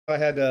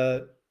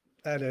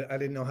I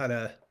didn't know how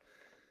to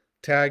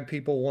tag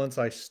people once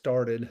I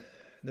started.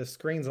 The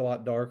screen's a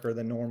lot darker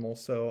than normal,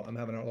 so I'm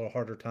having a little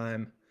harder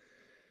time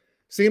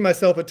seeing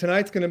myself. But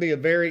tonight's going to be a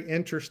very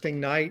interesting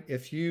night.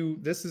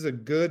 This is a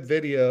good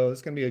video.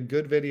 It's going to be a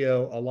good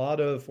video.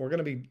 We're going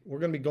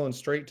to be going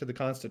straight to the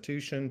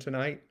Constitution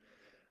tonight,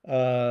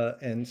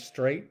 and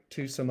straight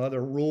to some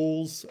other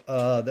rules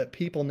that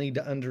people need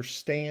to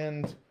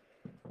understand.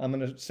 I'm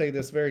going to say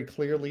this very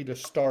clearly to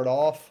start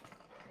off.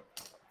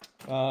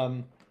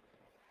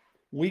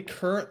 We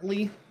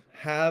currently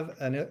have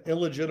an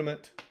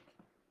illegitimate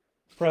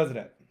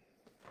president.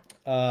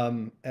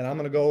 And I'm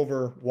going to go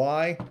over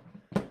why.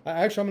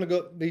 Actually, I'm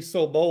going to be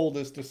so bold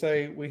as to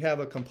say we have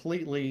a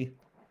completely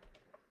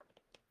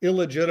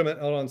illegitimate.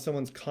 Hold on,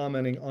 someone's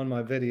commenting on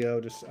my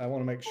video. I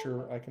want to make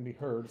sure I can be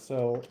heard.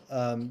 So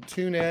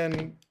tune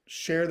in,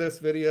 share this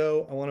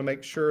video. I want to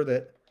make sure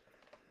that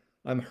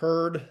I'm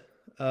heard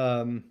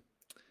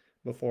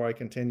before I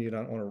continue. I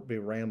don't want to be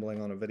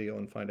rambling on a video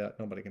and find out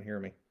nobody can hear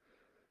me.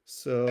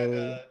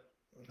 So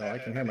no, I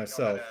can hear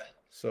myself,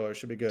 so it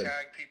should be good.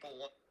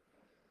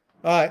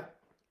 All right.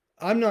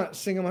 I'm not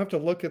seeing them. I have to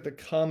look at the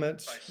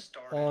comments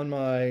on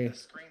my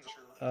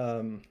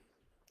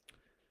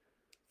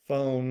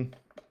phone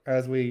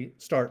as we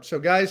start. So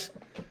guys,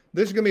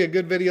 this is going to be a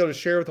good video to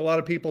share with a lot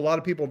of people. A lot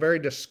of people are very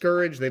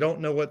discouraged. They don't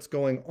know what's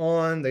going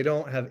on. They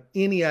don't have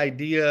any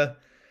idea.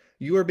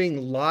 You are being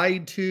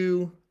lied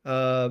to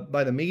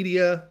by the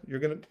media.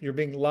 You're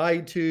being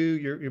lied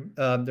to.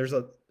 There's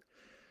a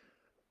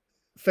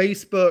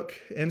Facebook,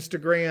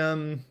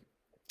 Instagram,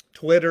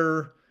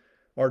 Twitter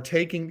are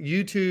taking,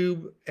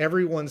 YouTube,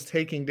 everyone's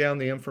taking down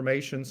the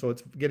information. So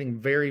it's getting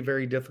very,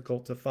 very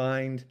difficult to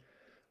find.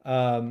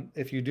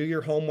 If you do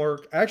your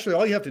homework, actually,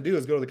 all you have to do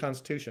is go to the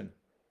Constitution.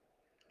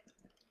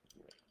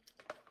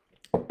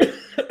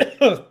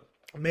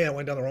 Man, I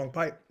went down the wrong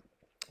pipe.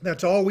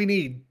 That's all we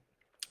need.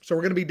 So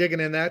we're going to be digging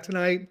in that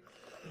tonight.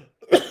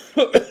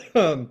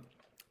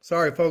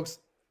 Sorry, folks.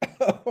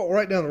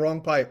 Right down the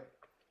wrong pipe.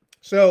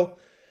 So,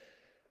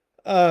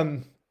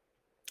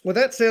 with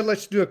that said,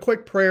 let's do a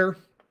quick prayer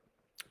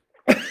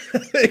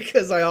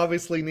because I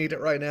obviously need it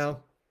right now.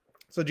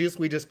 So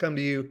we just come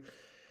to you.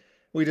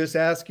 We just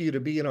ask you to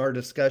be in our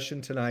discussion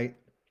tonight.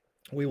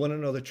 We want to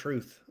know the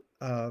truth.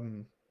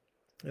 And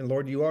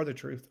Lord, you are the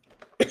truth.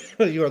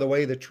 You are the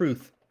way, the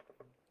truth,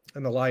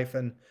 and the life.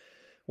 And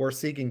we're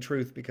seeking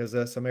truth because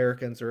us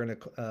Americans are in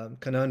a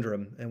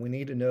conundrum and we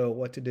need to know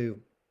what to do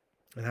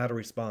and how to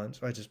respond.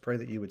 So I just pray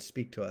that you would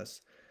speak to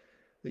us,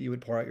 that you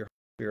would pour out your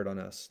Spirit on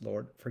us.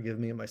 Lord, forgive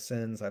me of my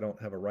sins. I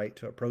don't have a right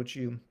to approach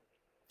you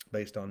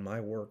based on my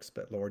works,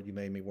 but Lord, you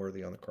made me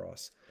worthy on the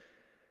cross.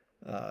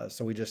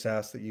 So we just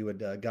ask that you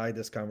would guide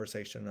this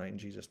conversation tonight in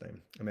Jesus'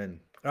 name. Amen.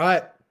 All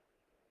right.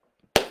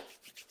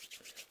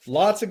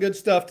 Lots of good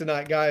stuff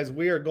tonight, guys.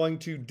 We are going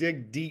to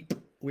dig deep.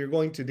 We are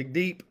going to dig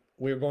deep.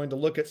 We are going to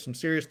look at some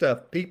serious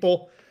stuff.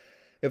 People,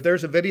 if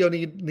there's a video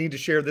need to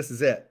share, this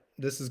is it.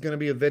 This is going to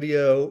be a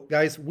video.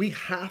 Guys, we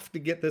have to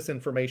get this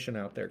information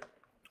out there.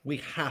 We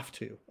have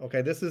to.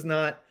 Okay, this is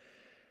not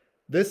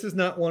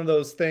one of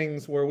those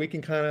things where we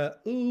can kind of,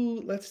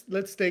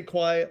 let's stay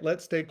quiet.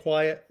 Let's stay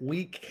quiet.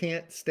 We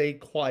can't stay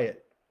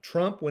quiet.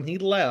 Trump, when he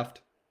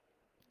left,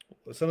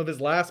 some of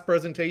his last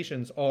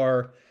presentations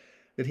are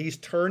that he's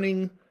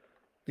turning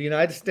the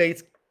United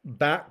States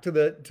back to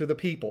the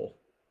people.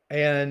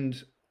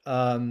 And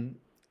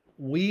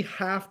we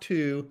have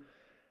to,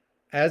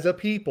 as a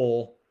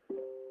people,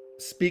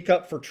 speak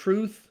up for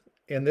truth.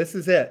 And this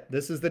is it.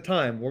 This is the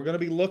time. We're going to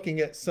be looking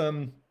at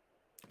some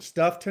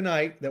stuff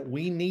tonight that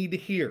we need to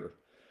hear.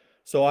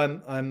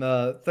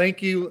 So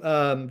thank you.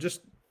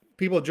 Just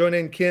people join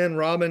in: Ken,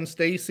 Robin,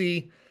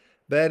 Stacy,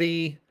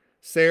 Betty,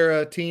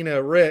 Sarah,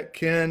 Tina, Rick,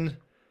 Ken,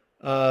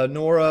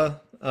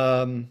 Nora,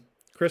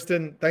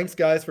 Kristen. Thanks,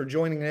 guys, for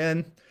joining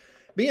in.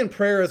 Be in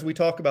prayer as we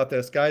talk about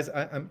this, guys.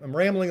 I'm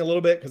rambling a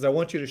little bit because I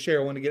want you to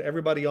share. I want to get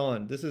everybody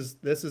on. This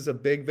is a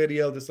big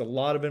video. This is a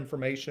lot of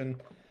information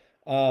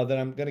that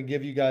I'm going to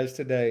give you guys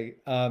today.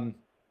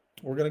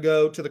 We're going to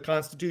go to the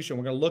Constitution.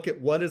 We're going to look at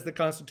what does the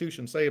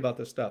Constitution say about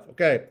this stuff.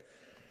 Okay.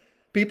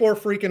 People are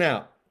freaking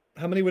out.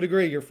 How many would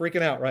agree you're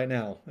freaking out right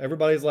now?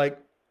 Everybody's like,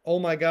 oh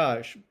my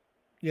gosh.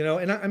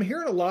 And I'm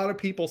hearing a lot of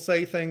people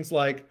say things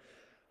like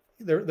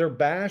they're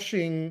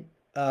bashing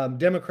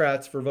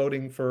Democrats for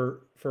voting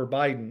for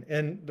Biden.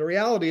 And the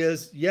reality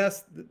is,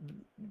 yes,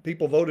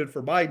 people voted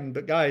for Biden,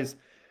 but guys,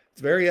 it's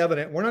very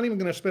evident. We're not even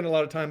going to spend a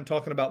lot of time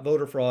talking about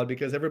voter fraud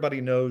because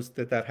everybody knows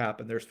that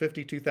happened. There's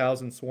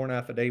 52,000 sworn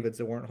affidavits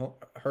that weren't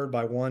heard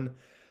by one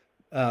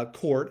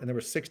court, and there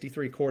were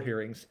 63 court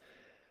hearings.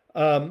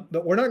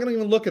 But we're not going to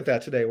even look at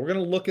that today. We're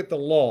going to look at the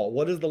law.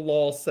 What does the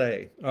law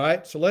say? All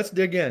right, so let's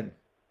dig in.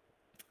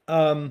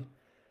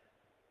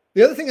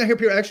 The other thing I hear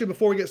people, actually,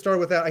 before we get started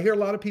with that, I hear a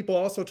lot of people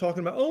also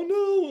talking about, oh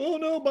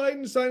no,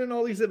 Biden's signing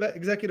all these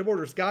executive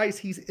orders. Guys,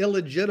 he's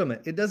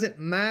illegitimate. It doesn't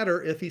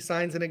matter if he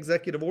signs an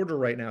executive order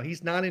right now.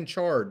 He's not in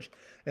charge.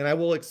 And I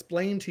will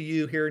explain to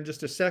you here in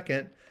just a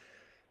second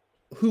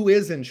who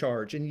is in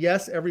charge. And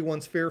yes,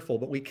 everyone's fearful,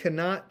 but we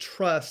cannot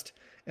trust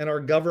in our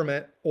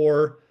government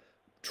or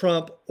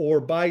Trump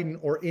or Biden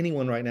or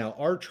anyone right now.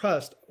 Our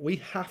trust, we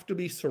have to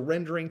be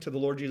surrendering to the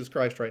Lord Jesus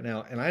Christ right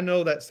now. And I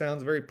know that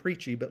sounds very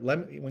preachy, but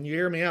when you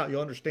hear me out,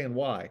 you'll understand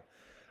why.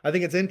 I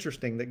think it's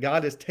interesting that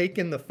God has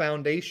taken the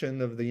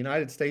foundation of the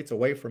United States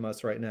away from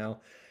us right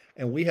now,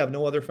 and we have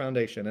no other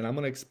foundation. And I'm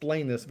going to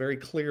explain this very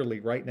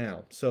clearly right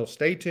now. So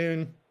stay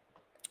tuned.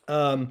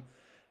 Hello,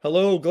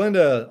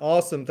 Glenda.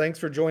 Awesome. Thanks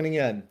for joining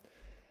in.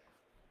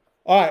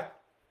 All right.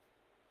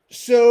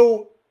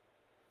 So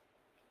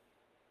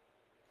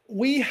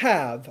we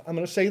have, I'm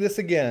going to say this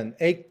again,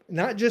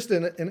 not just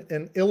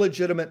an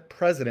illegitimate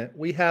president,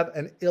 we have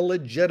an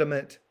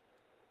illegitimate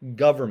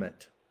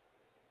government.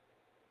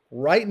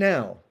 Right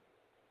now,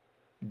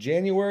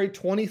 January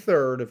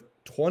 23rd of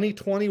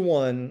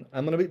 2021,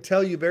 I'm going to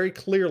tell you very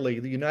clearly,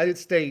 the United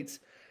States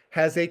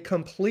has a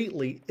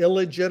completely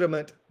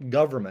illegitimate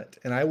government,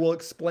 and I will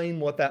explain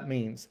what that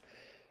means.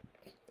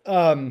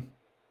 Or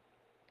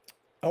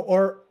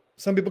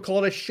some people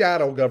call it a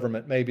shadow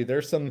government, maybe.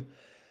 There's some,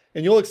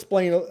 and I'll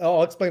explain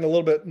a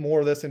little bit more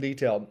of this in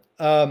detail.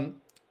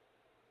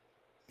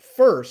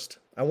 First,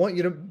 I want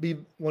you to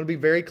be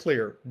very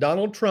clear.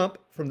 Donald Trump,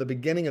 from the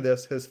beginning of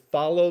this, has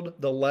followed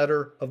the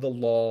letter of the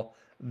law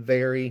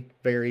very,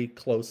 very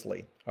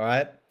closely. All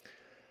right.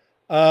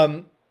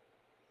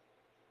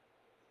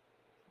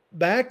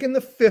 Back in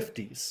the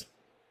 50s,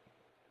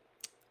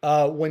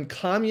 when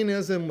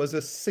communism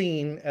was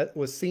seen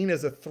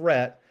as a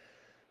threat,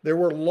 there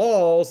were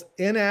laws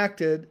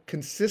enacted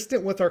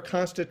consistent with our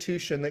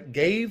Constitution that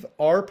gave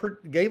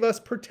us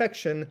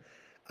protection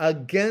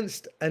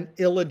against an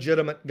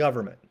illegitimate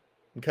government.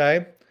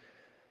 Okay?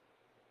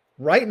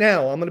 Right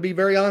now, I'm going to be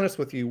very honest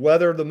with you,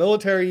 whether the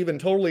military even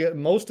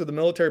most of the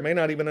military may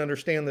not even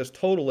understand this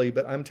totally,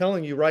 but I'm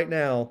telling you right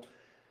now,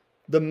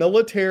 the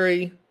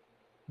military,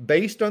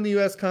 based on the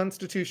U.S.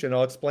 Constitution,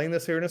 I'll explain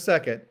this here in a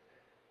second,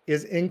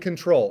 is in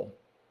control.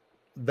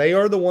 They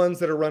are the ones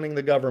that are running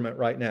the government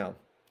right now.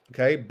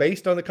 Okay,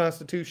 based on the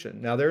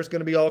Constitution. Now, there's going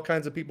to be all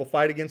kinds of people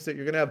fight against it.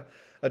 You're going to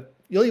have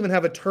you'll even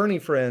have attorney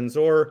friends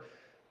or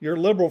your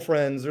liberal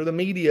friends or the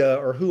media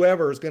or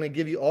whoever is going to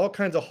give you all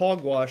kinds of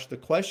hogwash. The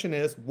question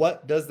is,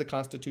 what does the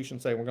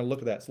Constitution say? We're going to look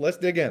at that. So let's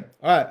dig in.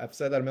 All right, I've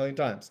said that a million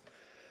times.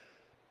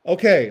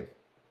 Okay,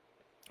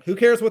 who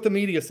cares what the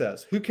media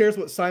says? Who cares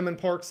what Simon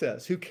Park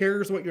says? Who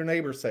cares what your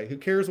neighbors say? Who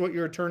cares what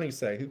your attorneys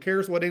say? Who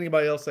cares what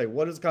anybody else say?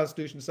 What does the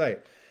Constitution say?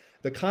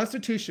 The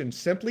Constitution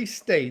simply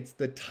states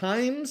the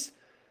times,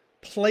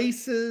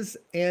 places,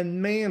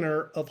 and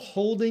manner of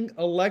holding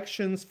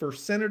elections for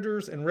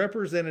senators and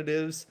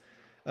representatives,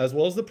 as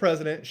well as the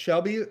president,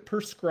 shall be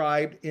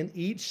prescribed in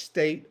each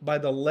state by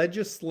the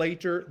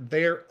legislature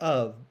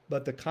thereof.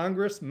 But the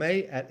Congress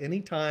may at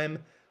any time,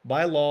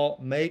 by law,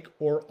 make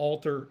or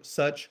alter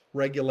such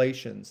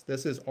regulations.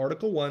 This is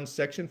Article 1,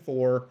 Section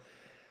 4.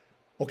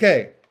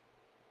 Okay.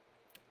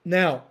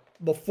 Now,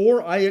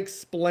 before I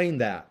explain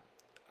that,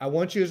 I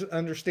want you to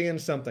understand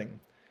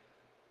something.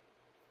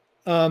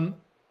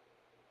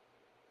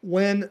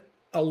 When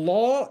a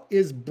law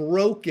is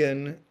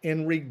broken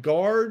in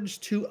regards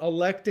to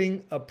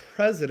electing a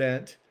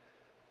president,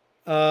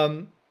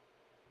 man,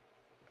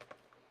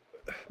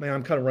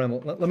 I'm kind of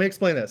rambling. Let me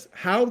explain this.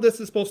 How this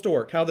is supposed to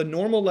work, how the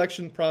normal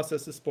election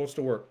process is supposed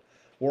to work.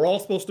 We're all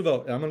supposed to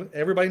vote.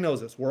 Everybody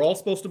knows this. We're all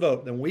supposed to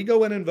vote. Then we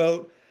go in and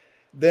vote.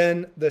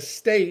 Then the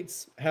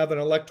states have an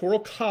electoral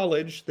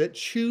college that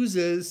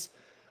chooses,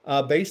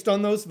 based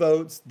on those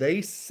votes,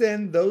 they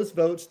send those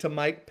votes to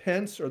Mike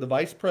Pence or the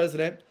vice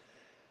president.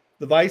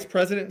 The vice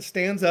president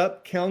stands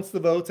up, counts the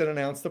votes, and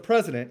announces the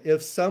president.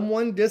 If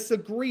someone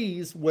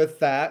disagrees with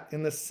that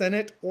in the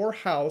Senate or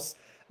House,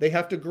 they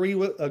have to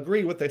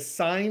agree with a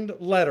signed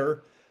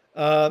letter,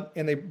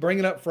 and they bring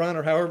it up front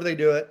or however they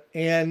do it.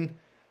 And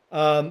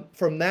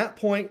from that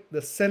point,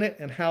 the Senate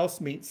and House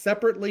meet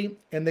separately,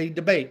 and they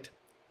debate.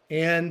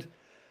 And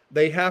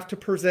they have to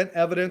present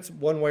evidence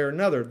one way or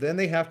another. Then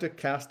they have to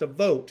cast a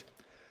vote.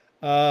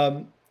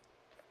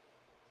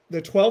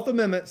 The 12th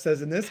Amendment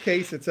says in this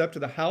case, it's up to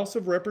the House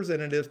of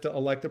Representatives to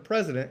elect the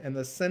president and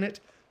the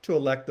Senate to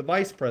elect the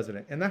vice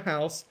president. In the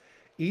House,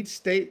 each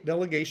state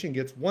delegation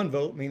gets one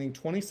vote, meaning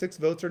 26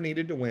 votes are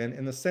needed to win.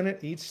 In the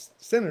Senate, each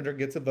senator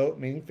gets a vote,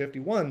 meaning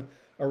 51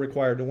 are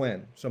required to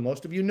win. So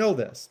most of you know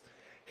this.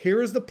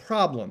 Here is the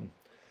problem.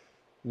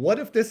 What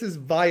if this is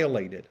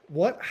violated?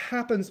 What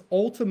happens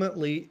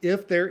ultimately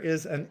if there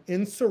is an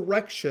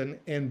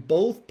insurrection and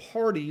both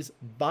parties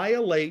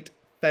violate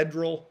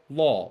federal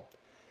law?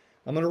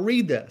 I'm going to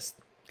read this,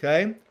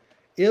 okay?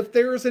 If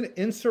there is an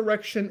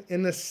insurrection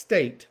in the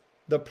state,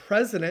 the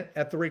president,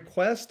 at the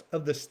request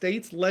of the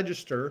state's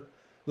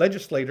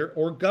legislator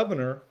or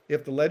governor,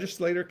 if the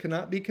legislator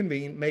cannot be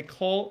convened, may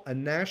call a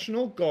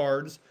national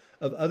guards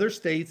of other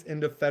states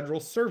into federal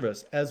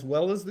service, as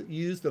well as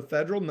use the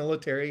federal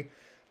military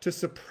to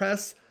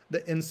suppress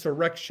the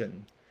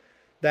insurrection.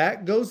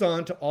 That goes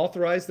on to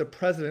authorize the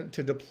president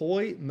to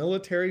deploy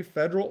military,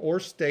 federal,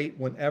 or state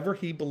whenever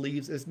he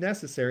believes is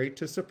necessary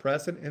to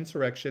suppress an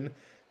insurrection,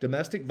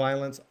 domestic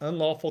violence,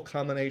 unlawful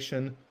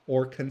combination,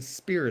 or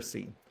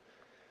conspiracy.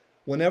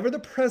 Whenever the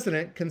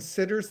president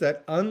considers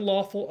that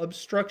unlawful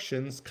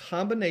obstructions,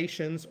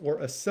 combinations, or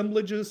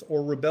assemblages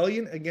or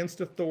rebellion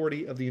against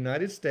authority of the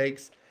United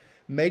States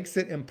makes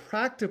it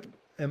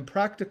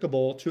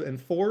impracticable to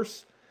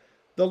enforce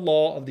the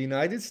law of the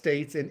United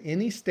States in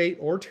any state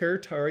or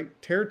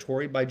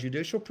territory by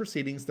judicial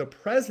proceedings, the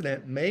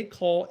president may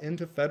call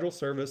into federal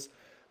service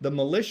the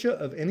militia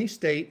of any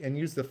state and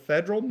use the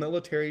federal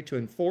military to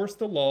enforce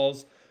the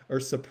laws or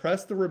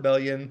suppress the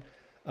rebellion.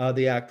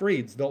 The act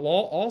reads. The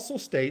law also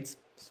states,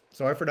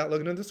 sorry for not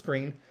looking at the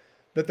screen,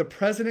 that the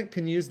president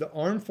can use the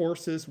armed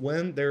forces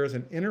when there is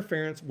an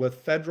interference with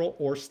federal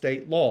or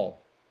state law.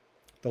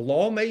 The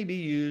law may be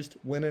used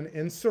when an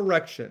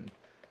insurrection,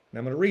 and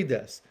I'm going to read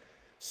this,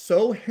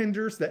 so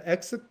hinders the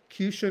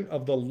execution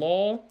of the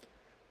law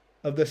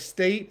of the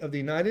state of the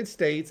United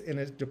States and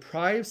it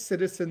deprives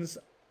citizens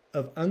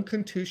of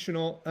deprives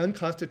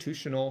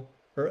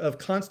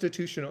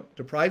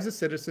the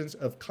citizens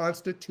of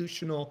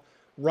constitutional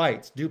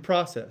rights, due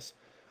process,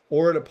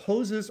 or it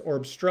opposes or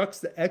obstructs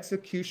the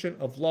execution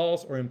of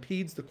laws or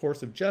impedes the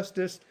course of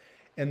justice.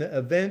 In the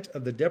event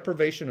of the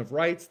deprivation of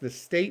rights, the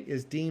state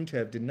is deemed to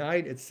have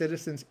denied its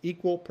citizens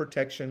equal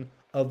protection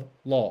of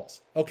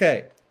laws.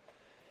 Okay,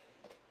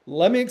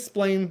 let me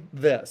explain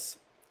this.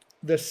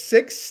 The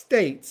 6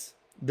 states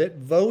that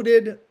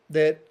voted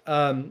that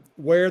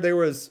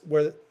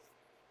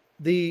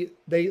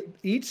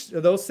each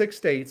of those 6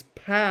 states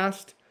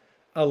passed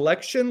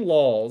election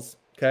laws,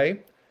 okay,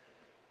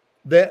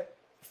 that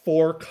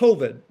for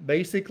COVID,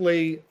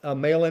 basically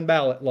mail-in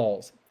ballot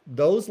laws.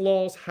 Those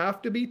laws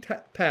have to be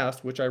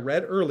passed, which I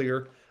read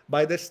earlier,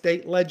 by the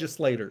state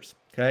legislators,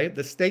 okay?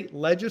 The state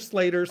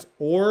legislators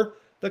or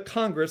the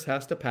Congress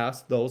has to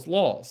pass those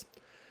laws.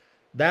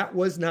 That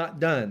was not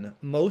done.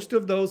 Most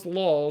of those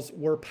laws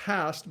were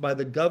passed by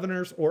the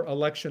governors or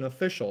election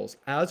officials.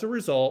 As a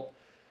result,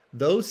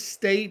 those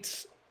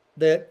states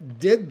that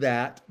did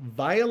that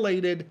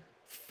violated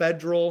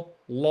federal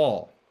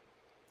law.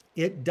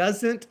 It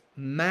doesn't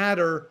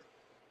matter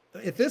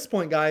at this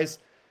point, guys.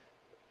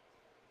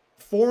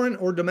 Foreign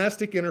or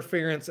domestic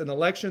interference in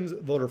elections,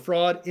 voter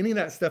fraud, any of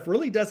that stuff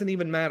really doesn't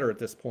even matter at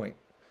this point.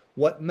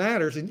 What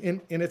matters,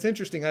 and it's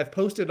interesting, I've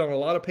posted on a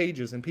lot of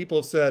pages and people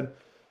have said,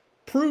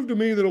 prove to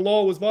me that a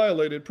law was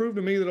violated, prove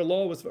to me that a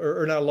law was,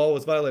 or not a law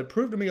was violated,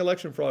 prove to me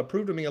election fraud,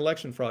 prove to me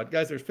election fraud.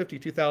 Guys, there's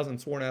 52,000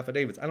 sworn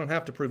affidavits. I don't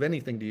have to prove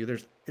anything to you.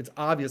 It's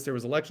obvious there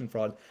was election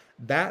fraud.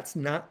 That's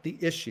not the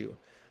issue.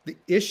 The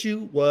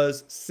issue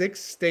was 6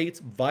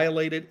 states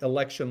violated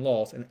election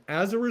laws. And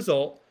as a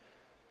result,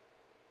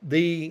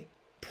 the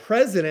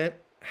president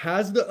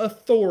has the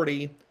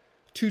authority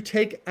to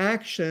take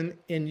action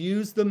and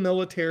use the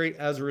military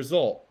as a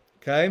result.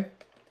 Okay?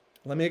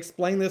 Let me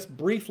explain this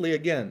briefly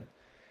again.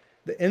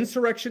 The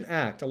Insurrection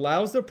Act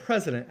allows the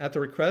president, at the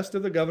request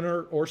of the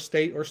governor or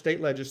state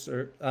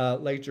legislature,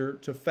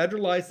 to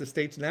federalize the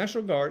state's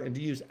National Guard and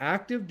to use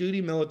active duty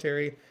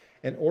military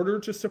in order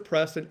to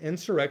suppress an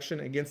insurrection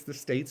against the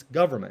state's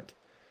government,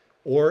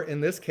 or in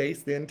this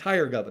case, the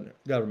entire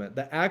government.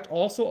 The act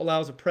also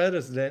allows the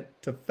president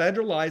to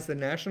federalize the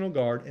National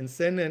Guard and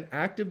send in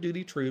active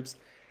duty troops,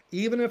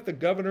 even if the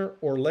governor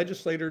or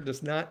legislator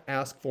does not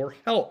ask for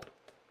help.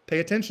 Pay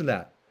attention to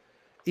that.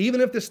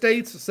 Even if the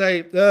states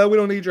say, we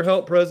don't need your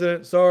help,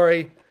 President,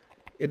 sorry,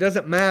 it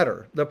doesn't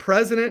matter. The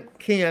president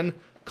can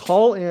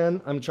call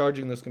in, I'm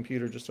charging this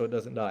computer just so it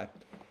doesn't die.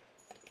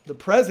 The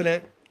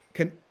president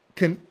can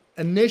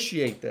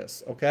initiate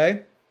this,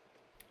 okay?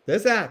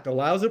 This act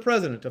allows the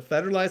president to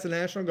federalize the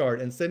National Guard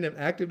and send in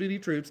active duty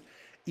troops,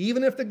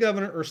 even if the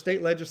governor or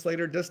state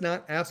legislator does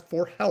not ask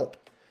for help.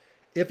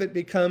 If it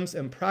becomes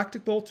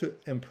impracticable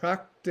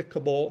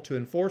to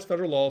enforce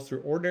federal laws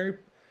through ordinary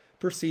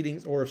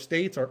proceedings, or if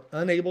states are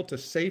unable to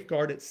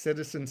safeguard its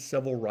citizens'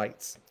 civil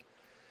rights.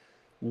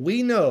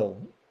 We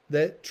know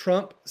that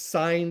Trump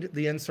signed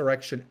the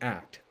Insurrection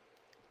Act,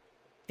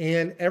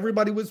 and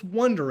everybody was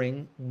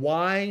wondering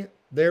why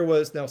there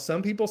was, now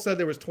some people said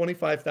there was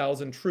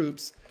 25,000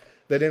 troops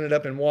that ended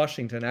up in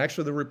Washington.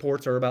 Actually, the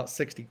reports are about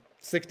 60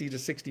 to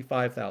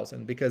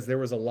 65,000 because there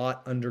was a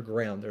lot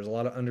underground. There's a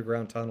lot of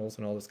underground tunnels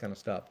and all this kind of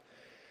stuff.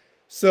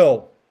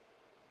 So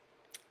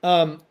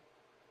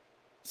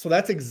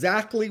that's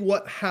exactly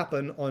what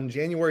happened on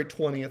January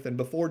 20th, and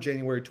before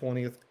January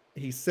 20th,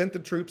 he sent the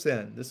troops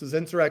in. This is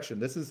insurrection.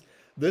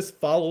 This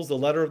follows the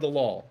letter of the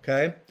law,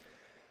 okay?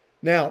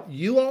 Now,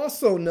 you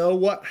also know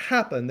what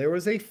happened. There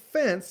was a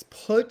fence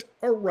put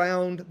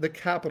around the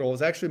Capitol. It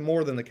was actually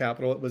more than the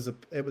Capitol.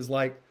 It was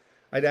like,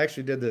 I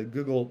actually did the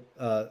Google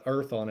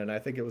Earth on it. I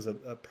think it was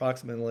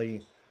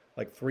approximately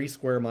like 3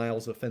 square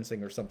miles of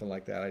fencing or something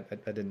like that.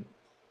 I didn't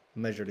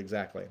measure it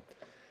exactly.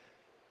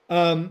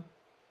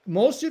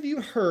 Most of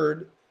you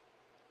heard,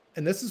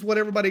 and this is what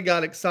everybody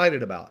got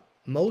excited about.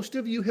 Most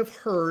of you have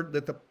heard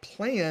that the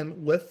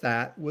plan with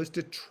that was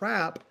to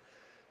trap,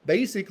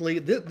 basically,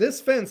 this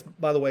fence,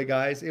 by the way,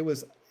 guys, it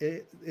was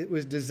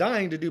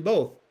designed to do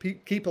both.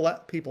 Keep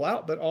people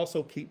out, but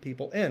also keep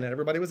people in. And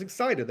everybody was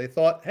excited. They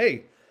thought,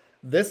 hey,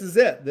 this is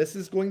it. This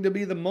is going to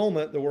be the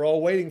moment that we're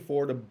all waiting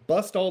for to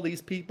bust all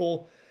these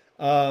people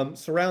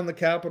surround the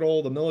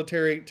Capitol, the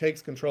military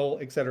takes control,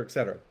 et cetera, et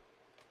cetera.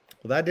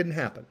 Well, that didn't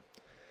happen.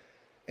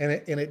 And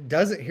it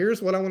doesn't.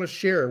 Here's what I want to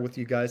share with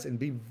you guys and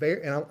be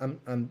very, and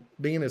I'm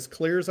being as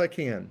clear as I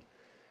can.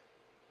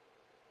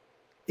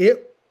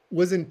 It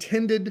was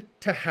intended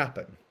to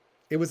happen.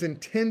 It was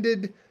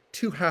intended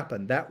to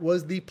happen. That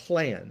was the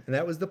plan. And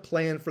that was the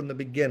plan from the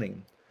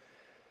beginning.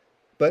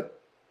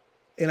 But,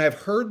 and I've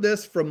heard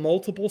this from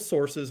multiple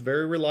sources,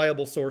 very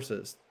reliable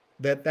sources,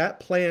 that that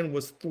plan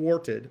was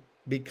thwarted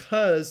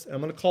because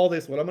I'm going to call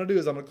this, what I'm going to do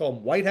is I'm going to call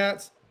them white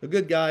hats, the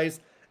good guys,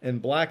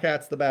 and black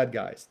hats, the bad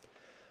guys.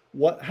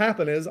 What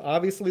happened is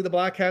obviously the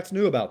black hats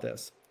knew about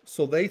this.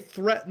 So they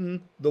threatened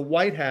the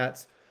white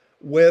hats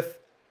with,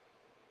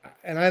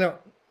 and I don't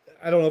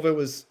know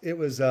if it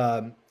was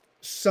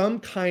some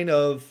kind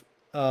of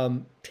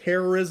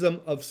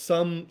terrorism of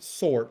some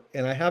sort.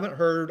 And I haven't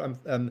heard,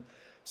 I'm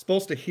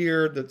supposed to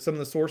hear that some of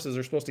the sources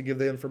are supposed to give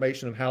the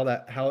information of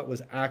how it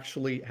was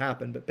actually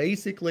happened. But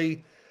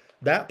basically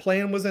that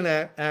plan was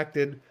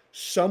enacted.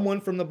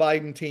 Someone from the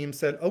Biden team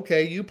said,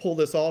 okay, you pull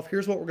this off.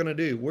 Here's what we're going to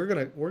do. We're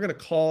going to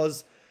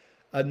cause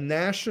a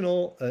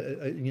national,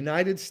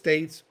 United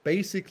States,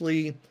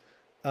 basically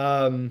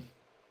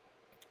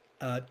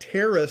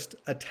terrorist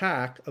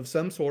attack of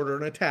some sort, or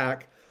an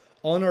attack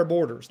on our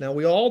borders. Now,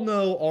 we all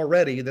know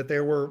already that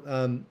there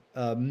were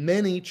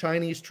many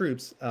Chinese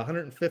troops,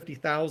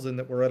 150,000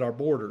 that were at our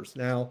borders.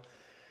 Now,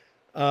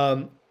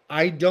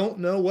 I don't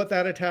know what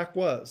that attack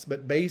was,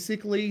 but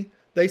basically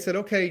they said,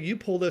 okay, you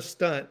pull this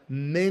stunt,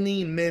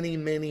 many, many,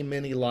 many,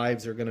 many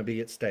lives are going to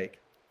be at stake.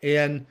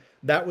 And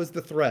that was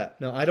the threat.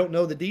 Now, I don't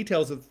know the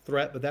details of the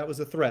threat, but that was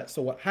the threat.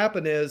 So what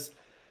happened is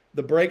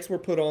the brakes were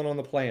put on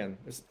the plan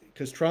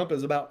because Trump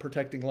is about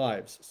protecting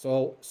lives.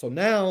 So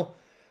now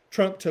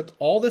Trump took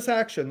all this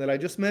action that I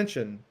just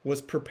mentioned,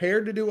 was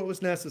prepared to do what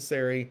was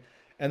necessary,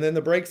 and then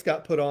the brakes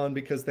got put on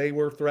because they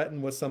were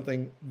threatened with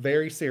something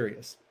very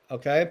serious.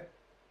 Okay?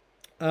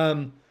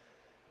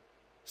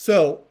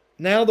 So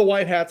now the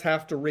white hats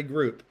have to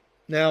regroup.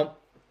 Now,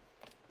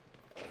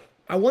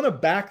 I want to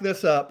back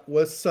this up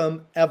with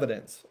some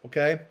evidence,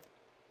 okay?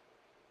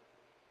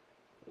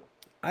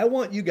 I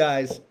want you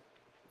guys,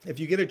 if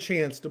you get a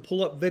chance, to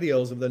pull up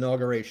videos of the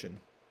inauguration.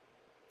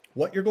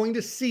 What you're going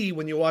to see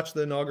when you watch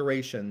the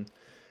inauguration,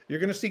 you're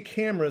going to see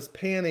cameras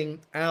panning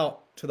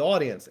out to the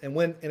audience. And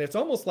it's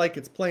almost like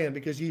it's planned,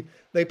 because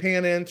they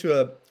pan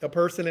into a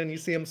person and you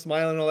see them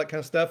smiling and all that kind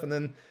of stuff, and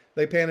then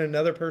they pan in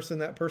another person,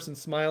 that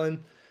person's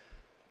smiling.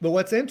 But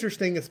what's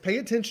interesting is pay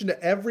attention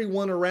to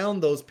everyone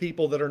around those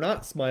people that are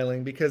not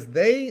smiling, because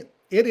it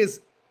is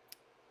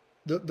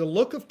the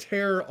look of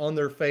terror on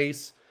their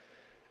face.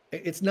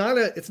 It's not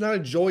a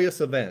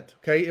joyous event.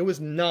 Okay. It was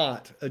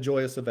not a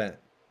joyous event.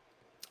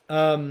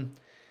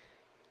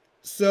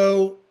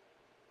 So,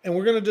 and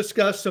we're going to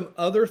discuss some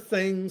other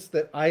things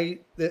that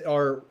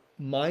are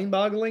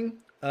mind-boggling.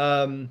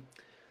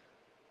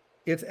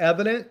 It's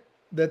evident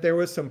that there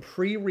was some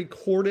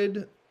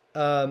pre-recorded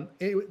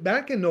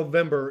back in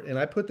November, and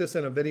I put this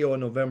in a video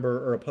in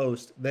November, or a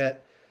post,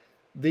 that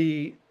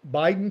the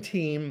Biden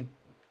team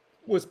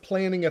was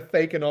planning a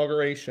fake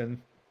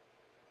inauguration.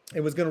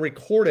 It was going to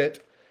record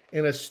it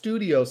in a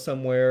studio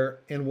somewhere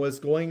and was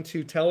going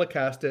to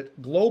telecast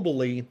it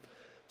globally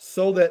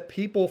so that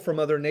people from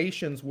other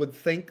nations would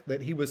think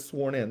that he was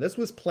sworn in. This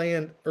was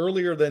planned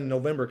earlier than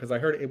November, because I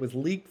heard it was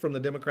leaked from the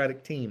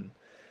Democratic team.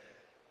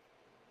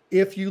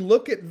 If you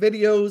look at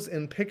videos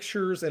and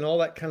pictures and all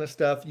that kind of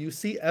stuff, you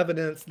see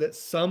evidence that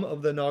some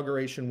of the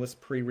inauguration was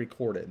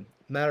pre-recorded.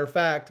 Matter of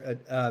fact,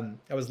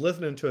 I was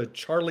listening to a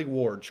Charlie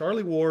Ward.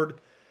 Charlie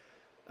Ward,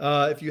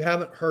 if you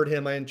haven't heard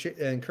him, I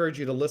encourage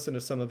you to listen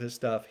to some of his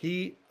stuff.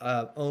 He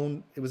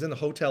it was in the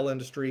hotel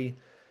industry,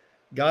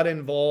 got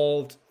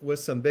involved with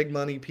some big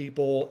money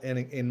people and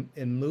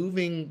in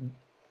moving,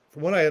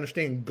 from what I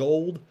understand,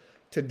 gold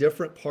to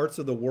different parts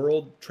of the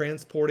world,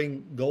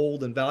 transporting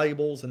gold and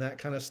valuables and that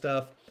kind of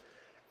stuff.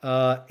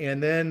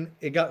 And then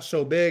it got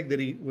so big that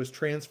he was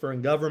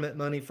transferring government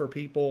money for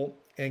people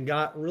and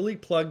got really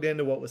plugged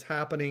into what was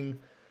happening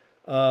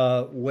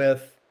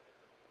with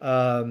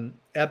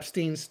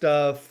Epstein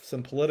stuff,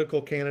 some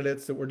political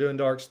candidates that were doing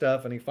dark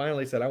stuff. And he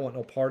finally said, I want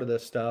no part of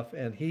this stuff.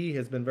 And he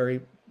has been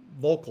very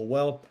vocal.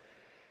 Well,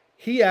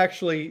 he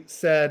actually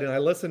said, and I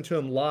listened to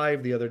him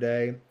live the other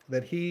day,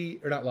 that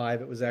or not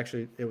live, it was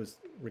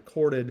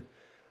recorded.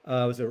 It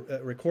was a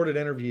recorded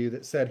interview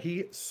that said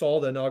he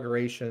saw the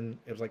inauguration.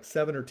 It was like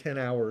 7 or 10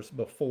 hours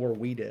before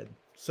we did.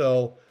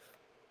 So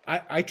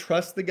I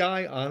trust the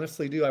guy,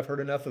 honestly do. I've heard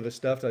enough of his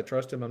stuff that I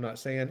trust him. I'm not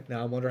saying,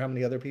 now I wonder how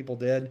many other people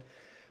did.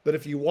 But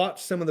if you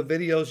watch some of the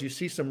videos, you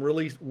see some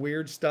really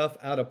weird stuff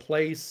out of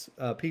place,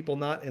 people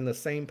not in the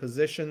same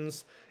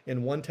positions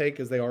in one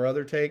take as they are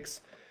other takes.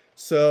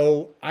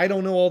 So I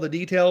don't know all the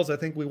details. I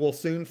think we will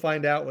soon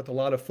find out with a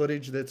lot of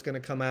footage that's going to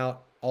come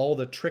out, all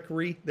the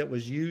trickery that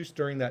was used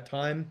during that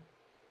time.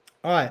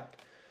 All right.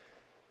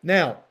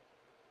 Now,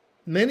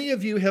 many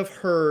of you have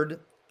heard,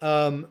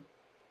 Chris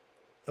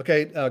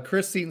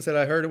Seaton said,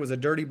 I heard it was a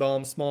dirty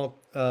bomb, small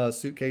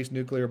suitcase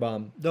nuclear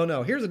bomb.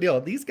 No, here's the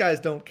deal. These guys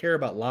don't care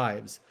about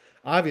lives.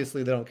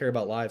 Obviously, they don't care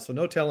about lives, so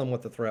no telling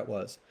what the threat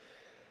was.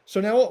 So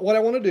now what I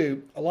want to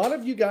do, a lot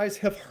of you guys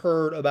have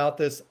heard about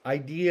this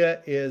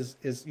idea is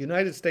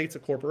United States a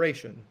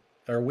corporation?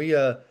 Are we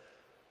a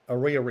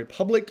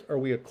republic? Are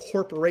we a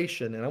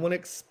corporation? And I want to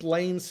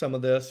explain some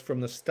of this from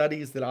the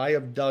studies that I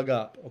have dug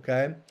up,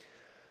 okay?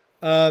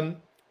 Um,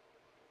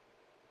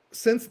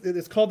 since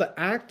it's called the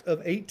Act of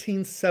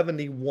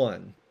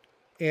 1871,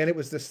 and it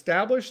was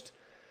established,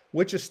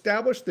 which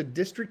established the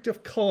District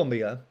of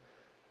Columbia.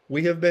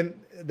 We have been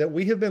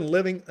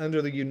living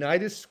under the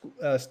United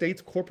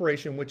States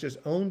Corporation, which is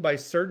owned by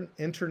certain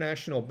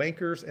international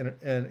bankers and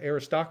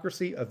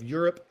aristocracy of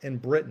Europe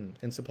and Britain,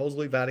 and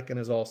supposedly Vatican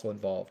is also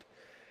involved.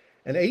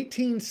 In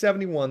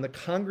 1871, the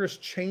Congress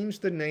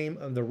changed the name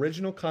of the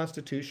original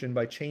Constitution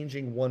by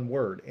changing one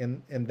word,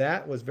 and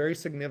that was very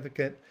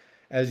significant,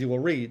 as you will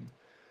read.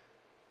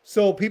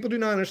 So people do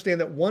not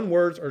understand that one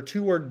word or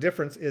two word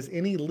difference is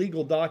any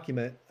legal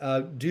document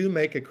do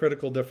make a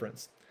critical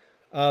difference.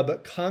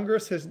 But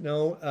Congress has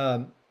known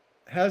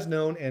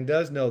and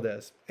does know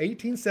this.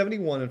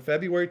 1871, on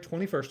February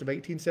 21st of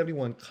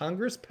 1871,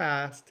 Congress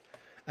passed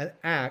an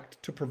act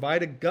to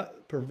provide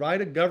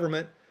a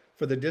government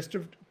for the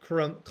District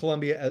of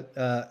Columbia,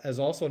 as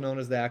also known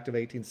as the Act of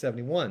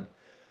 1871.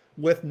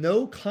 With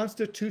no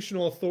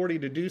constitutional authority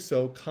to do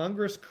so,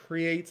 Congress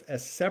creates a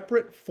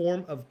separate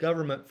form of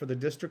government for the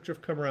District of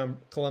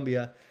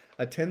Columbia,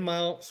 a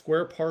 10-mile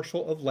square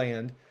parcel of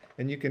land.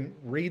 And you can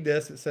read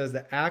this. It says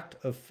the Act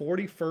of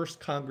 41st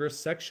Congress,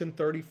 Section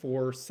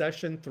 34,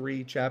 Session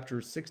 3,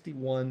 Chapters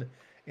 61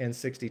 and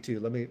 62.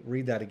 Let me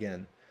read that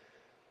again.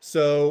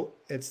 So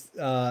it's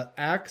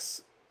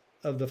Acts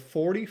of the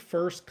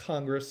 41st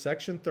Congress,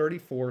 Section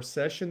 34,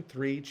 Session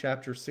 3,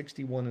 Chapters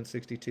 61 and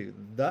 62.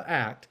 The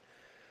Act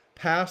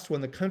passed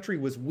when the country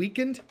was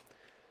weakened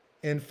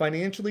and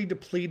financially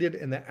depleted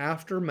in the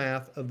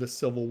aftermath of the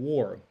Civil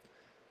War.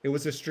 It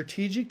was a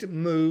strategic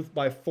move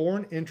by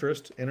foreign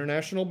interest,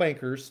 international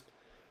bankers,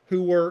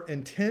 who were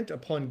intent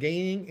upon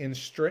gaining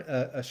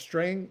a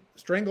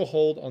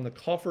stranglehold on the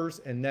coffers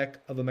and neck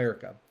of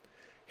America.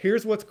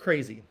 Here's what's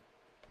crazy.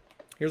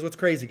 Here's what's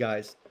crazy,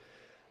 guys.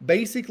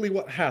 Basically,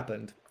 what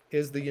happened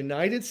is the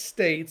United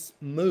States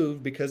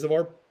moved because of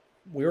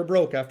we were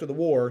broke after the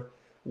war.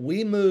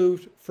 We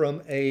moved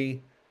from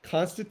a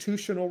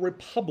constitutional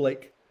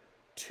republic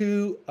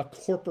to a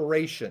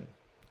corporation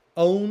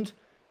owned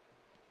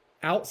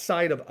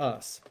outside of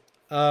us.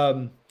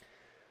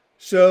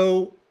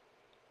 So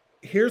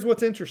here's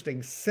what's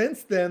interesting.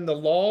 Since then, the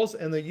laws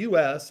in the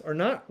U.S. are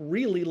not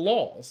really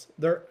laws.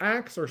 They're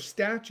acts or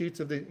statutes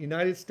of the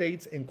United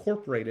States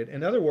Incorporated.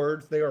 In other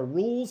words, they are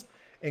rules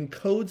and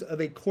codes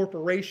of a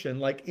corporation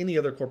like any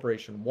other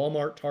corporation,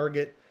 Walmart,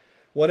 Target,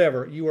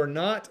 whatever. You are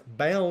not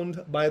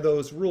bound by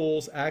those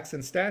rules, acts,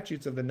 and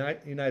statutes of the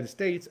United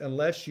States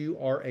unless you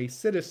are a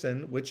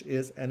citizen, which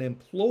is an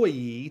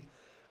employee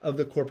of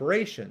the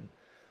corporation.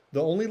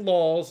 The only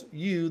laws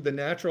you, the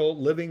natural,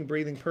 living,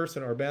 breathing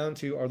person, are bound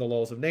to are the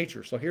laws of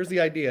nature. So here's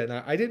the idea.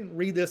 Now, I didn't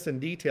read this in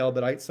detail,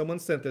 but someone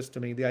sent this to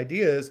me. The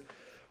idea is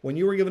when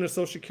you were given a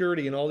Social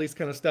Security and all these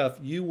kind of stuff,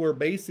 you were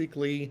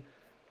basically,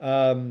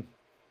 I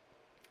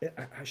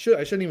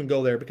shouldn't even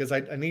go there because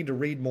I need to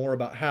read more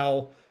about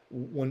how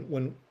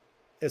when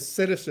as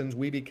citizens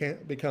we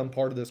become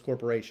part of this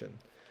corporation.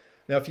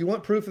 Now, if you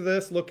want proof of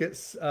this, look at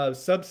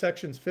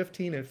subsections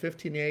 15 and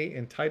 15A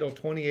in Title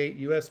 28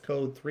 U.S.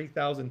 Code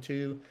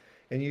 3002,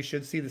 and you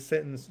should see the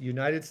sentence,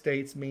 United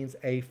States means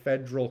a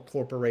federal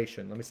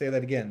corporation. Let me say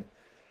that again.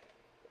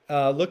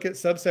 Look at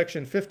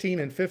subsection 15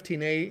 and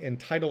 15A in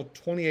Title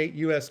 28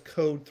 U.S.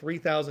 Code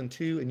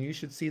 3002, and you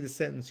should see the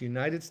sentence,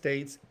 United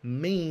States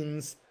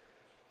means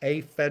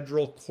a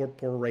federal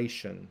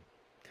corporation.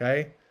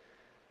 Okay?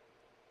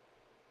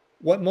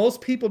 What most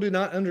people do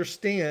not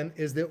understand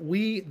is that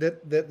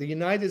the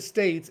United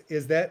States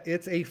is that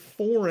it's a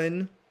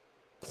foreign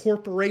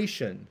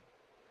corporation.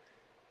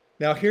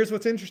 Now, here's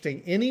what's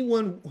interesting.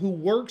 Anyone who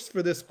works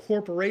for this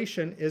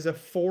corporation is a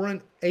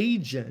foreign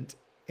agent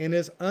and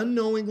is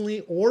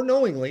unknowingly or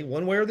knowingly,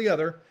 one way or the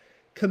other,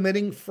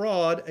 committing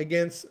fraud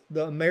against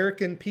the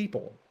American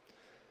people.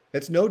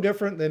 It's no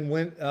different than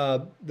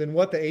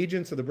what the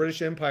agents of the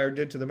British Empire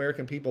did to the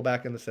American people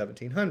back in the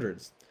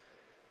 1700s.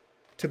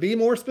 To be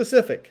more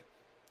specific,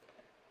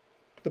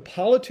 the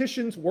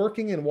politicians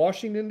working in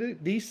Washington,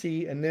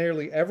 D.C., and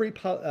nearly every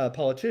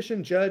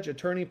politician, judge,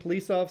 attorney,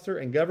 police officer,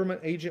 and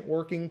government agent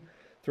working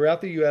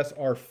throughout the U.S.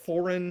 are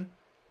foreign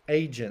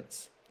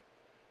agents,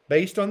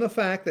 based on the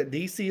fact that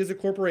D.C. is a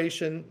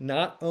corporation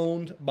not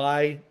owned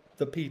by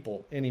the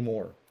people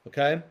anymore.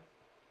 Okay?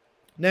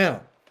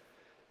 Now,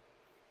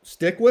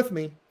 stick with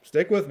me.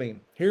 Stick with me.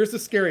 Here's the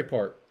scary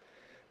part.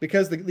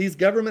 Because these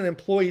government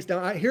employees,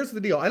 now here's the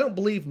deal. I don't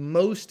believe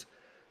most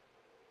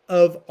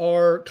of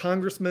our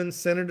congressmen,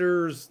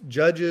 senators,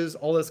 judges,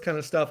 all this kind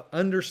of stuff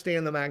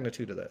understand the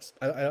magnitude of this.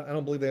 I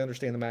don't believe they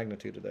understand the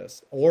magnitude of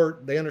this, or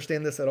they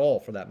understand this at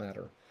all for that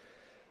matter.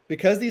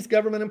 Because these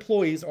government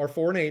employees are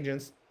foreign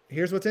agents,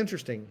 here's what's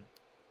interesting.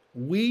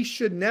 We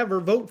should never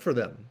vote for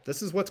them.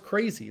 This is what's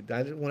crazy.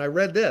 When I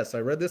read this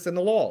in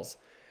the laws.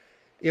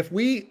 If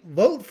we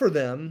vote for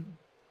them,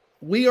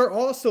 we are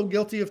also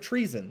guilty of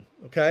treason,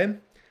 okay,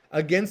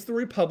 against the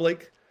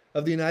Republic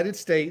of the United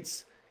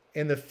States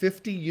and the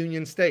 50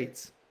 Union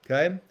states,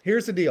 okay?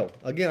 Here's the deal.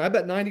 Again, I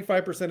bet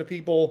 95% of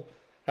people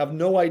have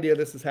no idea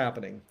this is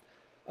happening.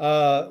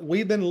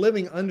 We've been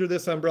living under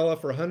this umbrella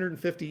for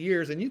 150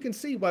 years, and you can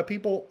see why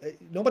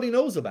nobody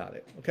knows about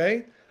it,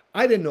 okay?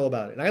 I didn't know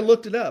about it, and I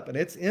looked it up, and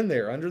it's in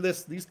there under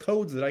these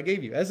codes that I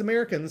gave you. As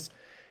Americans,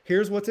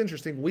 here's what's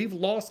interesting. We've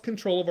lost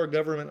control of our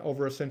government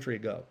over a century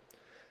ago.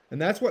 And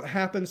that's what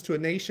happens to a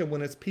nation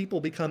when its people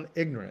become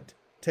ignorant,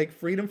 take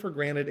freedom for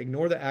granted,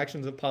 ignore the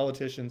actions of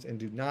politicians, and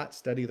do not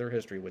study their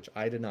history, which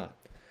I did not.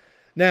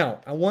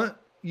 Now, I want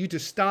you to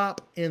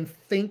stop and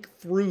think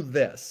through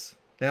this.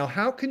 Now,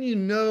 how can you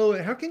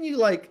know, how can you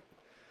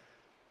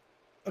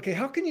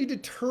how can you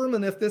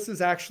determine if this is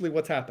actually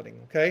what's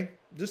happening, okay?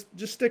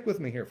 Just stick with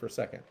me here for a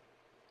second.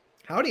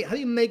 How do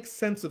you make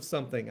sense of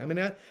something? I mean,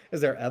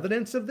 is there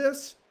evidence of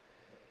this?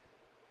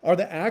 Are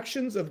the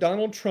actions of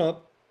Donald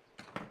Trump,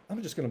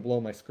 I'm just going to blow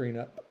my screen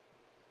up.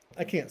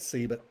 I can't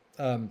see, but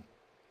are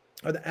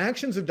the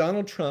actions of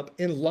Donald Trump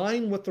in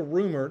line with the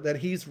rumor that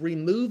he's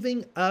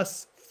removing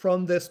us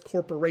from this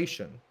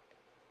corporation?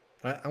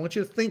 I want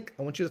you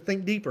to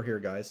think deeper here,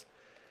 guys.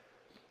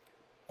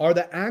 Are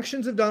the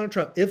actions of Donald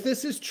Trump, if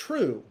this is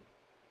true,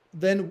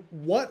 then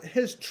what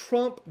has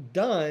Trump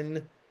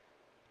done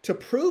to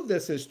prove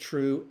this is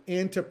true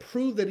and to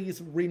prove that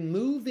he's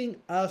removing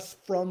us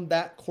from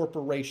that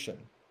corporation?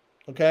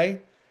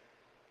 Okay?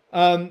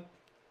 And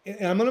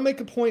I'm going to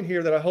make a point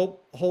here that I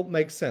hope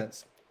makes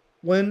sense.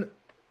 When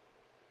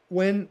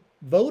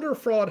voter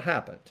fraud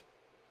happened,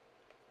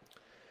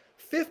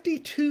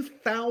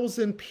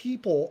 52,000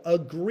 people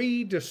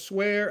agreed to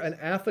swear an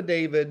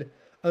affidavit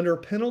under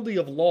penalty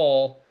of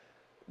law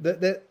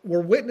that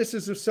were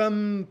witnesses of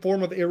some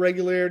form of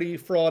irregularity,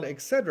 fraud,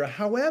 etc.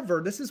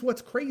 However, this is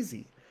what's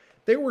crazy.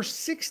 There were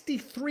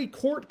 63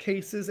 court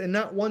cases and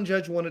not one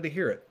judge wanted to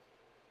hear it.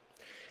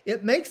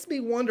 It makes me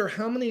wonder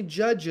how many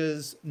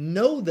judges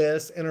know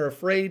this and are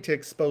afraid to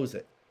expose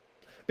it.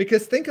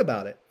 Because think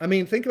about it. I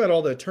mean, think about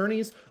all the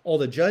attorneys, all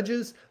the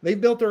judges. They've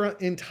built their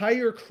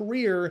entire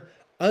career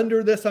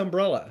under this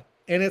umbrella.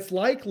 And it's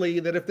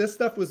likely that if this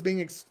stuff was being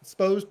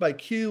exposed by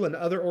Q and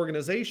other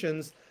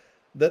organizations,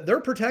 that they're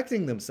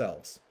protecting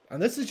themselves.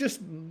 And this is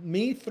just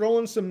me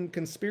throwing some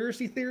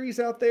conspiracy theories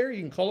out there.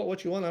 You can call it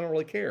what you want. I don't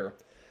really care.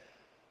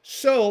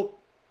 So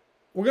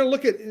we're going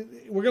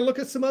to look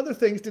at some other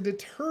things to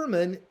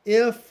determine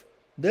if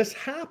this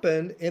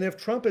happened and if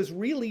Trump is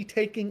really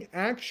taking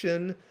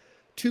action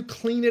to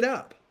clean it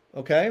up.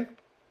 Okay.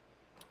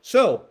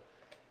 So,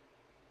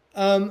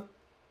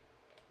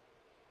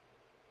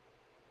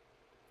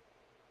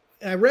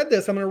 I read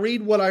this. I'm going to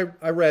read what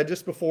I read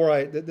just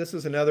before this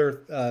is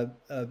another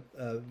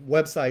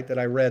website that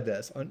I read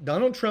this.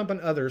 Donald Trump and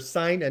others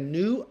signed a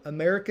new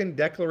American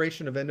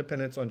Declaration of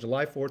Independence on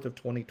July 4th of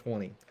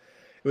 2020.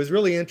 It was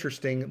really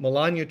interesting.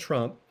 Melania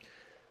Trump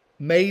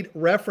made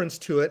reference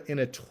to it in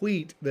a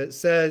tweet that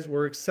says,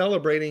 we're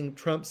celebrating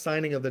Trump's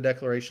signing of the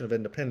Declaration of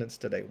Independence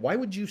today. Why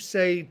would you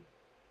say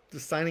the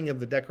signing of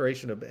the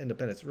Declaration of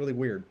Independence? Really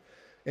weird.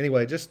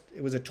 Anyway, it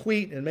was a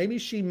tweet, and maybe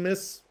she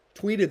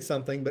tweeted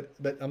something, but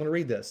I'm going to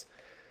read this.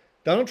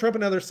 Donald Trump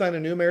and others signed a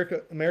new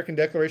American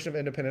Declaration of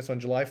Independence on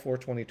July 4,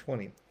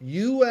 2020.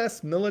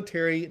 U.S.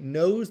 military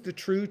knows the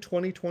true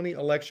 2020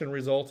 election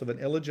results of an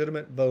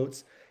illegitimate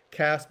votes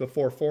cast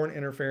before foreign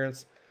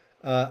interference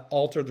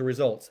altered the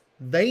results.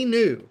 They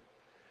knew.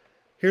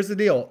 Here's the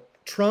deal.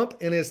 Trump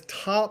and his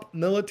top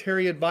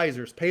military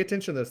advisors, pay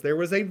attention to this. There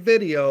was a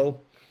video,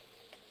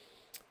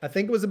 I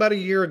think it was about a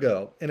year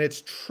ago, and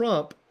it's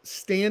Trump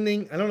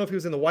standing, I don't know if he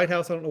was in the White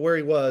House, I don't know where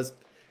he was,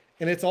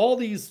 and it's all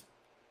these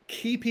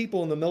key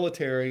people in the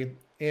military,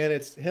 and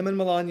it's him and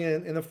Melania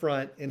in the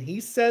front, and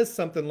he says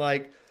something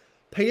like,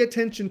 pay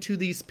attention to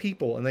these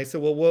people. And they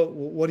said, well,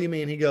 what do you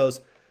mean? He goes,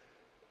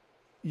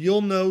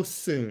 you'll know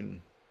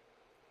soon.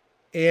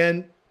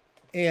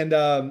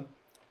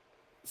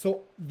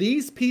 So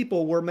these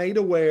people were made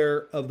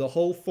aware of the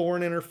whole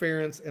foreign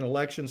interference and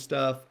election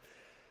stuff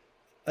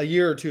a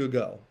year or two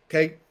ago.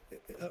 Okay.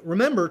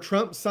 Remember,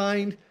 Trump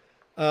signed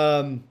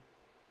in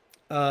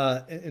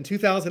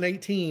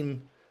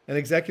 2018 an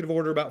executive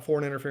order about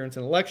foreign interference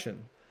in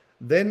election.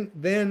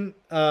 Then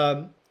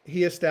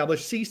he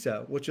established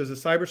CISA, which is a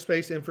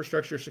cyberspace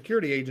infrastructure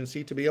security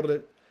agency, to be able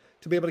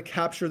to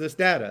capture this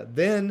data.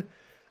 Then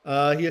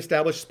he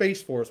established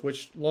Space Force,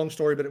 which, long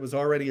story, but it was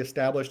already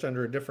established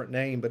under a different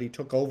name, but he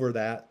took over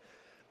that.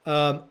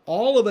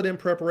 All of it in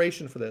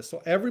preparation for this.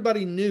 So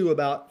everybody knew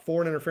about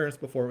foreign interference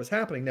before it was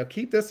happening. Now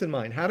keep this in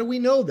mind. How do we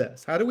know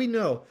this? How do we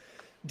know?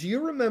 Do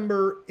you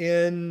remember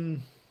it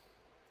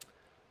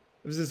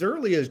was as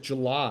early as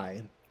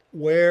July,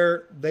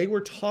 where they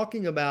were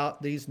talking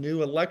about these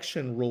new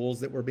election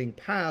rules that were being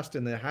passed,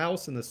 and the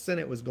House and the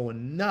Senate was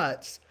going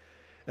nuts.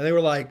 And they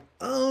were like,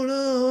 oh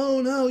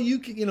no,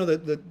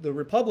 the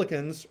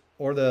Republicans,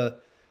 or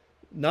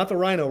not the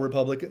Rhino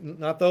Republican,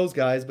 not those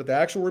guys, but the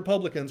actual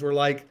Republicans were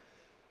like,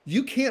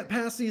 You can't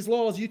pass these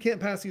laws. You can't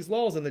pass these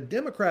laws. And the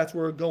Democrats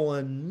were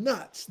going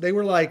nuts. They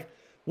were like,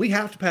 we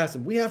have to pass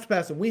them. We have to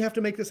pass them. We have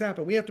to make this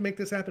happen. We have to make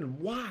this happen.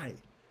 Why?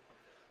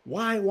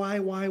 Why?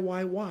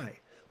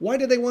 Why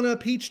did they want to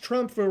impeach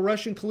Trump for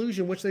Russian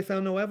collusion, which they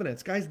found no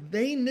evidence? Guys,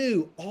 they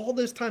knew all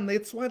this time.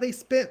 That's why they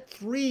spent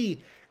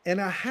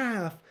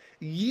 3.5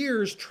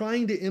 years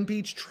trying to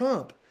impeach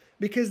Trump,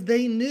 because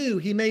they knew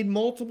he made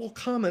multiple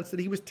comments that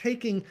he was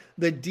taking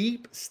the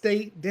deep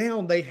state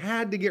down. They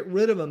had to get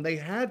rid of him. They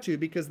had to,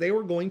 because they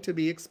were going to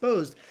be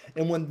exposed.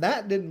 And when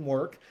that didn't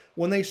work,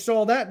 when they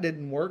saw that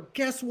didn't work,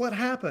 guess what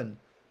happened?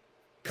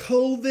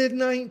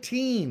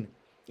 COVID-19.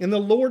 And the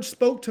Lord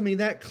spoke to me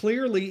that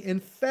clearly in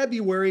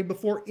February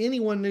before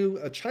anyone knew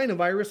a China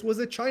virus was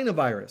a China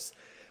virus.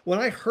 When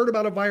I heard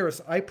about a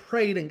virus, I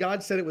prayed, and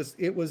God said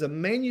it was a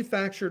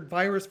manufactured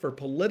virus for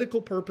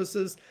political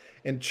purposes,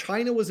 and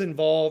China was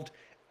involved.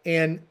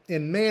 And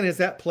man, has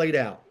that played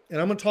out.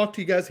 And I'm going to talk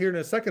to you guys here in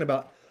a second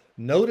about,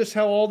 notice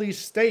how all these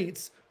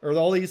states or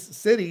all these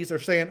cities are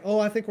saying, oh,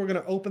 I think we're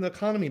going to open the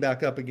economy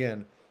back up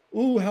again.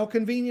 Ooh, how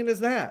convenient is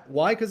that?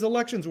 Why? Because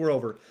elections were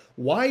over.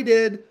 Why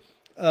did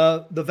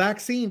the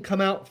vaccine come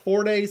out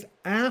 4 days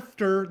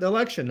after the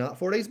election? Not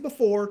 4 days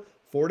before,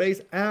 4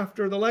 days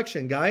after the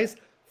election. Guys,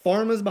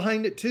 pharma's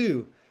behind it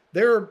too.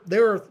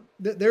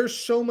 There's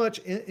so much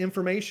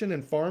information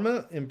in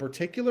pharma in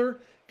particular,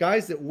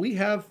 guys, that we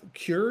have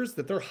cures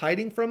that they're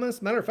hiding from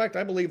us. Matter of fact,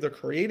 I believe they're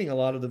creating a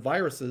lot of the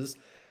viruses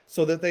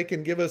so that they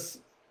can give us,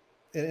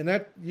 and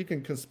that you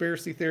can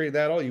conspiracy theory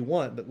that all you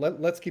want, but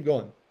let's keep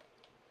going.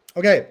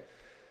 Okay,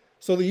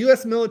 so the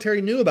U.S.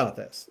 military knew about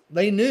this.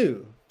 They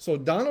knew. So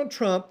Donald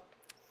Trump,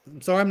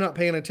 I'm sorry I'm not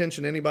paying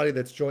attention to anybody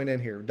that's joined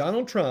in here.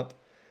 Donald Trump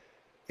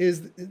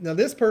is, now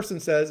this person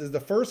says, is the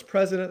first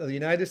president of the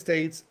United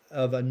States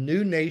of a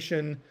new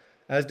nation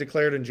as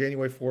declared on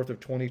January 4th of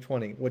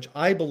 2020, which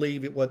I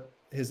believe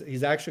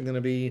he's actually going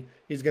to be,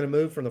 he's going to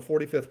move from the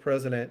 45th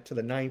president to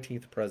the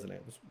 19th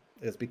president.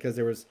 It's because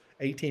there was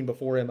 18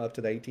 before him up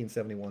to the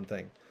 1871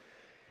 thing.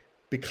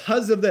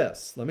 Because of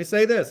this, let me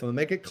say this, I'm going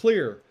to make it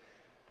clear.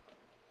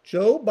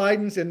 Joe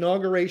Biden's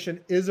inauguration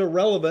is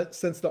irrelevant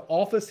since the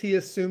office he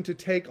assumed to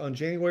take on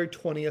January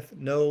 20th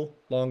no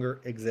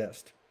longer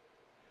exists.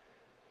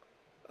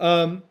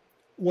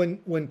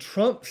 When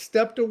Trump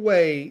stepped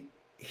away,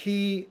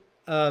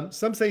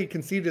 some say he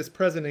conceded his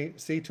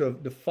presidency to a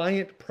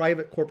defiant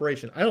private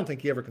corporation. I don't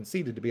think he ever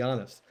conceded, to be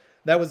honest.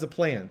 That was the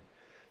plan.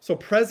 So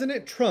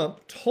President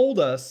Trump told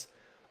us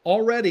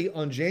already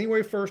on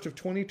January 1st of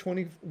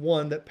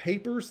 2021 that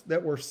papers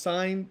that were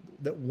signed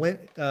that went,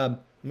 let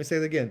me say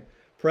that again.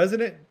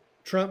 President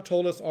Trump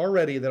told us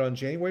already that on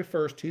January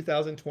 1st,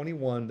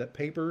 2021, that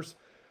papers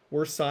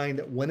were signed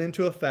that went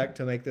into effect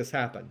to make this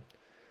happen.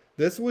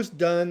 This was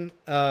done,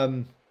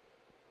 so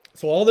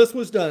all this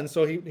was done,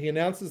 so he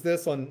announces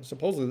this on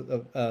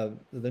supposedly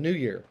the new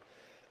year.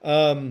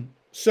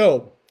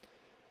 So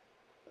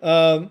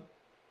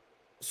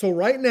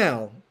right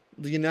now,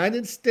 the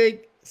United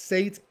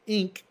States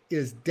Inc.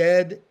 is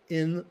dead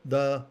in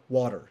the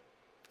water.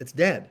 It's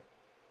dead.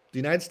 The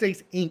United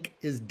States Inc.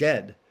 is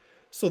dead.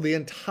 So the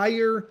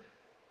entire,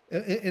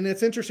 and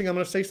it's interesting, I'm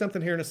going to say something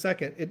here in a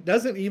second. It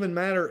doesn't even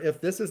matter if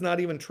this is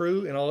not even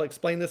true, and I'll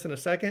explain this in a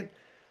second.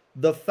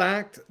 The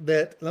fact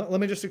that,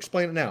 let me just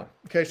explain it now.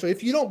 Okay, so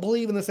if you don't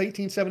believe in this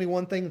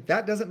 1871 thing,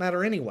 that doesn't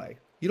matter anyway.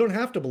 You don't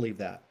have to believe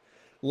that.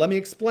 Let me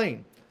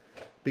explain.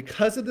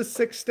 Because of the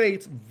 6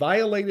 states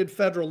violated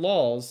federal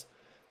laws,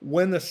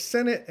 when the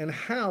Senate and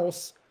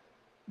House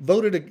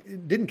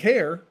voted, didn't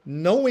care,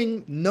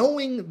 knowing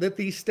that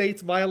these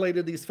states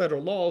violated these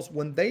federal laws,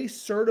 when they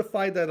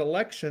certified that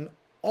election,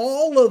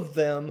 all of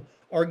them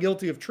are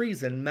guilty of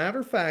treason.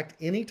 Matter of fact,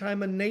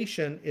 anytime a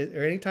nation,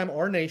 or anytime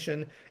our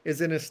nation is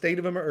in a state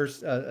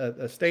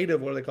of state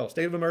of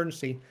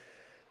emergency,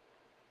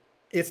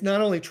 it's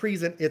not only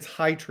treason, it's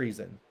high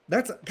treason.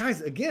 That's,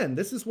 guys, again,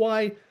 this is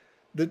why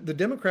the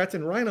Democrats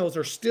and rhinos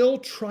are still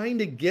trying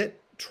to get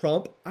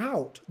Trump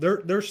out.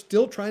 They're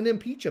still trying to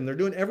impeach him. They're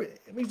doing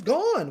he's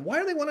gone. Why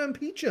do they want to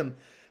impeach him?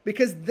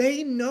 Because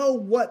they know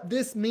what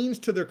this means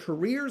to their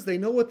careers. They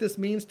know what this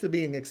means to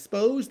being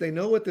exposed. They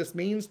know what this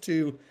means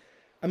to,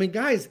 I mean,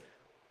 guys,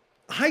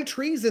 high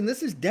treason,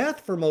 this is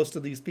death for most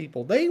of these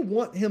people. They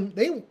want him,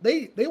 they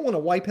want to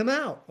wipe him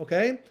out,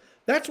 okay?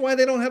 That's why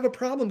they don't have a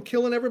problem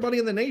killing everybody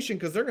in the nation,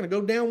 because they're going to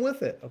go down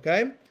with it,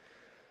 okay?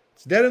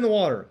 It's dead in the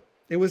water.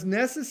 It was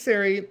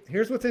necessary,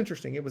 here's what's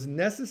interesting, it was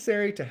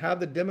necessary to have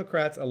the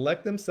Democrats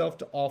elect themselves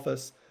to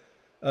office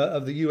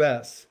of the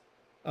U.S.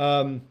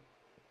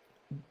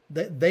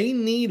 They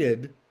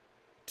needed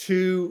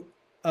to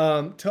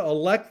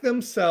elect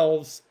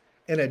themselves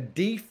in a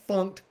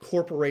defunct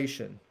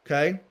corporation,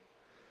 okay?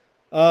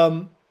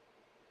 And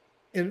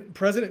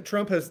President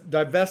Trump has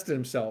divested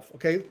himself,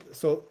 okay?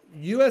 So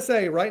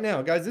USA right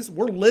now, guys,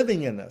 we're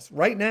living in this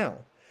right now.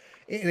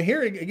 And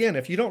here again,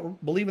 if you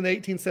don't believe in the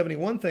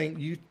 1871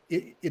 thing,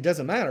 it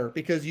doesn't matter,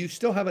 because you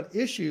still have an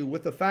issue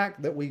with the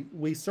fact that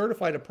we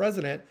certified a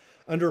president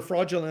under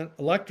fraudulent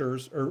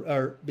electors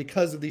or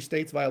because of these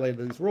states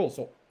violated these rules.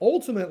 So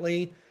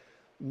ultimately,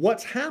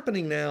 what's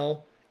happening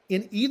now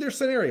in either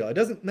scenario, it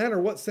doesn't matter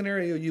what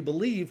scenario you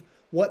believe,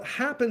 what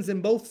happens in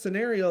both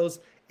scenarios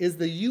is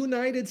the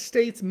United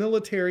States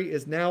military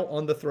is now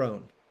on the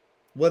throne.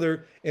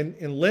 Whether in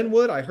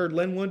Linwood, I heard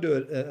Linwood do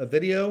a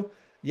video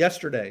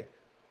yesterday.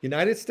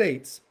 United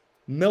States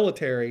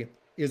military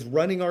is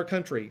running our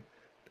country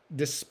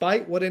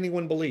despite what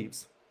anyone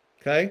believes.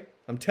 Okay?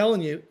 I'm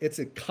telling you, it's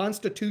a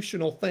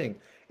constitutional thing.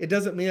 It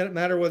doesn't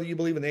matter whether you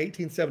believe in the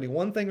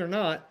 1871 thing or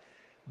not,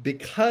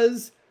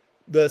 because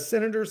the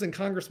senators and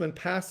congressmen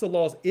passed the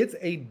laws. It's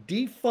a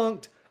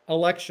defunct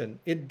election.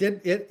 It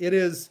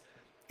is,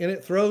 and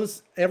it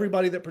throws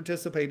everybody that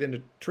participated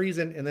into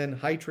treason and then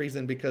high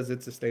treason because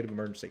it's a state of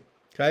emergency.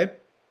 Okay?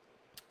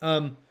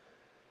 No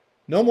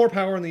more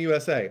power in the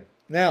USA.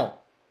 Now,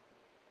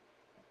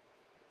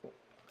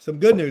 some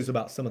good news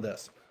about some of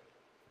this.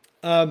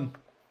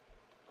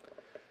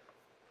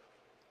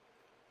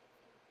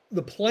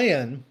 The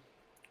plan,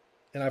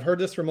 and I've heard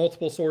this from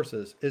multiple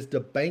sources, is to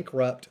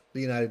bankrupt the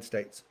United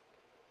States.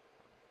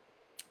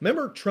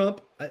 Remember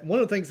Trump, one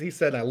of the things he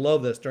said, and I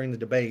love this during the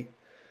debate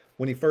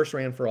when he first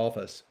ran for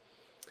office,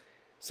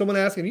 someone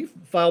asked him, you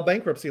filed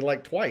bankruptcy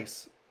like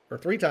twice or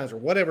 3 times or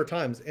whatever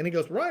times. And he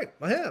goes, right,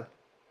 I have.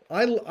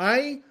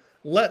 I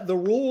let the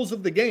rules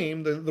of the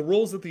game, the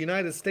rules that the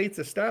United States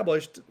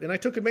established, and I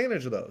took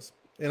advantage of those.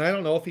 And I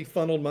don't know if he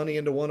funneled money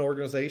into one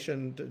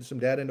organization, some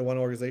debt into one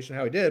organization,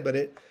 how he did, but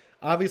it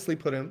obviously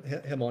put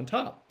him on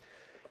top.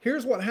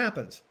 Here's what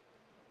happens.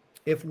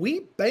 If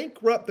we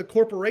bankrupt the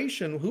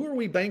corporation, who are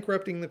we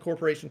bankrupting the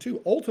corporation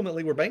to?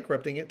 Ultimately, we're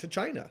bankrupting it to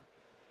China.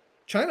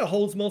 China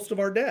holds most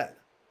of our debt.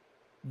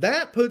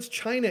 That puts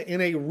China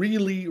in a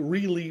really,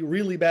 really,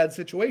 really bad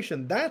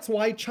situation. That's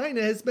why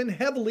China has been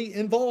heavily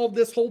involved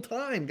this whole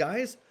time,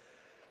 guys.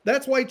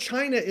 That's why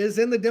China is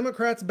in the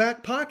Democrats'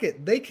 back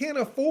pocket. They can't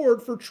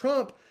afford for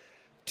Trump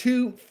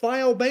to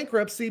file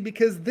bankruptcy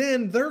because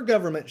then their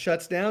government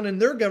shuts down and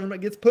their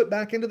government gets put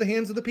back into the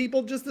hands of the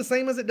people just the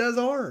same as it does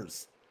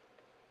ours.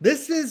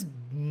 This is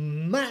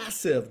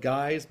massive,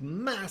 guys,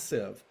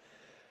 massive.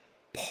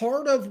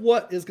 Part of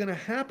what is going to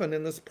happen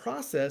in this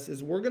process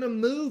is we're going to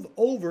move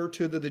over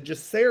to the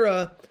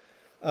GESARA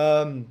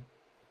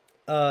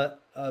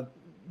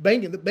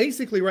banking.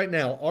 Basically, right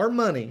now, our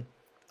money,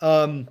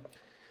 when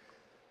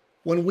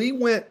we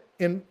went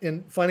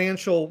in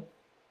financial,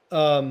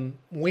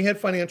 we had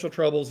financial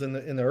troubles in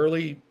the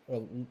early,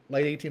 well,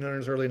 late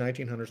 1800s, early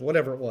 1900s,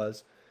 whatever it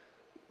was,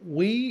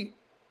 we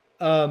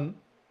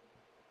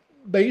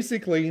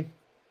basically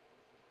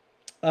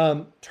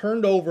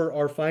turned over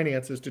our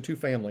finances to 2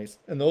 families,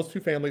 and those 2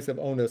 families have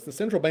owned us. The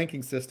central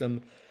banking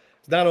system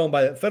is not owned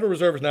by the Federal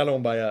Reserve, is not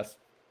owned by us.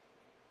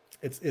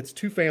 It's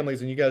 2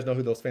 families, and you guys know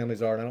who those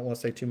families are. And I don't want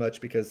to say too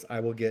much because I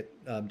will get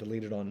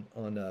deleted on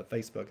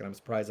Facebook, and I'm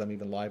surprised I'm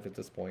even live at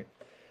this point.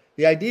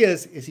 The idea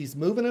is he's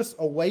moving us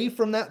away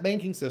from that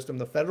banking system,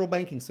 the federal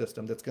banking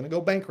system that's going to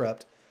go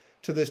bankrupt,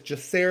 to this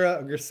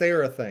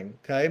GESARA thing.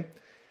 Okay.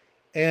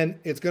 And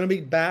it's going to be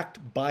backed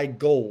by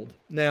gold.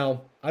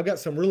 Now, I've got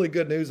some really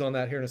good news on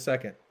that here in a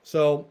second.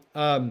 So,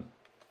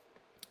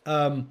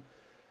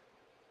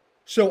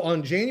 so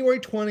on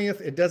January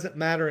 20th, it doesn't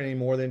matter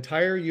anymore. The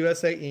entire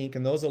USA Inc.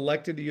 and those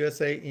elected to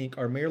USA Inc.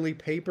 are merely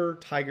paper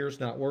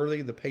tigers, not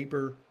worthy the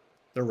paper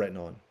they're written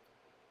on.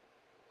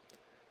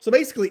 So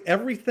basically,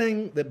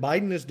 everything that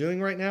Biden is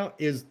doing right now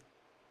is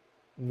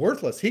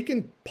worthless. He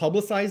can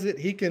publicize it,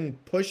 he can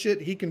push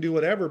it, he can do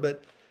whatever,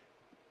 but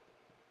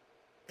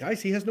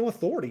guys, he has no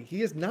authority.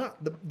 He is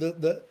not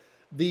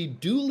the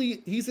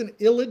duly, he's an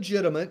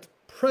illegitimate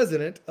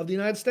president of the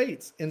United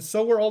States. And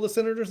so are all the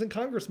senators and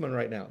congressmen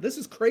right now. This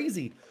is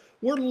crazy.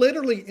 We're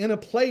literally in a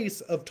place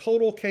of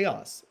total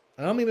chaos.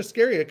 I don't mean to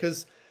scare you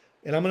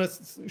and I'm going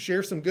to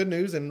share some good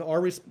news and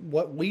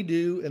what we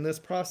do in this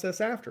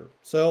process after.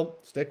 So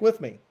stick with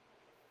me.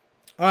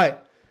 All right.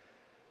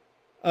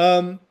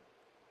 All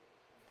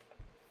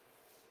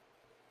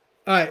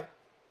right.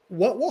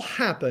 What will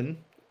happen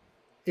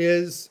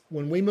is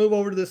when we move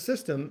over to this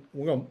system,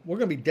 we're going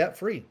to be debt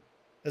free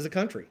as a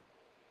country.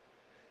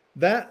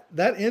 That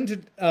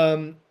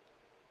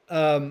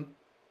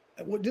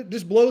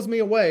just blows me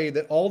away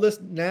that all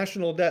this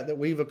national debt that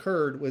we've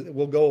incurred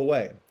will go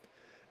away.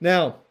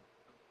 Now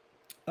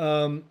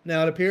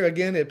it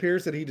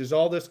appears that he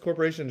dissolved this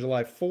corporation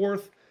July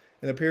 4th,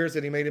 and it appears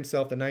that he made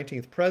himself the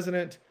 19th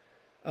president.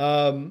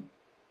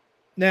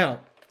 Now,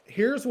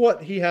 here's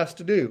what he has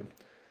to do.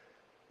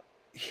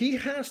 He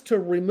has to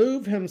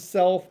remove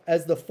himself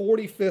as the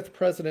 45th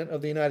president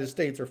of the United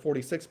States, or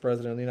 46th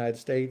president of the United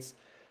States,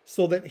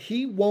 so that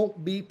he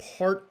won't be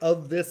part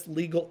of this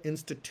legal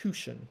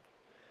institution.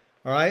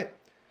 All right?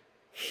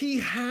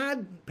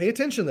 Pay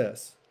attention to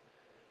this.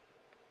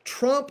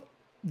 Trump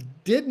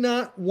did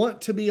not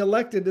want to be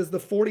elected as the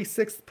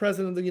 46th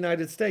president of the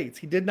United States.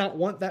 He did not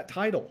want that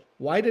title.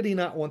 Why did he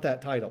not want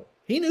that title?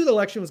 He knew the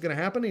election was going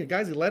to happen, and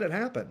guys, he let it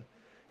happen.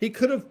 He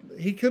could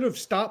have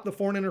stopped the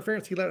foreign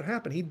interference. He let it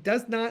happen. He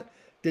did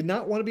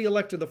not want to be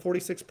elected the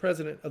 46th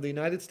president of the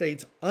United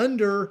States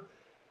under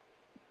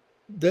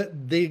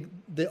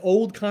the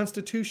old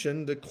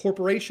Constitution, the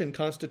corporation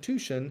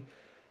Constitution,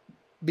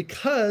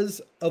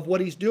 because of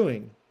what he's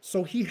doing.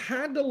 So he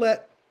had to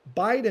let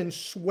Biden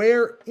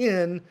swear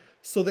in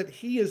so that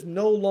he is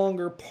no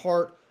longer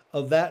part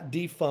of that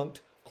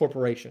defunct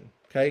corporation.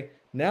 Okay.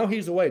 Now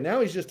he's away.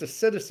 Now he's just a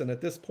citizen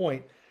at this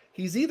point.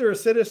 He's either a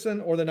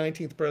citizen or the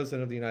 19th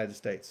president of the United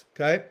States.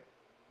 Okay.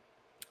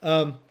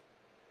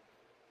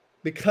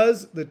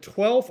 Because the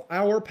 12th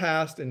hour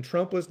passed and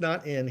Trump was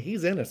not in,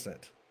 he's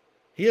innocent.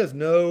 He has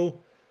no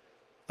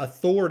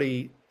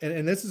authority.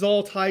 And this is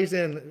all ties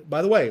in.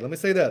 By the way, let me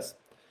say this.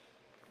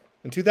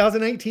 In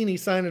 2018, he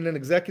signed an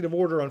executive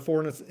order on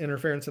foreign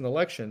interference in the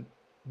election.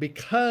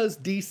 Because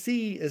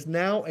DC is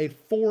now a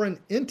foreign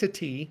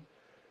entity,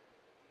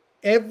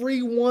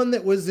 everyone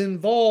that was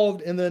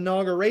involved in the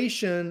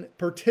inauguration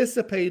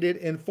participated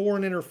in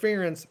foreign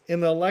interference in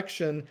the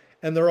election,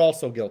 and they're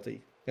also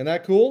guilty. Isn't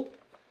that cool?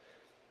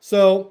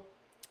 So,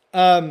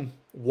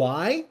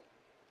 why?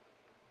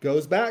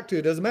 Goes back to,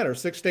 it doesn't matter.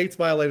 6 states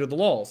violated the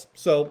laws.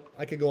 So,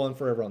 I could go on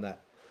forever on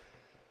that.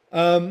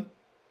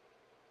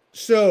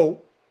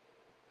 So,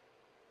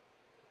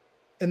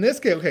 in this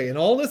case, okay, in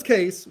all this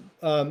case,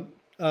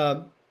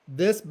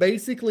 this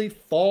basically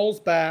falls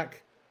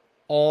back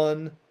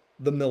on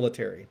the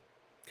military.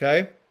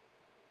 Okay?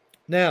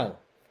 Now,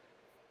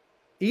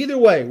 either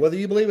way, whether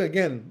you believe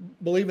in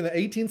the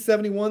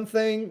 1871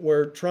 thing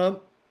where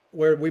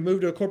we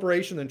moved to a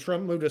corporation and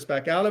Trump moved us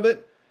back out of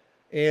it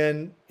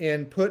and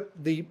put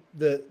the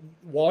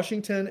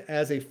Washington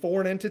as a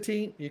foreign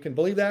entity, you can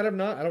believe that or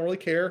not, I don't really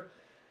care.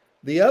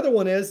 The other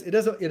one is it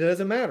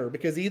doesn't matter,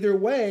 because either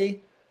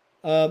way,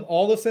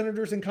 all the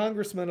senators and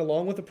congressmen,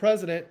 along with the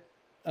president,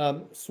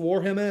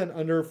 swore him in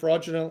under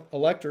fraudulent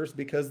electors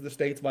because the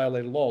states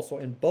violated law. So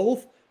in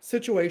both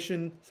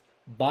situations,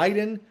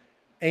 Biden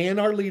and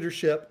our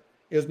leadership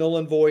is null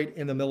and void,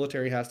 and the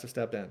military has to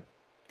step in.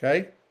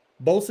 Okay?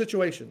 Both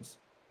situations.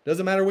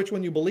 Doesn't matter which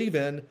one you believe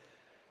in.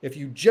 If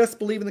you just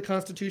believe in the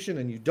Constitution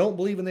and you don't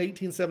believe in the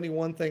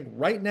 1871 thing,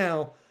 right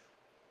now,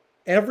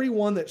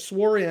 everyone that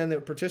swore in,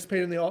 that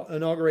participated in the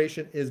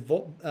inauguration is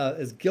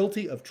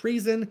guilty of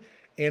treason,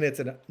 and it's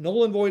a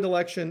null and void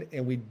election,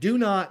 and we do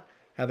not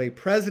have a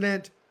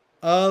president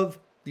of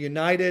the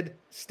United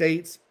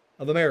States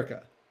of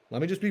America.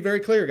 Let me just be very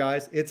clear,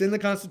 guys. It's in the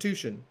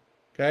Constitution.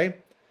 Okay?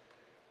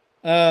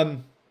 Let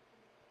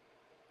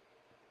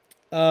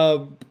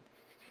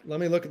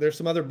me look. There's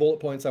some other bullet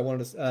points I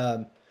wanted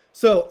to...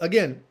 so,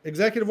 again,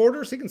 executive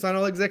orders. He can sign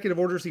all executive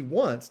orders he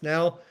wants.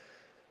 Now,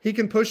 he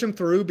can push them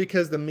through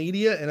because the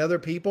media and other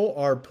people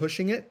are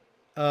pushing it.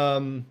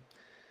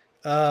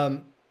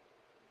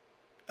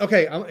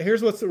 Okay,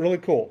 here's what's really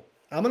cool.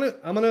 I'm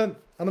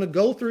gonna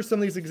go through some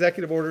of these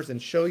executive orders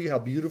and show you how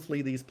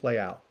beautifully these play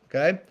out.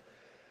 Okay,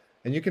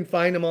 and you can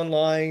find them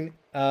online.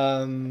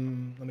 Let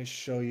me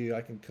show you.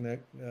 I can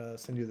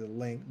send you the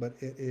link, but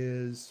it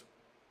is.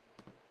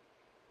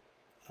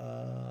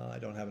 I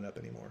don't have it up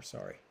anymore.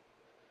 Sorry.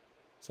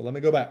 So let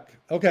me go back.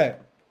 Okay,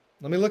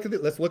 let me look at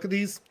it. Let's look at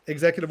these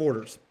executive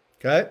orders.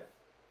 Okay,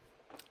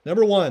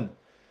 number 1.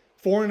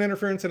 Foreign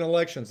interference in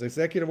elections,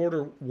 Executive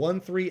Order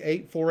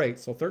 13848,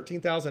 so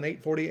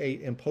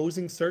 13,848,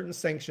 imposing certain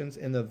sanctions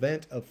in the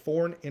event of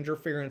foreign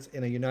interference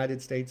in a United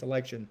States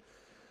election.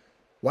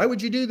 Why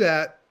would you do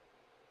that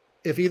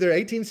if either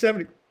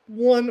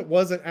 1871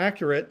 wasn't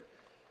accurate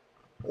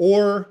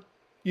or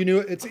you knew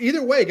it's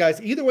either way,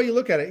 guys, either way you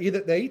look at it, either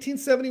the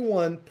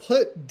 1871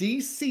 put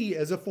DC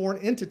as a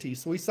foreign entity.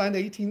 So we signed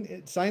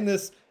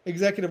this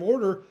executive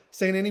order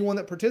saying anyone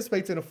that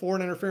participates in a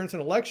foreign interference in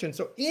election.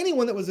 So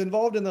anyone that was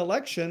involved in the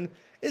election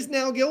is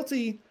now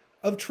guilty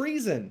of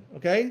treason.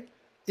 Okay.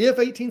 If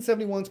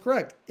 1871 is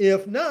correct.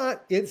 If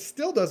not, it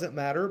still doesn't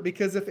matter,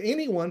 because if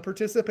anyone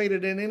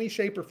participated in any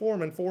shape or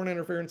form in foreign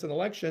interference in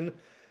election,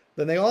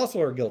 then they also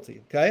are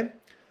guilty. Okay.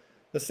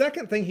 The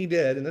second thing he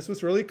did, and this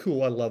was really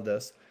cool, I love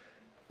this.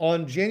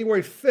 On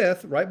January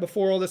 5th, right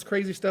before all this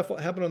crazy stuff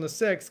happened on the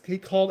 6th, he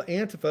called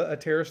Antifa a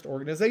terrorist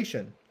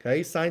organization. Okay,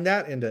 he signed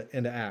that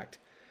into act,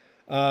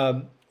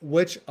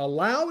 which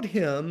allowed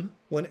him,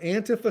 when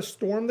Antifa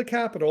stormed the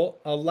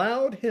Capitol,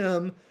 allowed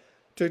him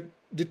to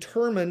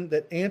determine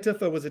that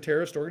Antifa was a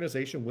terrorist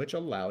organization, which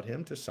allowed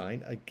him to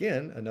sign,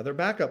 again, another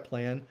backup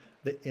plan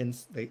that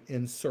they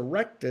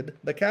insurrected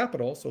the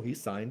Capitol, so he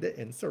signed the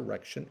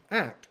Insurrection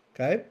Act.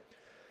 Okay?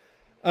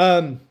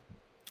 On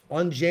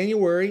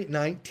January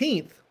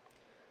 19th,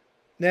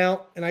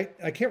 now, and I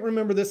can't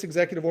remember this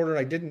executive order, and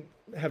I didn't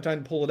have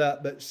time to pull it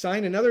up, but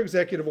signed another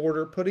executive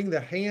order putting the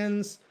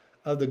hands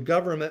of the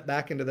government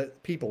back into the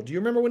people. Do you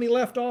remember when he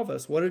left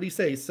office? What did he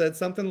say? He said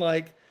something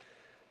like,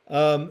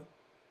 now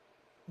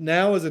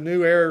is a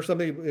new era or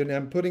something, and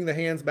I'm putting the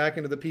hands back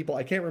into the people.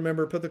 I can't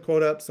remember. Put the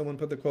quote up. Someone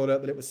put the quote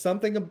up, but it was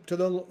something to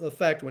the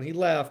effect when he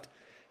left,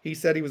 he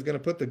said he was going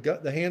to put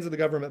the hands of the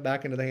government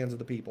back into the hands of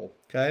the people.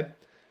 Okay?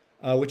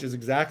 Which is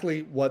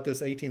exactly what this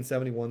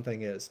 1871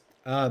 thing is.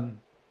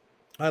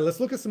 All right, let's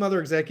look at some other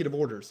executive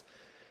orders.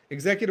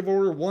 Executive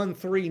Order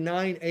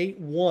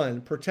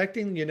 13981,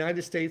 protecting the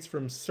United States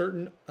from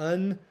certain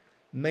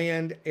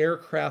unmanned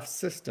aircraft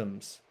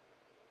systems.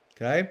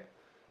 Okay,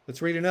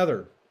 let's read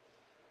another.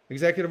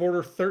 Executive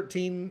Order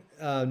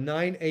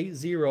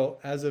 13980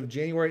 as of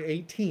January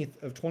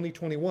 18th of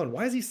 2021.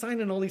 Why is he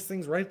signing all these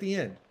things right at the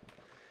end?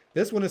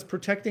 This one is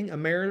protecting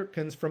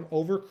Americans from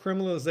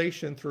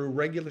over-criminalization through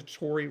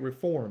regulatory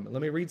reform.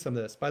 Let me read some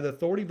of this. By the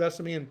authority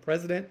vested in the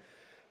President,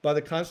 by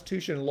the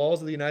Constitution and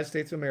laws of the United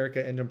States of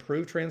America, and to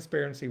improve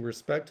transparency with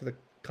respect to the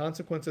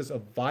consequences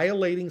of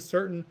violating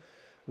certain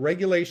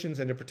regulations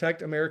and to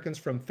protect Americans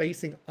from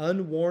facing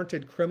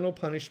unwarranted criminal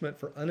punishment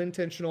for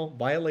unintentional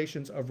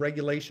violations of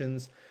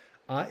regulations,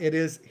 it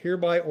is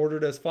hereby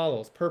ordered as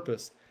follows.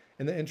 Purpose.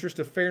 In the interest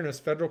of fairness,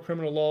 federal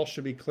criminal law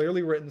should be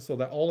clearly written so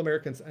that all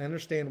Americans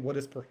understand what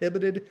is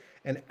prohibited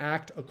and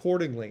act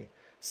accordingly.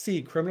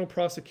 C. Criminal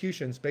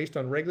prosecutions based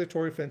on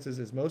regulatory offenses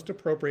is most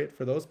appropriate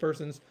for those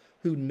persons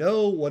who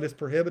know what is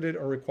prohibited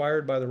or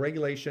required by the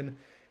regulation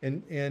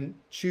and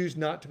choose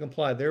not to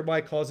comply,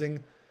 thereby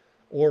causing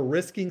or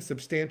risking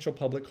substantial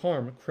public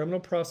harm. Criminal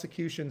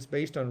prosecutions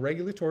based on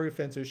regulatory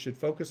offenses should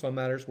focus on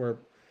matters where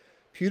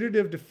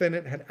putative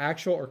defendant had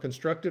actual or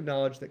constructive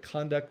knowledge that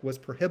conduct was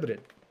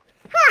prohibited.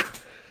 Ha!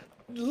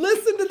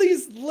 Listen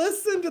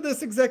to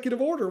this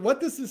executive order. What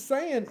this is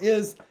saying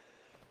is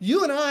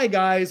you and I,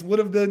 guys, would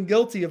have been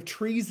guilty of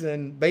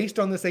treason based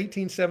on this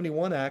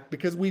 1871 Act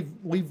because we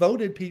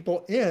voted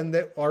people in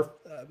that are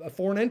a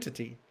foreign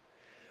entity.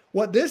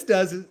 What this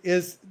does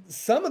is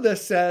some of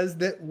this says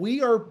that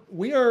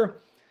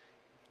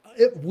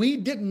if we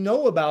didn't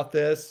know about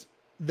this,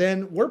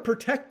 then we're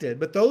protected,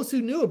 but those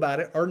who knew about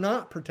it are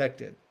not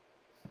protected.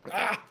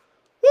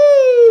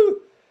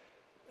 Woo!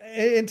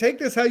 And take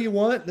this how you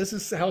want. This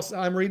is how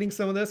I'm reading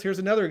some of this. Here's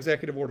another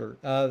executive order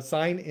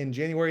signed in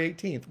January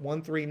 18th,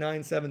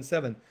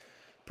 13977.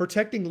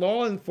 Protecting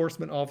law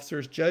enforcement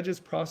officers, judges,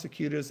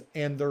 prosecutors,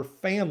 and their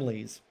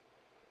families.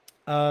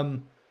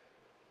 Go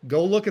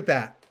look at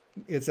that.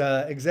 It's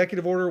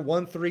executive order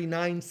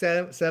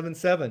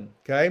 13977.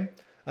 Okay.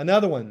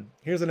 Another one.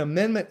 Here's an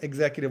amending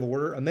executive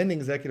order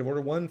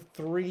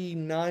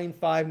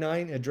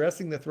 13959,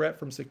 addressing the threat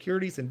from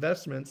securities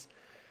investments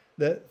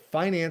that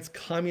finance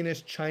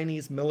communist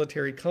Chinese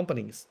military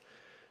companies.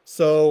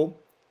 So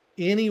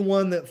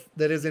anyone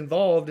that is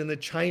involved in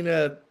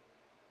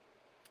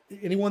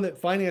anyone that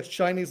financed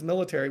Chinese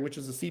military, which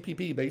is a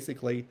CPP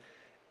basically,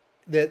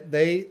 that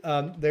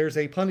there's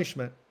a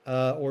punishment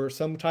or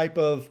some type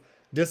of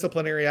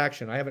disciplinary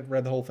action. I haven't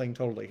read the whole thing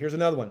totally. Here's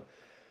another one.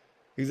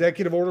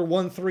 Executive Order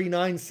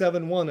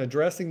 13971,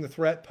 addressing the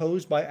threat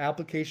posed by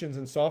applications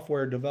and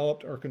software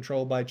developed or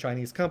controlled by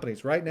Chinese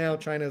companies. Right now,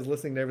 China is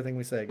listening to everything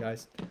we say,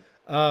 guys.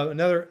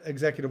 Another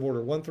executive order,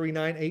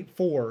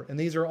 13984, and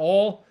these are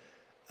all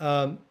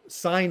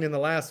signed in the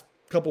last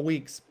couple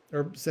weeks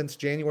or since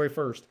January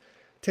 1st,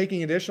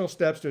 taking additional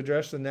steps to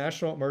address the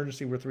national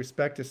emergency with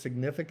respect to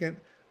significant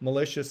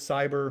malicious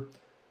cyber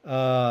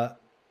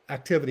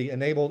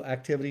cyber-enabled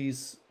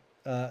activities.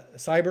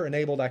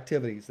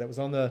 That was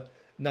on the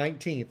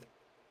 19th.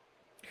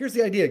 Here's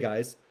the idea,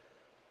 guys.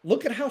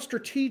 Look at how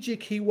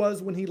strategic he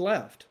was when he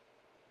left.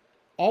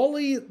 All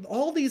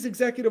these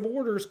executive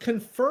orders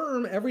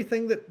confirm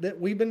everything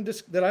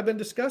that I've been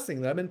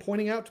discussing, that I've been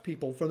pointing out to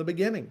people from the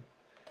beginning.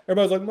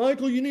 Everybody's like,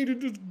 Michael, you need to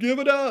just give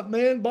it up,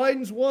 man.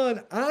 Biden's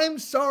won. I'm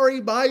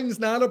sorry, Biden's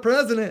not a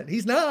president.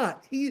 He's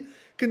not. He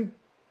can,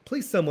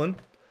 please someone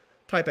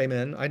type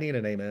amen. I need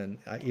an amen,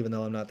 even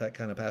though I'm not that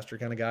kind of pastor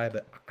kind of guy,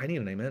 but I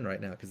need an amen right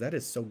now because that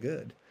is so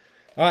good.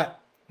 All right.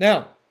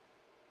 Now,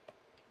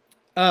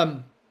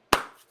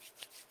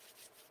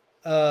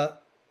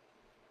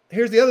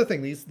 here's the other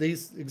thing.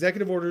 These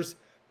executive orders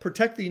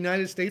protect the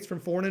United States from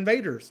foreign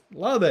invaders.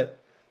 Love it.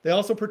 They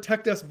also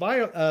protect us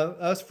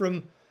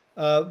from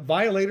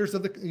violators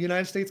of the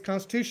United States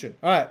Constitution.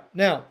 All right.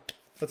 Now,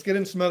 let's get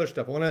into some other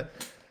stuff. A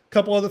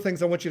couple other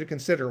things I want you to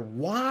consider.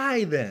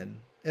 Why then,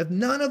 if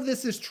none of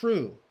this is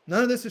true, why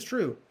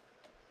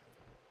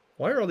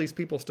are all these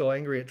people still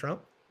angry at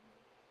Trump?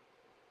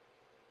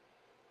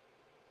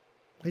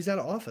 He's out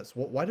of office.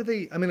 Well, why do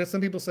they? I mean, some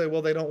people say,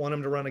 well, they don't want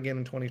him to run again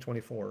in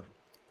 2024.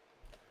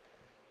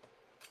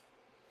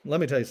 Let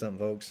me tell you something,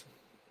 folks.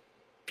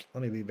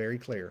 Let me be very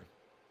clear.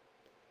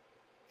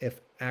 If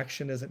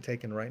action isn't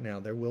taken right now,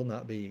 there will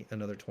not be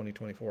another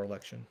 2024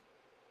 election.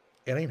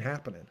 It ain't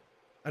happening.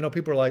 I know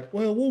people are like,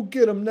 well, we'll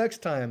get him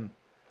next time.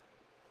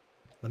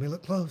 Let me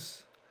look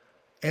close.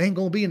 It ain't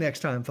going to be next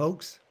time,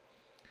 folks.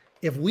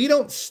 If we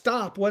don't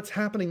stop what's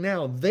happening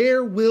now,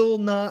 there will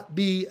not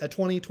be a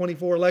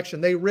 2024 election.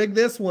 They rigged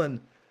this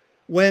one.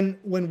 When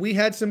we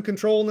had some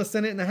control in the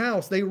Senate and the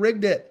House, they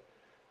rigged it.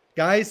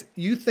 Guys,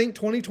 you think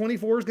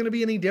 2024 is going to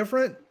be any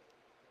different?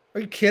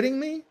 Are you kidding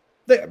me?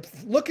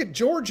 Look at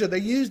Georgia. They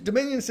used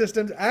Dominion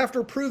systems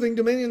after proving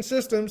Dominion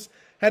systems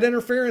had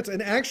interference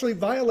and actually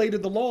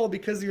violated the law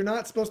because you're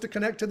not supposed to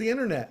connect to the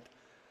internet.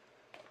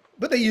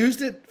 But they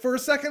used it for a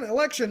second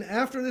election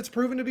after it's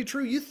proven to be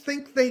true. You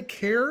think they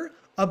care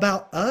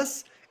about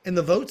us and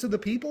the votes of the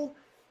people?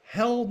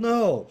 Hell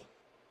no.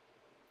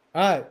 All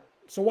right.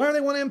 So why do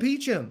they want to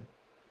impeach him?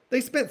 They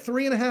spent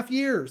 3.5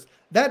 years.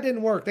 That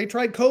didn't work. They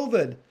tried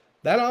COVID.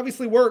 That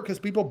obviously worked because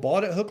people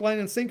bought it hook, line,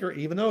 and sinker,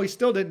 even though he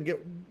still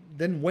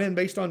didn't win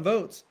based on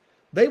votes.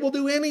 They will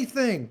do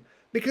anything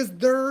because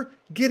they're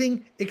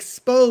getting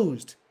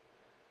exposed.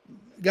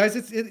 Guys,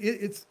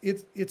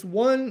 it's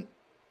one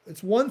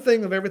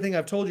thing of everything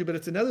I've told you, but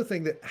it's another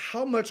thing that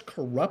how much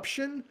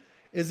corruption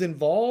is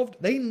involved.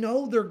 They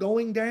know they're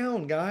going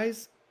down,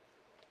 guys.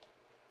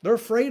 They're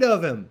afraid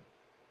of him.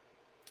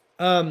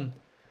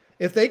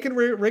 If they can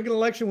rig an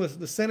election with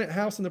the Senate,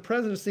 House, and the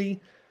presidency,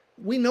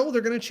 we know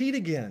they're going to cheat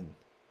again.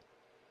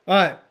 All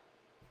right.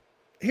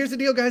 Here's the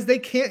deal, guys. They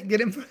can't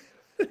get him.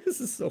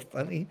 This is so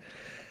funny.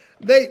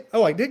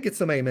 I did get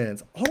some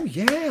amens. Oh,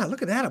 yeah.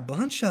 Look at that. A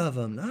bunch of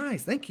them.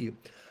 Nice. Thank you.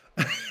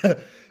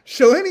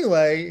 So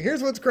anyway,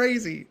 here's what's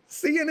crazy.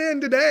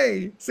 CNN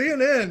today,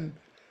 CNN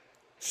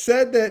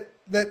said that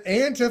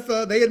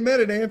Antifa, they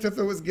admitted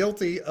Antifa was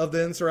guilty of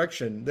the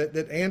insurrection. That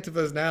Antifa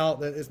is now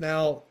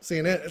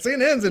CNN.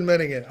 CNN's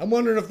admitting it. I'm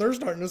wondering if they're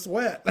starting to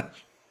sweat.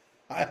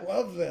 I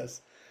love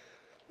this.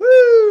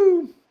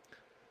 Woo!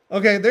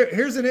 Okay,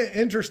 here's an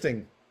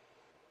interesting.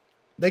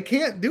 They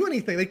can't do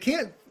anything. They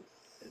can't.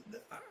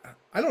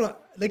 I don't know.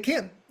 He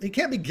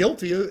can't be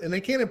guilty, and they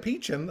can't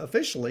impeach him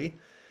officially.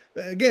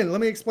 Again, let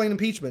me explain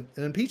impeachment.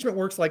 And impeachment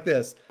works like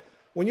this.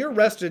 When you're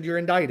arrested, you're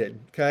indicted,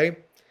 okay?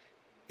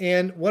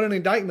 And what an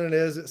indictment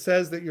is, it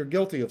says that you're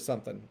guilty of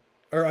something.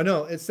 Or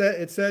no, it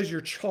says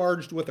you're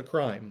charged with a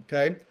crime,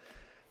 okay?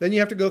 Then you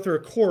have to go through a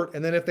court,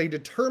 and then if they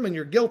determine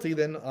you're guilty,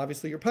 then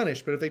obviously you're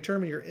punished. But if they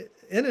determine you're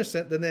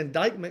innocent, then the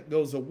indictment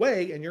goes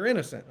away and you're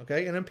innocent,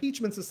 okay? And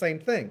impeachment's the same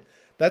thing.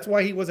 That's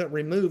why he wasn't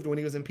removed when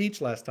he was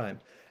impeached last time.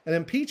 And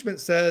impeachment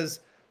says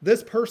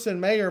this person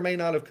may or may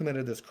not have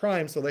committed this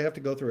crime, so they have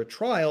to go through a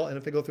trial, and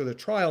if they go through the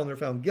trial and they're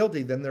found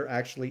guilty, then they're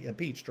actually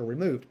impeached or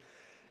removed.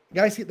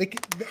 Guys,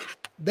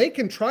 they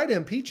can try to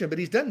impeach him, but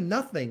he's done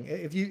nothing.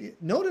 If you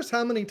notice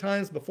how many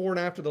times before and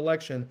after the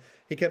election,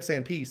 he kept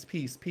saying, peace,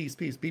 peace, peace,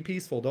 peace, be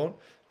peaceful.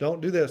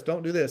 Don't do this.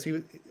 Don't do this. He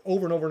was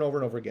over and over and over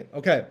and over again.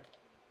 Okay.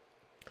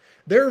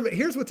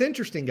 Here's what's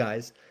interesting,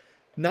 guys.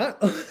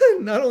 Not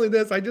only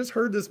this, I just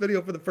heard this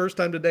video for the first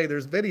time today.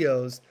 There's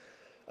videos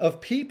of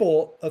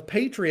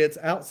patriots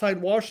outside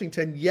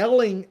Washington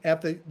yelling at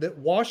the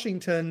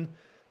Washington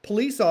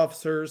police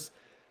officers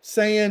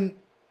saying,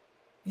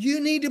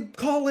 you need to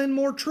call in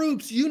more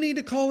troops. You need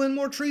to call in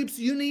more troops.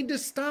 You need to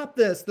stop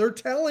this. They're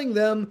telling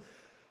them,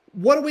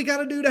 what do we got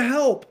to do to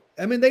help?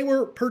 I mean, they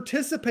were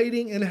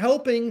participating and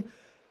helping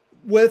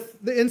with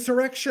the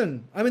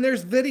insurrection. I mean,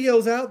 there's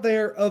videos out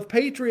there of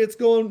patriots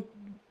going,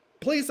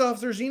 police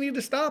officers, you need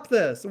to stop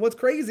this. And what's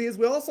crazy is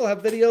we also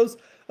have videos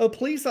of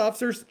police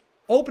officers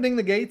opening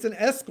the gates and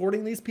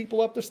escorting these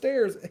people up the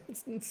stairs.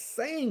 It's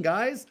insane,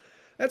 guys.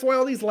 That's why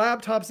all these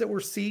laptops that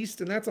were seized,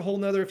 and that's a whole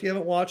nother, if you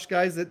haven't watched,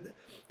 guys, that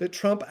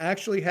Trump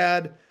actually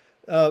had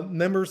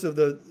members of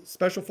the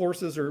special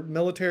forces or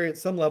military at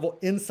some level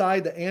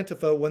inside the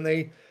Antifa when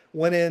they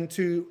went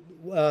into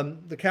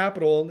the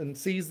Capitol and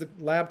seized the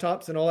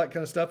laptops and all that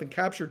kind of stuff and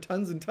captured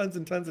tons and tons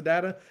and tons of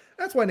data.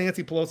 That's why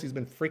Nancy Pelosi's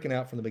been freaking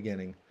out from the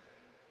beginning.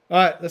 All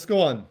right, let's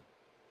go on.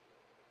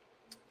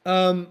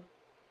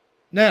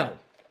 Now,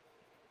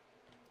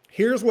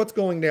 here's what's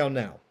going down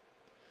now.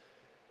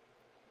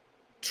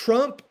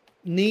 Trump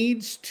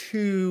needs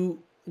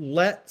to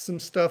let some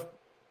stuff.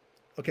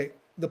 Okay,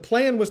 the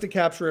plan was to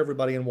capture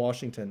everybody in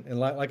Washington. And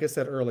like I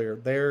said earlier,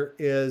 there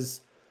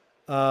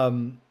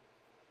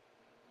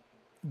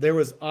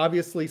was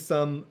obviously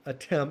some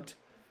attempt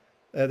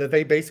that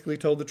they basically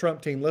told the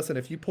Trump team, listen,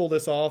 if you pull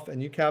this off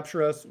and you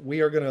capture us,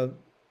 we are going to,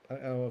 I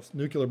don't know,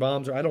 nuclear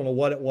bombs, or I don't know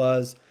what it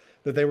was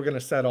that they were going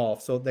to set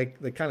off. So they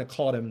kind of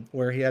caught him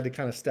where he had to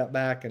kind of step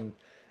back and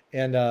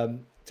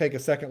take a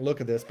second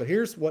look at this. But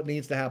here's what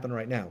needs to happen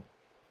right now.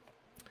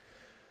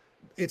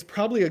 It's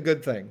probably a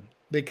good thing,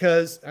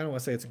 because I don't want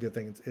to say it's a good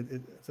thing.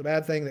 It's a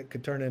bad thing that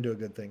could turn into a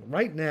good thing.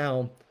 Right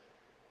now,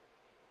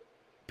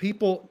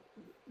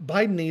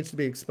 Biden needs to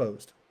be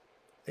exposed.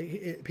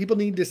 People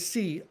need to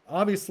see,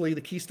 obviously,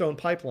 the Keystone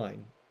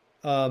Pipeline.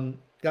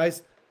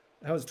 Guys,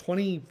 that was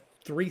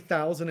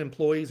 23,000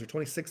 employees or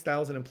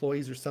 26,000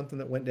 employees or something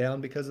that went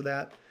down because of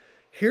that.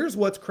 Here's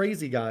what's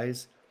crazy,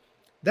 guys.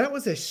 That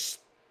was a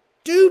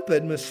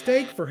stupid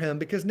mistake for him,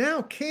 because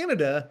now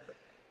Canada,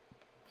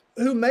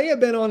 who may have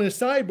been on his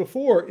side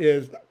before,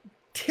 is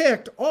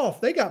ticked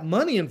off. They got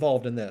money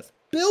involved in this,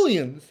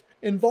 billions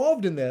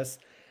involved in this.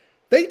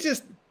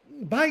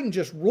 Biden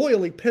just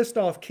royally pissed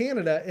off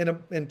Canada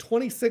and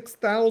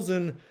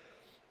 26,000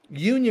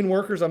 union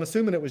workers. I'm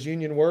assuming it was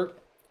union work,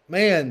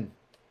 man.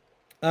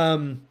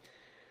 And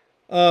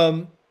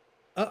I'm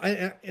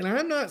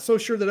not so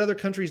sure that other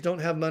countries don't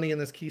have money in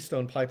this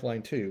Keystone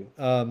Pipeline too.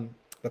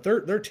 But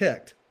they're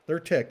ticked. They're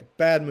ticked.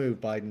 Bad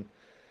move, Biden.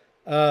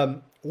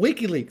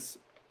 WikiLeaks.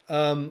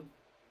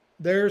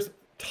 There's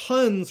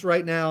tons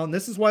right now, and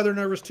this is why they're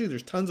nervous too.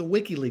 There's tons of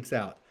WikiLeaks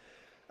out.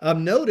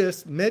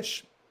 Notice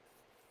Mitch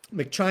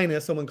McChina,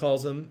 someone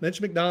calls him,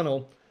 Mitch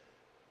McDonald,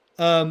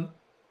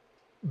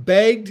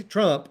 begged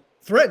Trump,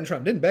 threatened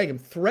Trump, didn't beg him,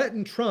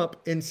 threatened Trump,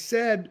 and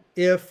said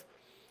if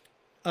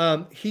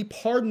he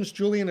pardons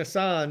Julian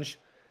Assange,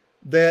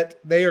 that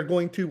they are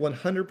going to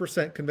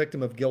 100% convict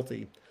him of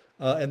guilty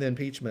in the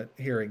impeachment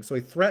hearing. So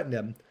he threatened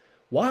him.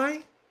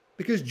 Why?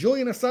 Because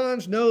Julian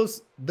Assange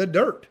knows the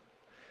dirt.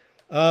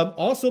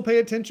 Also, pay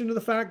attention to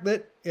the fact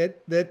that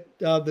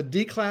the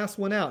D class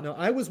went out. Now,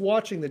 I was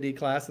watching the D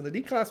class, and the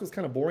D class was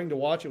kind of boring to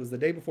watch. It was the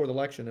day before the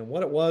election, and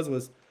what it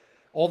was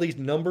all these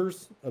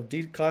numbers of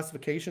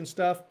declassification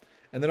stuff,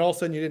 and then all of a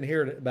sudden you didn't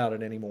hear about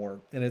it anymore.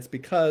 And it's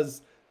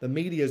because the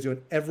media is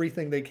doing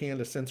everything they can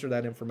to censor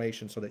that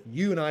information so that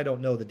you and I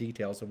don't know the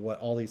details of what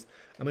all these.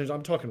 I mean,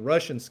 I'm talking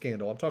Russian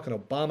scandal. I'm talking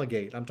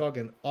Obamagate. I'm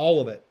talking all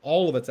of it.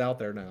 All of it's out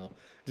there now.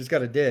 Just got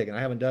to dig, and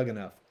I haven't dug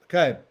enough.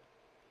 Okay.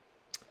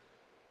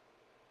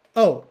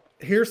 Oh,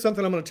 here's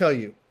something I'm going to tell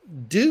you.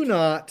 Do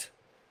not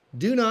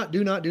go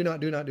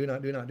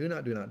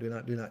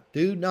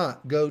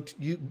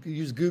to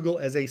use Google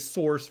as a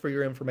source for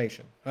your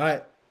information. All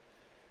right.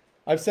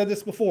 I've said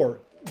this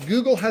before.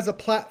 Google has a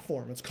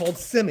platform. It's called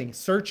SEMI,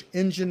 Search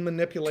Engine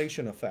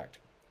Manipulation Effect.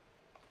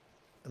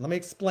 And let me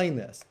explain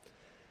this.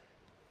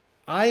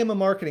 I am a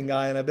marketing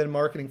guy, and I've been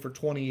marketing for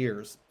 20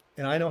 years,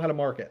 and I know how to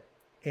market.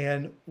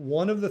 And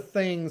one of the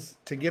things